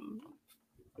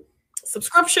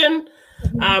subscription,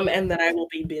 and then I will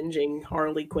be binging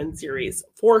Harley Quinn series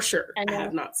for sure. I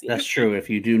have not seen That's true. If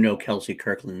you do know Kelsey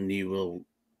Kirkland, you will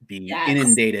be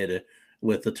inundated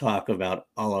with the talk about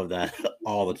all of that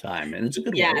all the time, and it's a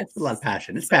good one. It's a lot of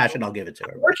passion. It's passion. I'll give it to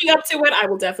her. Working up to it, I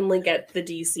will definitely get the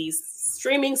DC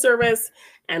streaming service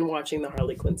and watching the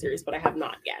Harley Quinn series, but I have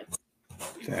not yet.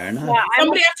 Fair enough. Yeah,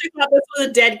 somebody actually thought this was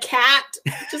a dead cat.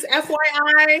 Just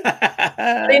FYI,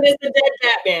 it is the dead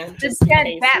Batman. Just dead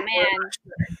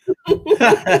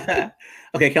Batman.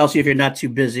 Okay, Kelsey, if you're not too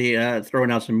busy throwing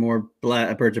out some more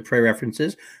Birds of Prey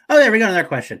references. Oh, there we go. Another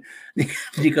question.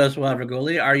 Nico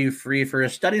Suadragoli, are you free for a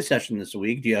study session this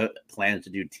week? Do you have plans to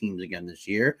do teams again this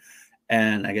year?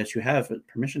 And I guess you have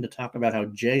permission to talk about how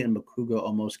Jay and Makuga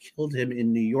almost killed him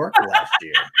in New York last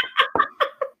year.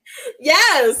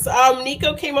 Yes,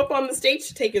 Nico came up on the stage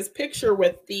to take his picture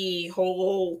with the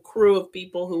whole crew of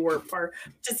people who were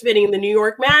participating in the New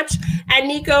York match. And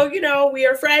Nico, you know, we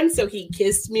are friends, so he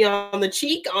kissed me on the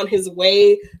cheek on his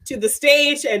way to the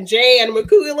stage. And Jay and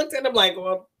Makuga looked at him like,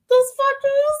 well, this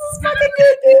fucking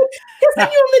good dude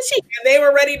kissing you on the cheek. And they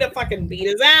were ready to fucking beat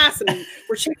his ass and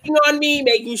were checking on me,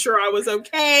 making sure I was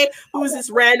okay. Who was this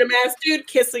random ass dude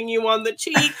kissing you on the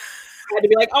cheek? I had to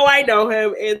be like, oh, I know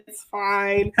him. It's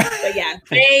fine. But yeah,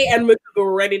 Jay and Makuga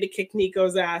were ready to kick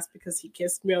Nico's ass because he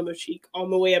kissed me on the cheek on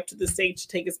the way up to the stage to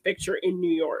take his picture in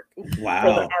New York.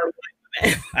 Wow.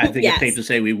 I think it's safe to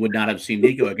say we would not have seen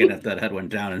Nico again if that had went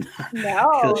down.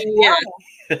 No. Yeah.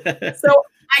 So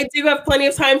I do have plenty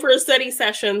of time for a study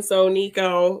session. So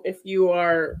Nico, if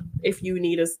you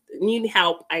need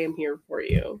help, I am here for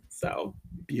you. So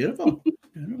beautiful.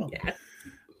 Yeah.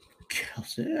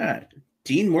 Kelsey,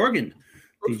 Dean Morgan,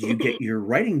 did you get your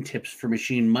writing tips for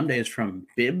Machine Mondays from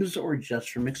Bibbs or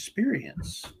just from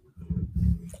experience?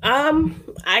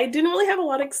 I didn't really have a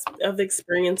lot of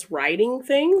experience writing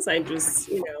things. I just,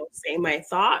 say my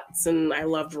thoughts, and I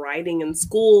loved writing in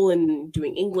school and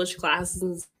doing English classes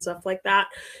and stuff like that.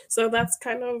 So that's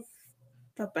kind of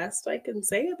the best I can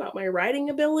say about my writing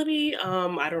ability.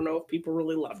 I don't know if people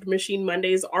really loved Machine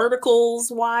Mondays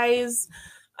articles wise,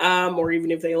 or even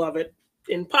if they love it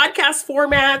in podcast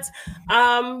format.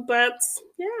 But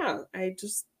yeah, I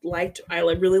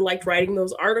really liked writing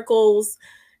those articles.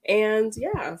 And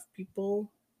yeah, if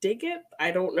people dig it,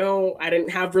 I don't know. I didn't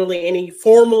have really any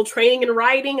formal training in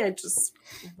writing. I just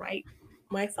write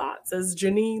my thoughts as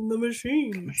Janine the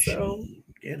Machine. So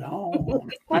get on.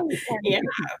 Yeah.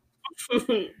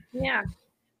 Yeah.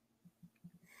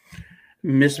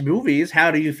 Miss Movies,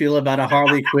 how do you feel about a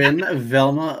Harley Quinn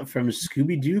Velma from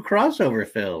Scooby-Doo crossover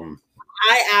film?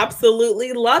 I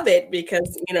absolutely love it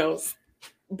because, you know,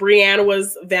 Brianna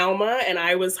was Velma and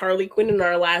I was Harley Quinn in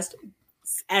our last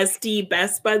SD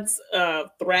Best Buds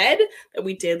thread that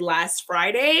we did last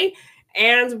Friday.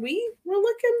 And we were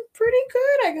looking pretty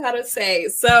good, I gotta say.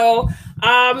 So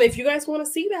if you guys want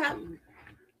to see that,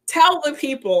 tell the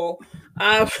people.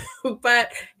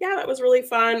 But yeah, that was really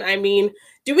fun. I mean,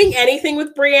 doing anything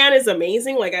with Brienne is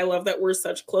amazing. Like, I love that we're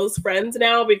such close friends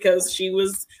now because she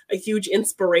was a huge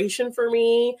inspiration for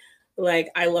me.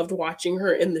 Like, I loved watching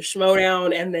her in the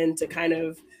Schmodown and then to kind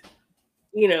of,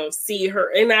 you know, see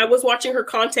her. And I was watching her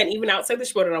content even outside the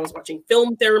Schmodown. I was watching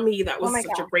Film Therapy. That was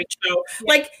such a great show.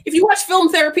 Yeah. Like, if you watch Film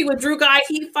Therapy with Drew Guy,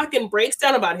 he fucking breaks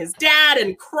down about his dad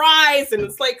and cries. And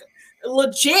it's like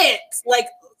legit.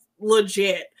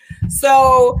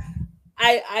 So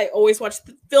I always watched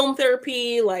the Film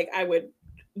Therapy. Like, I would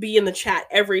be in the chat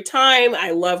every time.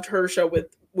 I loved her show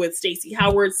with Stacey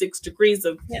Howard, 6 Degrees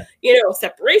of, you know,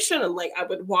 Separation. And like, I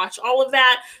would watch all of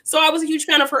that. So I was a huge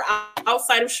fan of her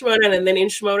outside of Schmodown and then in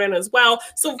Schmodown as well.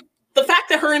 So the fact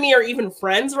that her and me are even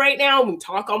friends right now, and we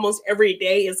talk almost every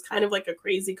day, is kind of like a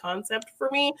crazy concept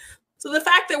for me. So the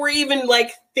fact that we're even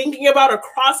like thinking about a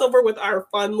crossover with our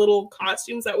fun little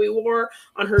costumes that we wore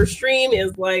on her stream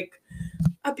is like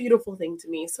a beautiful thing to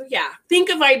me. So yeah, think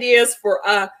of ideas for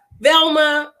a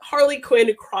Velma Harley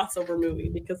Quinn crossover movie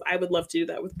because I would love to do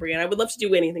that with Brienne. I would love to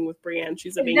do anything with Brienne.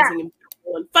 She's amazing and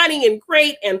beautiful and funny and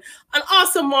great and an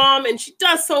awesome mom, and she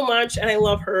does so much, and I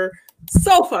love her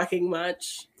so fucking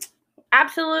much.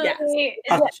 Absolutely.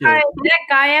 Yes. That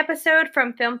Guy episode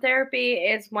from Film Therapy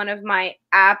is one of my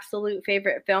absolute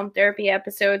favorite Film Therapy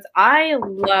episodes. I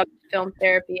love Film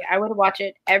Therapy. I would watch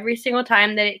it every single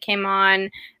time that it came on.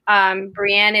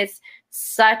 Brienne is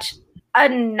such a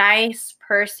nice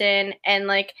person, and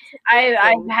like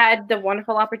I've had the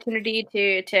wonderful opportunity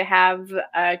to have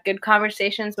good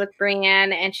conversations with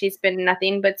Brienne, and she's been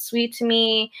nothing but sweet to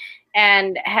me.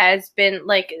 And has been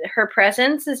like, her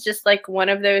presence is just like one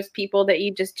of those people that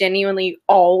you just genuinely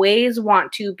always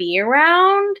want to be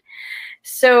around.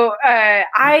 So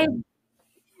I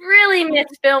really miss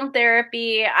Film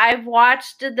Therapy. I've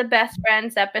watched the Best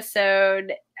Friends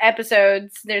episodes.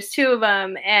 There's 2 of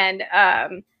them, and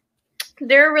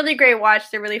they're a really great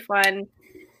watch. They're really fun.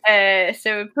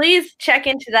 So please check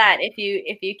into that if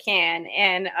you can,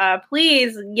 and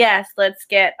please, yes, let's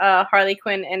get a Harley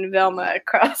Quinn and Velma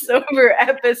crossover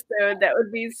episode. That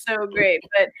would be so great.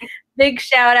 But big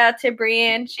shout out to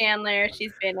Brienne Chandler.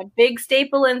 She's been a big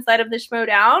staple inside of the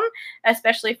Schmodown,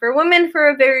 especially for women, for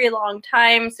a very long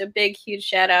time. So big, huge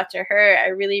shout out to her. I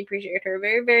really appreciate her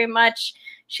very, very much.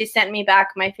 She sent me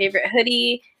back my favorite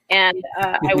hoodie, and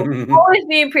I will always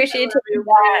be appreciative of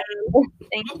that.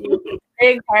 Thank you.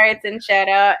 Big hearts and shout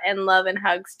out and love and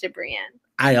hugs to Brienne.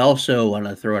 I also want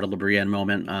to throw out a Brienne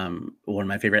moment. One of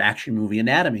my favorite action movie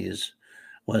anatomies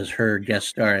was her guest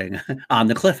starring on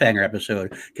the Cliffhanger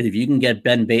episode. Because if you can get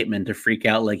Ben Bateman to freak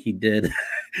out like he did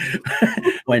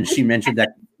when she mentioned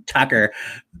that Tucker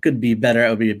could be better, it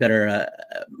would be a better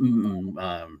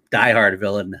Die Hard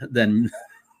villain than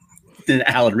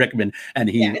Alan Rickman, and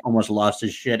he almost lost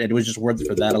his shit. And it was just worth it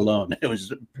for that alone. It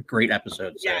was a great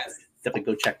episode. So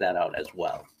definitely go check that out as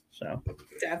well. So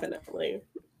definitely.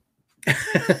 Can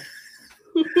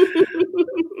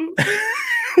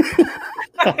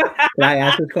I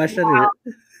ask a question? I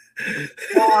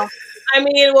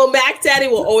mean, well, Mac Daddy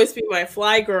will always be my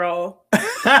fly girl.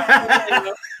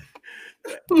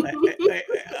 Wait.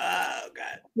 Oh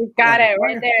God! You got it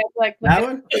right there. It's like that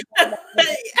one. Oh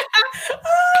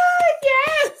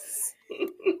yes.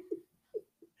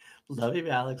 Love you,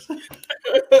 Alex.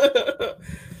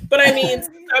 But I mean,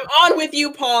 I'm on with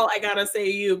you, Paul. I gotta say,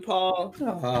 you, Paul.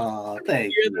 Oh,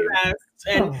 thank you. You're the best,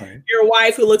 and your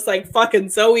wife, who looks like fucking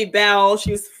Zoe Bell.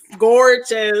 She's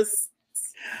gorgeous.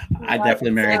 I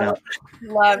definitely married up.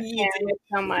 Love you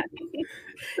so much.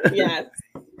 Yes,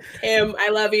 Kim, I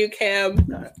love you, Kim.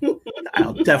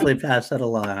 I'll definitely pass that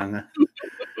along.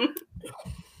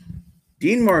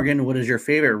 Dean Morgan, what is your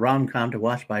favorite rom-com to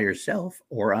watch by yourself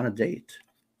or on a date?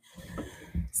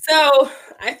 So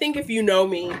I think if you know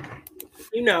me,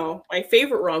 you know my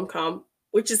favorite rom-com,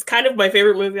 which is kind of my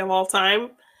favorite movie of all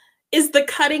time, is The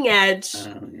Cutting Edge.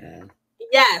 Oh, yeah.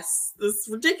 Yes, this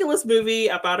ridiculous movie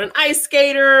about an ice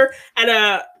skater and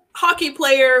a hockey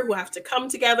player who have to come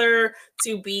together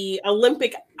to be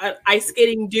Olympic ice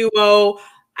skating duo.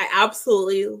 I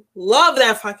absolutely love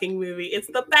that fucking movie. It's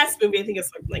the best movie. I think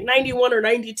it's like 91 or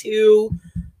 92.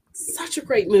 Such a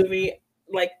great movie.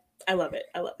 Like, I love it.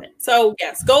 I love it. So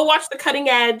yes, go watch The Cutting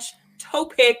Edge.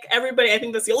 Topic. Everybody, I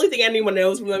think that's the only thing anyone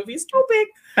knows from the movie is Topic.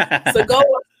 So go watch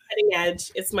The Cutting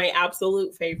Edge. It's my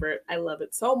absolute favorite. I love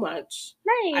it so much.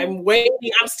 Nice.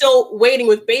 I'm still waiting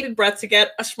with bated breath to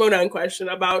get a Schmodown question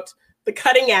about The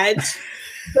Cutting Edge.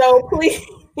 So please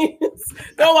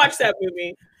go watch that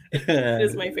movie. It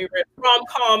is my favorite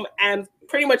rom-com and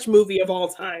pretty much movie of all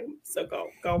time. So go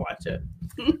watch it.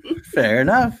 Fair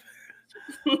enough.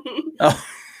 Oh.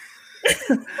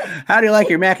 How do you like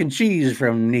your mac and cheese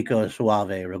from Nico Suave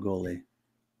Rogoli?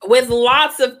 With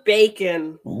lots of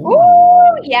bacon.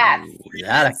 Ooh, yes.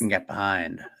 That I can get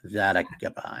behind.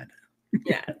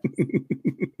 Yeah.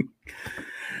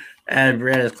 And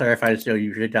Brad has clarified, so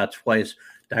you reached out twice.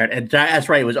 And that's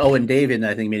right. It was Owen David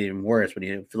that I think made it even worse when he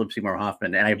had Philip Seymour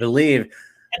Hoffman. And I believe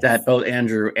that both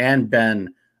Andrew and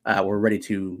Ben were ready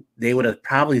to. They would have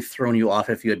probably thrown you off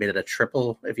if you had made it a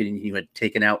triple. If you had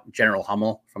taken out General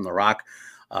Hummel from The Rock,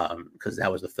 because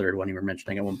that was the third one you were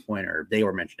mentioning at one point, or they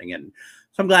were mentioning it.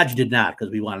 So I'm glad you did not,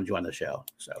 because we wanted you on the show.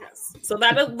 So, yes. So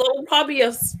that'll probably be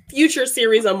a future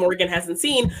series on Morgan Hasn't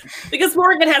Seen, because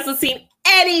Morgan hasn't seen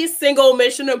any single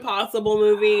Mission Impossible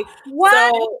movie.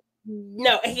 What? So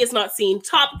no, he has not seen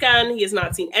Top Gun. He has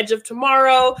not seen Edge of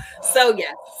Tomorrow. So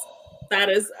yes, that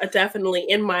is definitely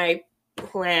in my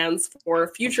plans for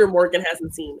future Morgan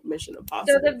Hasn't Seen Mission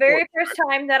Impossible. So the very first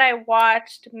time that I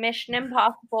watched Mission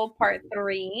Impossible Part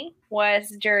 3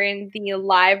 was during the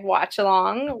live watch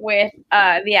along with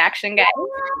the Action Guy.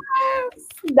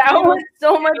 That was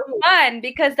so much fun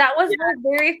because that was my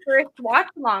very first watch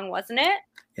along, wasn't it?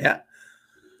 yeah.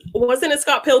 Wasn't it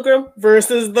Scott Pilgrim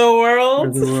versus the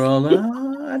World?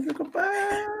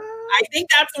 I think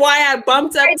that's why I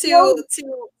bumped up to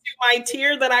my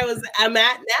tier that I'm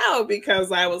at now,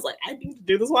 because I was like, I need to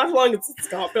do this watch along. It's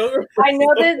Scott Pilgrim. I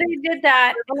know that they did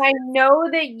that, and I know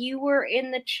that you were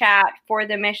in the chat for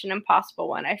the Mission Impossible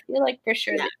one. I feel like for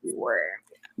sure that you were.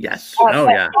 Yes.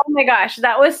 Yeah. Oh my gosh,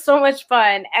 that was so much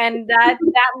fun, and that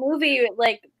movie,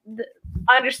 like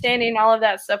understanding all of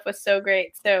that stuff, was so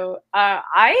great. So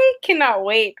I cannot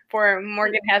wait for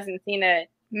Morgan Hasn't Seen a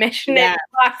Mission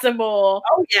Impossible.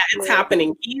 Oh yeah, it's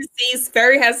happening. He's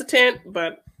very hesitant,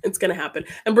 but it's gonna happen.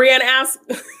 And Brianne asks,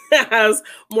 has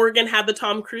Morgan had the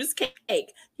Tom Cruise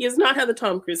cake? He has not had the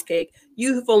Tom Cruise cake.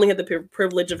 You've only had the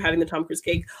privilege of having the Tom Cruise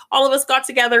cake. All of us got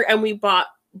together and we bought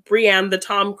Brianne the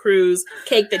Tom Cruise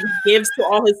cake that he gives to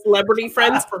all his celebrity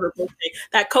friends for her birthday.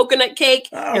 That coconut cake.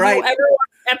 All right. If you ever watch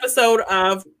an episode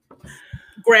of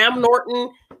Graham Norton,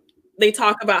 they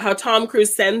talk about how Tom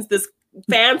Cruise sends this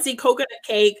fancy coconut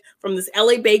cake from this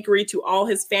LA bakery to all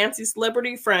his fancy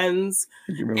celebrity friends,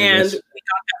 and we got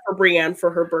that for Brianne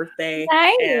for her birthday.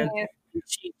 Nice. And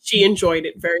she enjoyed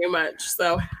it very much.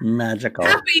 So magical.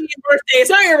 Happy birthday! It's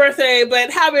not your birthday,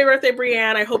 but happy birthday,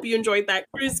 Brianne! I hope you enjoyed that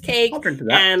cruise cake.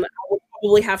 And I will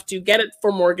probably have to get it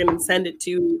for Morgan and send it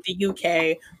to the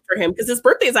UK for him, because his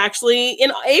birthday is actually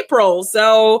in April.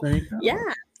 So yeah,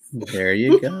 there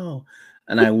you go.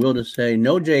 And I will just say,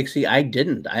 no, Jake, see, I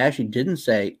actually didn't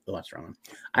say, oh, that's wrong.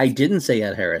 I didn't say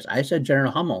Ed Harris. I said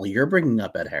General Hummel. You're bringing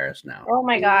up Ed Harris now. Oh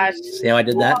my gosh. See how I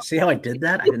did that? See how I did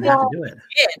that? I didn't have to do it.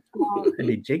 I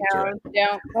need Jake to it.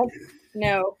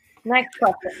 No. Next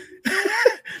question.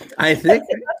 I think,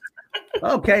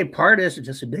 okay, part is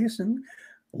just a Jason.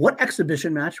 What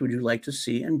exhibition match would you like to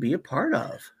see and be a part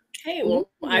of? Okay, well,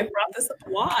 I brought this up a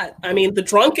lot. I mean, the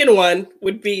drunken one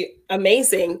would be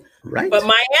amazing. Right. But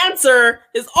my answer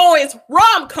is always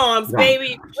rom-coms,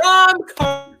 baby.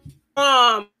 Rom-com.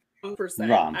 I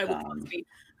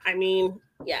mean,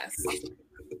 yes.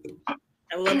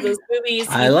 I love those movies.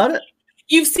 I love it.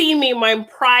 You've seen me. My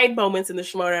pride moments in the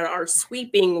Schmodown are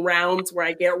sweeping rounds where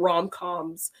I get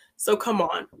rom-coms. So come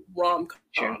on, rom-coms.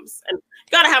 Sure. And you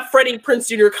got to have Freddie Prinze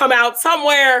Jr. come out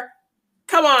somewhere.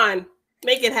 Come on.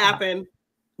 Make it happen.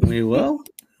 We will.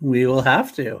 We will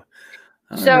have to.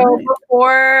 So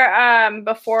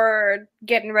before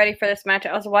getting ready for this match,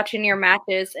 I was watching your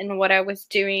matches, and what I was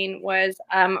doing was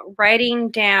writing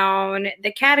down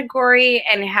the category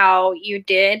and how you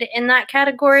did in that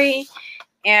category.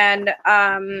 And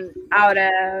out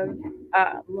of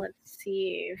let's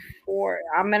see,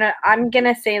 I'm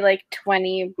gonna say like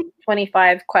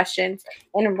 25 questions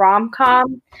in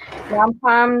rom-coms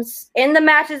in the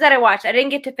matches that I watched. I didn't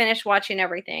get to finish watching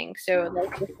everything, so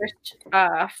like the first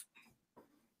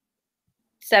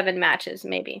 7 matches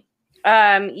maybe.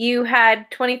 You had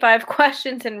 25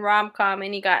 questions in rom-com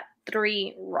and you got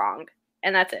 3 wrong,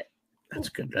 and that's it. That's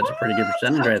good. That's a pretty good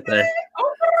percentage right there. Okay.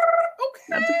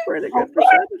 That's a pretty good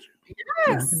percentage.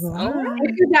 Yes.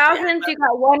 In 2000s, you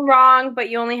got 1 wrong, but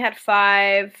you only had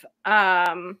 5.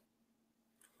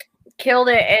 Killed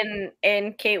it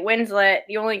in Kate Winslet.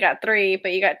 You only got 3,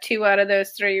 but you got 2 out of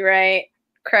those 3 right.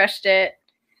 Crushed it.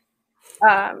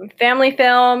 Family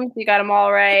films, you got them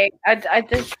all right. I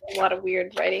did a lot of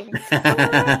weird writing.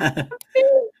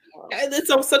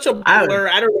 It's such a blur.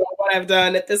 I don't know what I've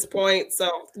done at this point. So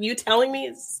you telling me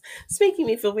it's making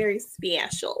me feel very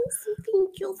special. So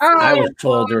thank you. I was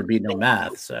told there would be no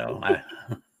math, so I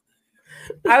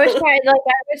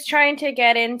was trying to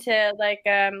get into like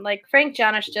Frank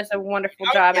Janish does a wonderful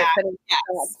job at putting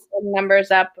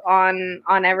numbers up on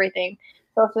everything.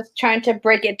 So I was just trying to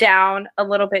break it down a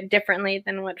little bit differently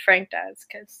than what Frank does,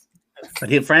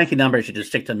 but Frankie numbers should just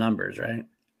stick to numbers, right?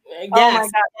 Yes,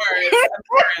 oh of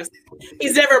course.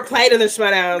 He's never played in the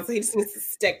Schmoedows. He just needs to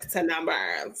stick to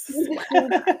numbers.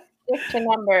 Stick to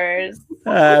numbers.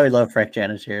 We love Frank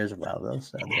Janish here as well, though.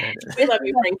 So we love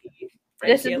you, Frankie.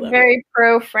 This is a very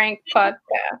pro-Frank podcast.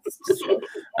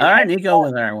 All right, Nico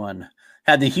with our one.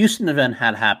 Had the Houston event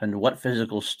had happened, what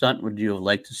physical stunt would you have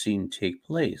liked to see take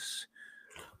place?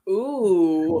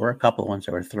 Ooh. There were a couple of ones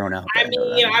that were thrown out there. I mean,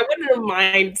 I wouldn't have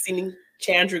mind seeing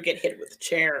Chandru get hit with a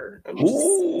chair.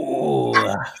 Ooh.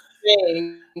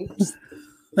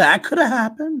 That could have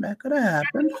happened.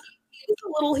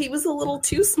 He was a little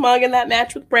too smug in that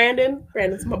match with Brandon.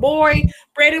 Brandon's my boy.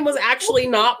 Brandon was actually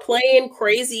not playing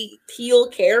crazy heel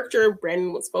character.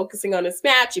 Brandon was focusing on his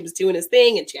match. He was doing his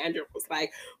thing, and Chandru was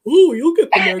like, "Oh, you'll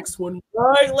get the next one,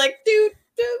 right?" Like, dude.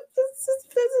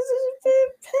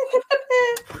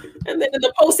 And then in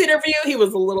the post interview, he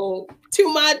was a little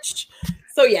too much.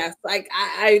 So yes, like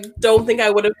I don't think I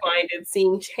would have minded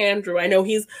seeing Chandru. I know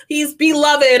he's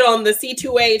beloved on the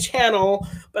C2A channel,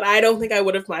 but I don't think I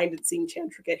would have minded seeing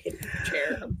Chandru get hit with a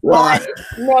chair. What?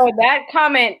 No, that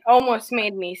comment almost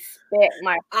made me spit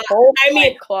my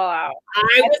claw out.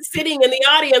 I was sitting in the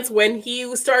audience when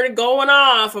he started going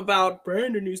off about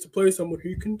Brandon needs to play someone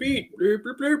he can beat.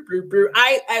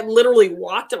 I literally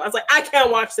walked him. I was like, I can't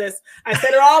watch this. I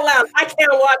said it all out. I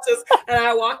can't watch this, and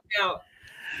I walked out.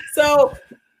 So,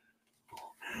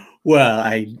 well,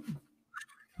 I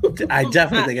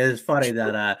definitely think it's funny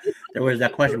that there was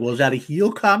that question. Was that a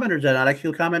heel comment or is that not a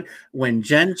heel comment? When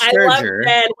Jen Sturger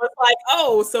was like,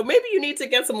 "Oh, so maybe you need to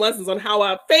get some lessons on how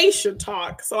a face should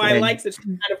talk." So I liked that she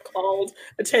kind of called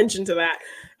attention to that.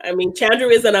 I mean, Chandru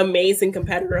is an amazing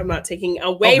competitor. I'm not taking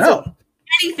away from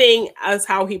anything as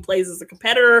how he plays as a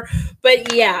competitor,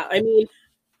 but yeah, I mean,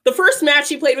 the first match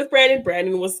he played with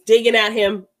Brandon was digging at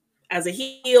him. As a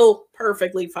heel,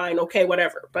 perfectly fine. Okay,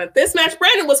 whatever. But this match,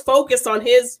 Brandon was focused on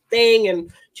his thing, and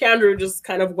Chandru just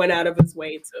kind of went out of his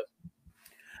way to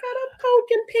kind of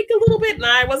poke and pick a little bit, and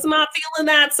I was not feeling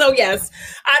that. So, yes,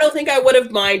 I don't think I would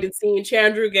have minded seeing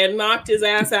Chandru get knocked his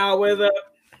ass out with a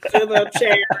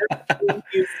chair in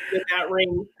that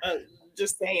ring.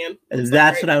 Just saying.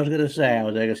 That's what I was going to say. I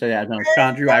was going to say that. No,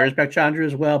 Chandru, I respect Chandru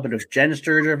as well, but if Jen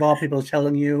Sturger, of all people, is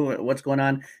telling you what's going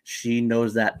on, she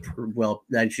knows that well.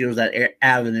 That she knows that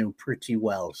avenue pretty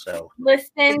well. So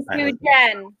listen to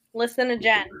Jen. Listen to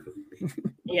Jen.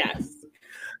 Yes.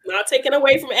 Not taken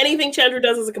away from anything Chandru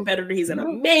does as a competitor. He's an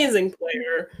amazing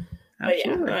player.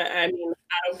 Absolutely. But yeah, I mean,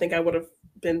 I don't think I would have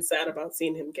been sad about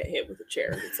seeing him get hit with a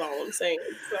chair. That's all I'm saying.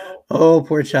 So. Oh,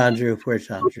 poor Chandru. Poor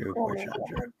Chandru. Poor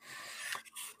Chandru.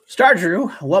 Star Drew,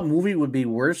 what movie would be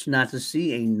worse not to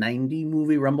see? A 90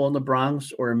 movie, Rumble in the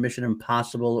Bronx, or a Mission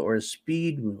Impossible, or a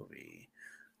Speed movie?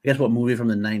 I guess what movie from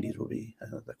the 90s would be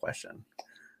the question.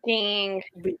 Dang.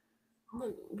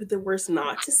 Would the worst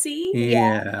not to see?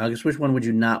 Yeah. I guess which one would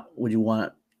you want? Which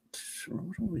one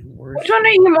would be worse? Which one are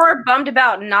you more bummed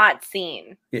about not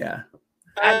seeing? Yeah.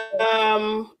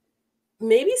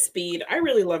 Maybe Speed. I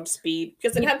really loved Speed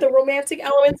because it had the romantic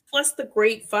elements plus the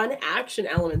great fun action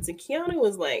elements. And Keanu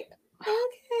was like,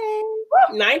 okay.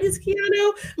 90s Keanu.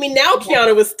 I mean, now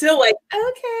Keanu was still like,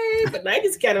 okay. But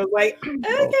 90s Keanu was like,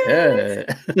 okay.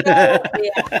 So, yeah.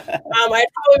 I'd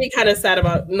probably be kind of sad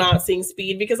about not seeing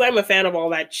Speed because I'm a fan of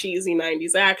all that cheesy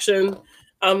 90s action.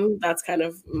 That's kind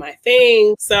of my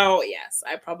thing. So, yes,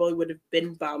 I probably would have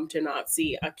been bummed to not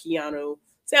see a Keanu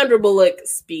Sandra Bullock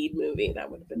Speed movie. That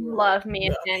would have been Love Me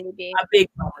and Sandy B. A big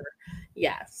bummer.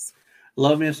 Yes.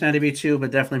 Love Me and Sandy B too,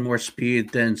 but definitely more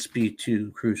Speed than Speed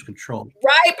 2 Cruise Control.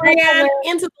 Right, Brianne?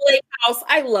 Into the Lake House.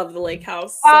 I love the Lake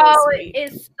House.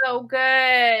 It is so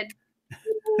good.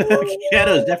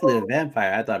 Keanu is definitely a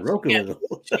vampire. I thought Roku was.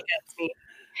 She gets me.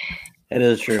 It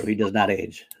is true. He does not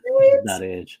age. He does not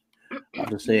age. I'll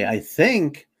just say, I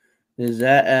think is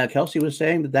that Kelsey was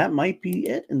saying that might be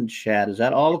it in the chat. Is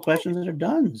that all the questions that are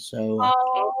done? So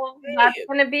Oh, that's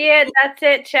gonna be it. That's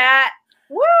it, chat.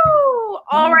 Woo!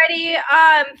 Alrighty.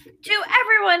 To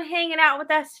everyone hanging out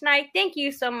with us tonight, thank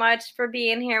you so much for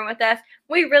being here with us.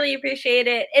 We really appreciate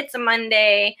it. It's a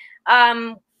Monday.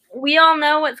 We all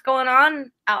know what's going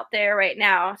on out there right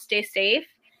now. Stay safe.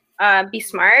 Be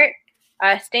smart.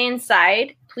 Stay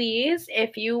inside, please.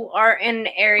 If you are in an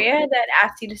area that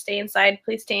asks you to stay inside,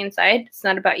 please stay inside. It's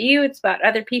not about you. It's about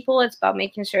other people. It's about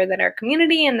making sure that our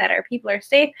community and that our people are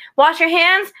safe. Wash your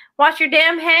hands. Wash your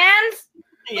damn hands.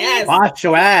 Yes. Wash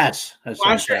your ass.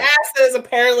 Wash your asses,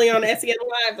 apparently, on SEN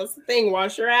Live. That's the thing.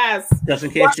 Wash your ass. Just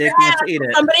in case Jake wants to eat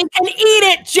it. Somebody can eat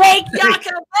it, Jake.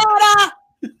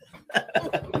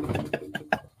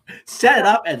 Set it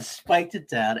up and spiked it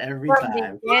down every From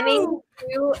time. beginning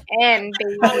to end,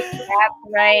 baby. That's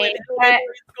right.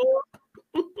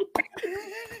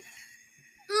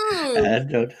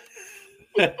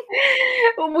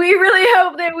 We really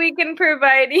hope that we can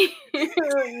provide you.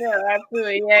 No,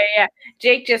 absolutely. Yeah.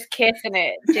 Jake just kissing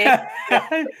it. Jake,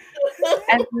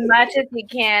 as much as he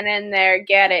can in there.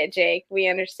 Get it, Jake. We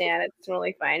understand. It's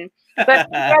really fine. But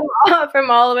from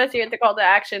all of us here at the Call to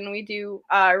Action, we do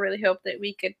really hope that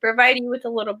we could provide you with a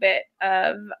little bit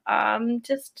of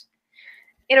just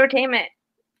entertainment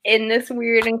in this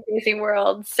weird and crazy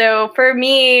world. So for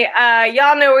me,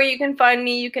 y'all know where you can find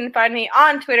me. You can find me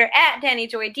on Twitter at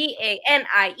DaniJoy,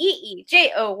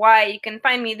 DANIEEJOY. You can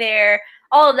find me there.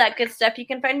 All of that good stuff. You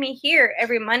can find me here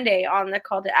every Monday on the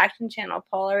Call to Action channel.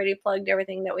 Paul already plugged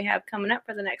everything that we have coming up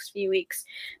for the next few weeks.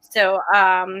 So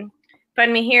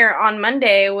find me here on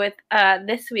Monday with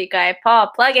this week guy.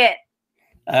 Paul, plug it.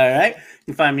 All right. You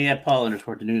can find me at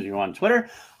Paul_the_news on Twitter,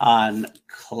 on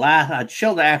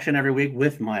Chill to Action every week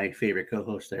with my favorite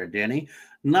co-host there, Danny.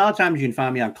 And a lot of times you can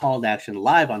find me on Call to Action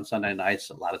live on Sunday nights,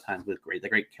 a lot of times with the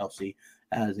great Kelsey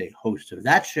as a host of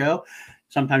that show.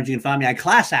 Sometimes you can find me on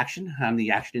Class Action on the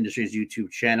Action Industries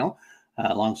YouTube channel,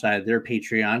 alongside their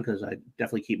Patreon, because I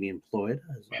definitely keep me employed,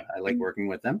 as I like working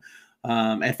with them.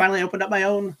 And finally, I opened up my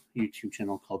own YouTube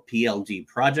channel called PLD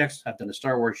Projects. I've done a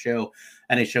Star Wars show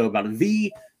and a show about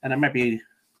V, and I might be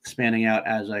expanding out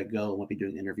as I go. I'll be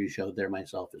doing an interview show there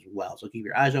myself as well. So keep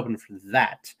your eyes open for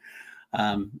that.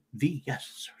 V,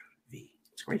 yes, V.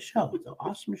 It's a great show. It's an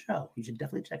awesome show. You should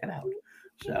definitely check it out.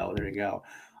 So there you go.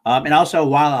 And also,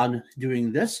 while I'm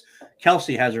doing this,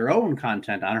 Kelsey has her own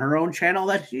content on her own channel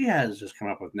that she has just come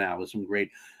up with now with some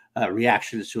great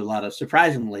reactions to a lot of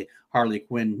surprisingly Harley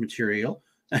Quinn material.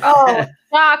 Oh,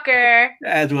 shocker.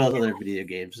 As well as other video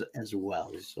games as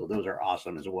well. So those are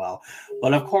awesome as well.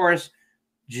 But of course,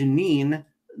 Janine,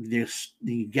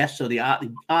 the guest of the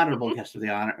honorable guest of the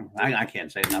honor. I can't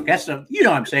say it now. Guest of, you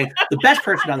know what I'm saying, the best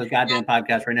person on this goddamn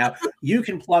podcast right now. You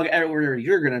can plug everywhere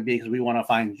you're going to be because we want to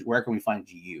find, where can we find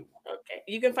you? Okay.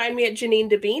 You can find me at Janine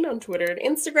Devine on Twitter and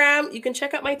Instagram. You can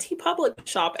check out my TeePublic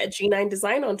shop at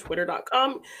G9Design on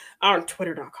Twitter.com.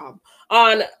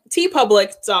 On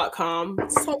TeePublic.com.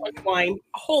 So much wine,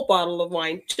 a whole bottle of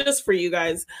wine just for you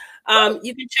guys.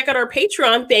 You can check out our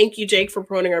Patreon. Thank you, Jake, for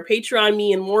promoting our Patreon.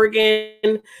 Me and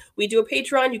Morgan, we do a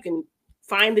Patreon. You can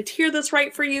find the tier that's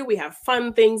right for you. We have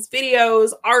fun things,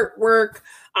 videos, artwork.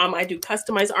 I do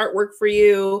customized artwork for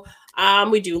you.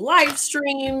 We do live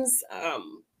streams,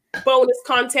 bonus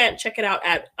content. Check it out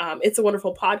at It's a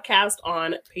Wonderful Podcast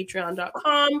on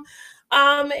patreon.com.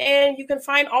 And you can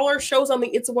find all our shows on the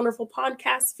It's a Wonderful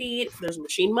Podcast feed. There's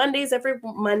Machine Mondays every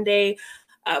Monday.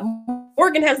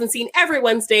 Morgan hasn't seen every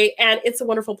Wednesday, and It's a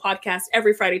Wonderful Podcast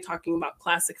every Friday talking about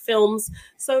classic films.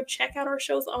 So check out our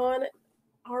shows on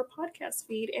our podcast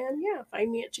feed. And yeah,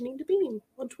 find me at Janine Devine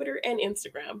on Twitter and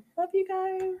Instagram. Love you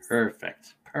guys.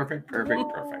 Perfect.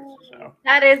 So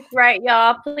That is right,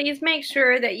 y'all. Please make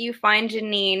sure that you find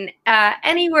Janine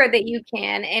anywhere that you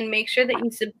can, and make sure that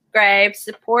you subscribe,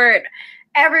 support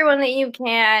everyone that you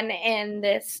can in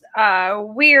this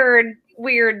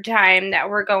weird time that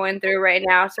we're going through right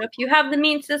now. So if you have the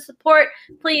means to support,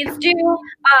 please do.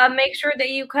 Make sure that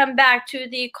you come back to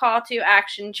the Call to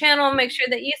Action channel. Make sure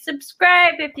that you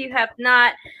subscribe if you have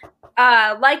not.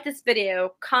 Like this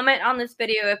video, comment on this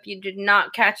video if you did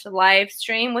not catch the live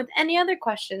stream with any other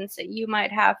questions that you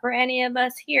might have for any of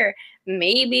us here.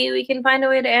 Maybe we can find a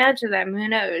way to answer them. Who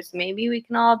knows? Maybe we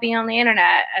can all be on the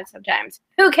internet at sometimes.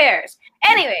 Who cares?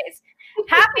 Anyways,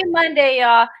 happy Monday,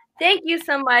 y'all. Thank you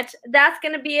so much. That's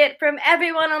going to be it from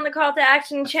everyone on the Call to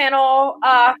Action channel,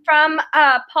 from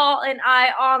Paul and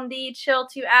I on the Chill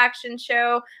to Action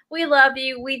show. We love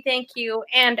you. We thank you.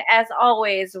 And as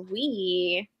always,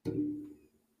 we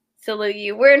Salute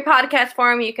you. We're in podcast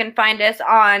form. You can find us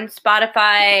on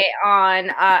Spotify, on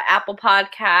Apple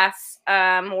Podcasts,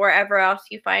 wherever else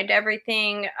you find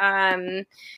everything.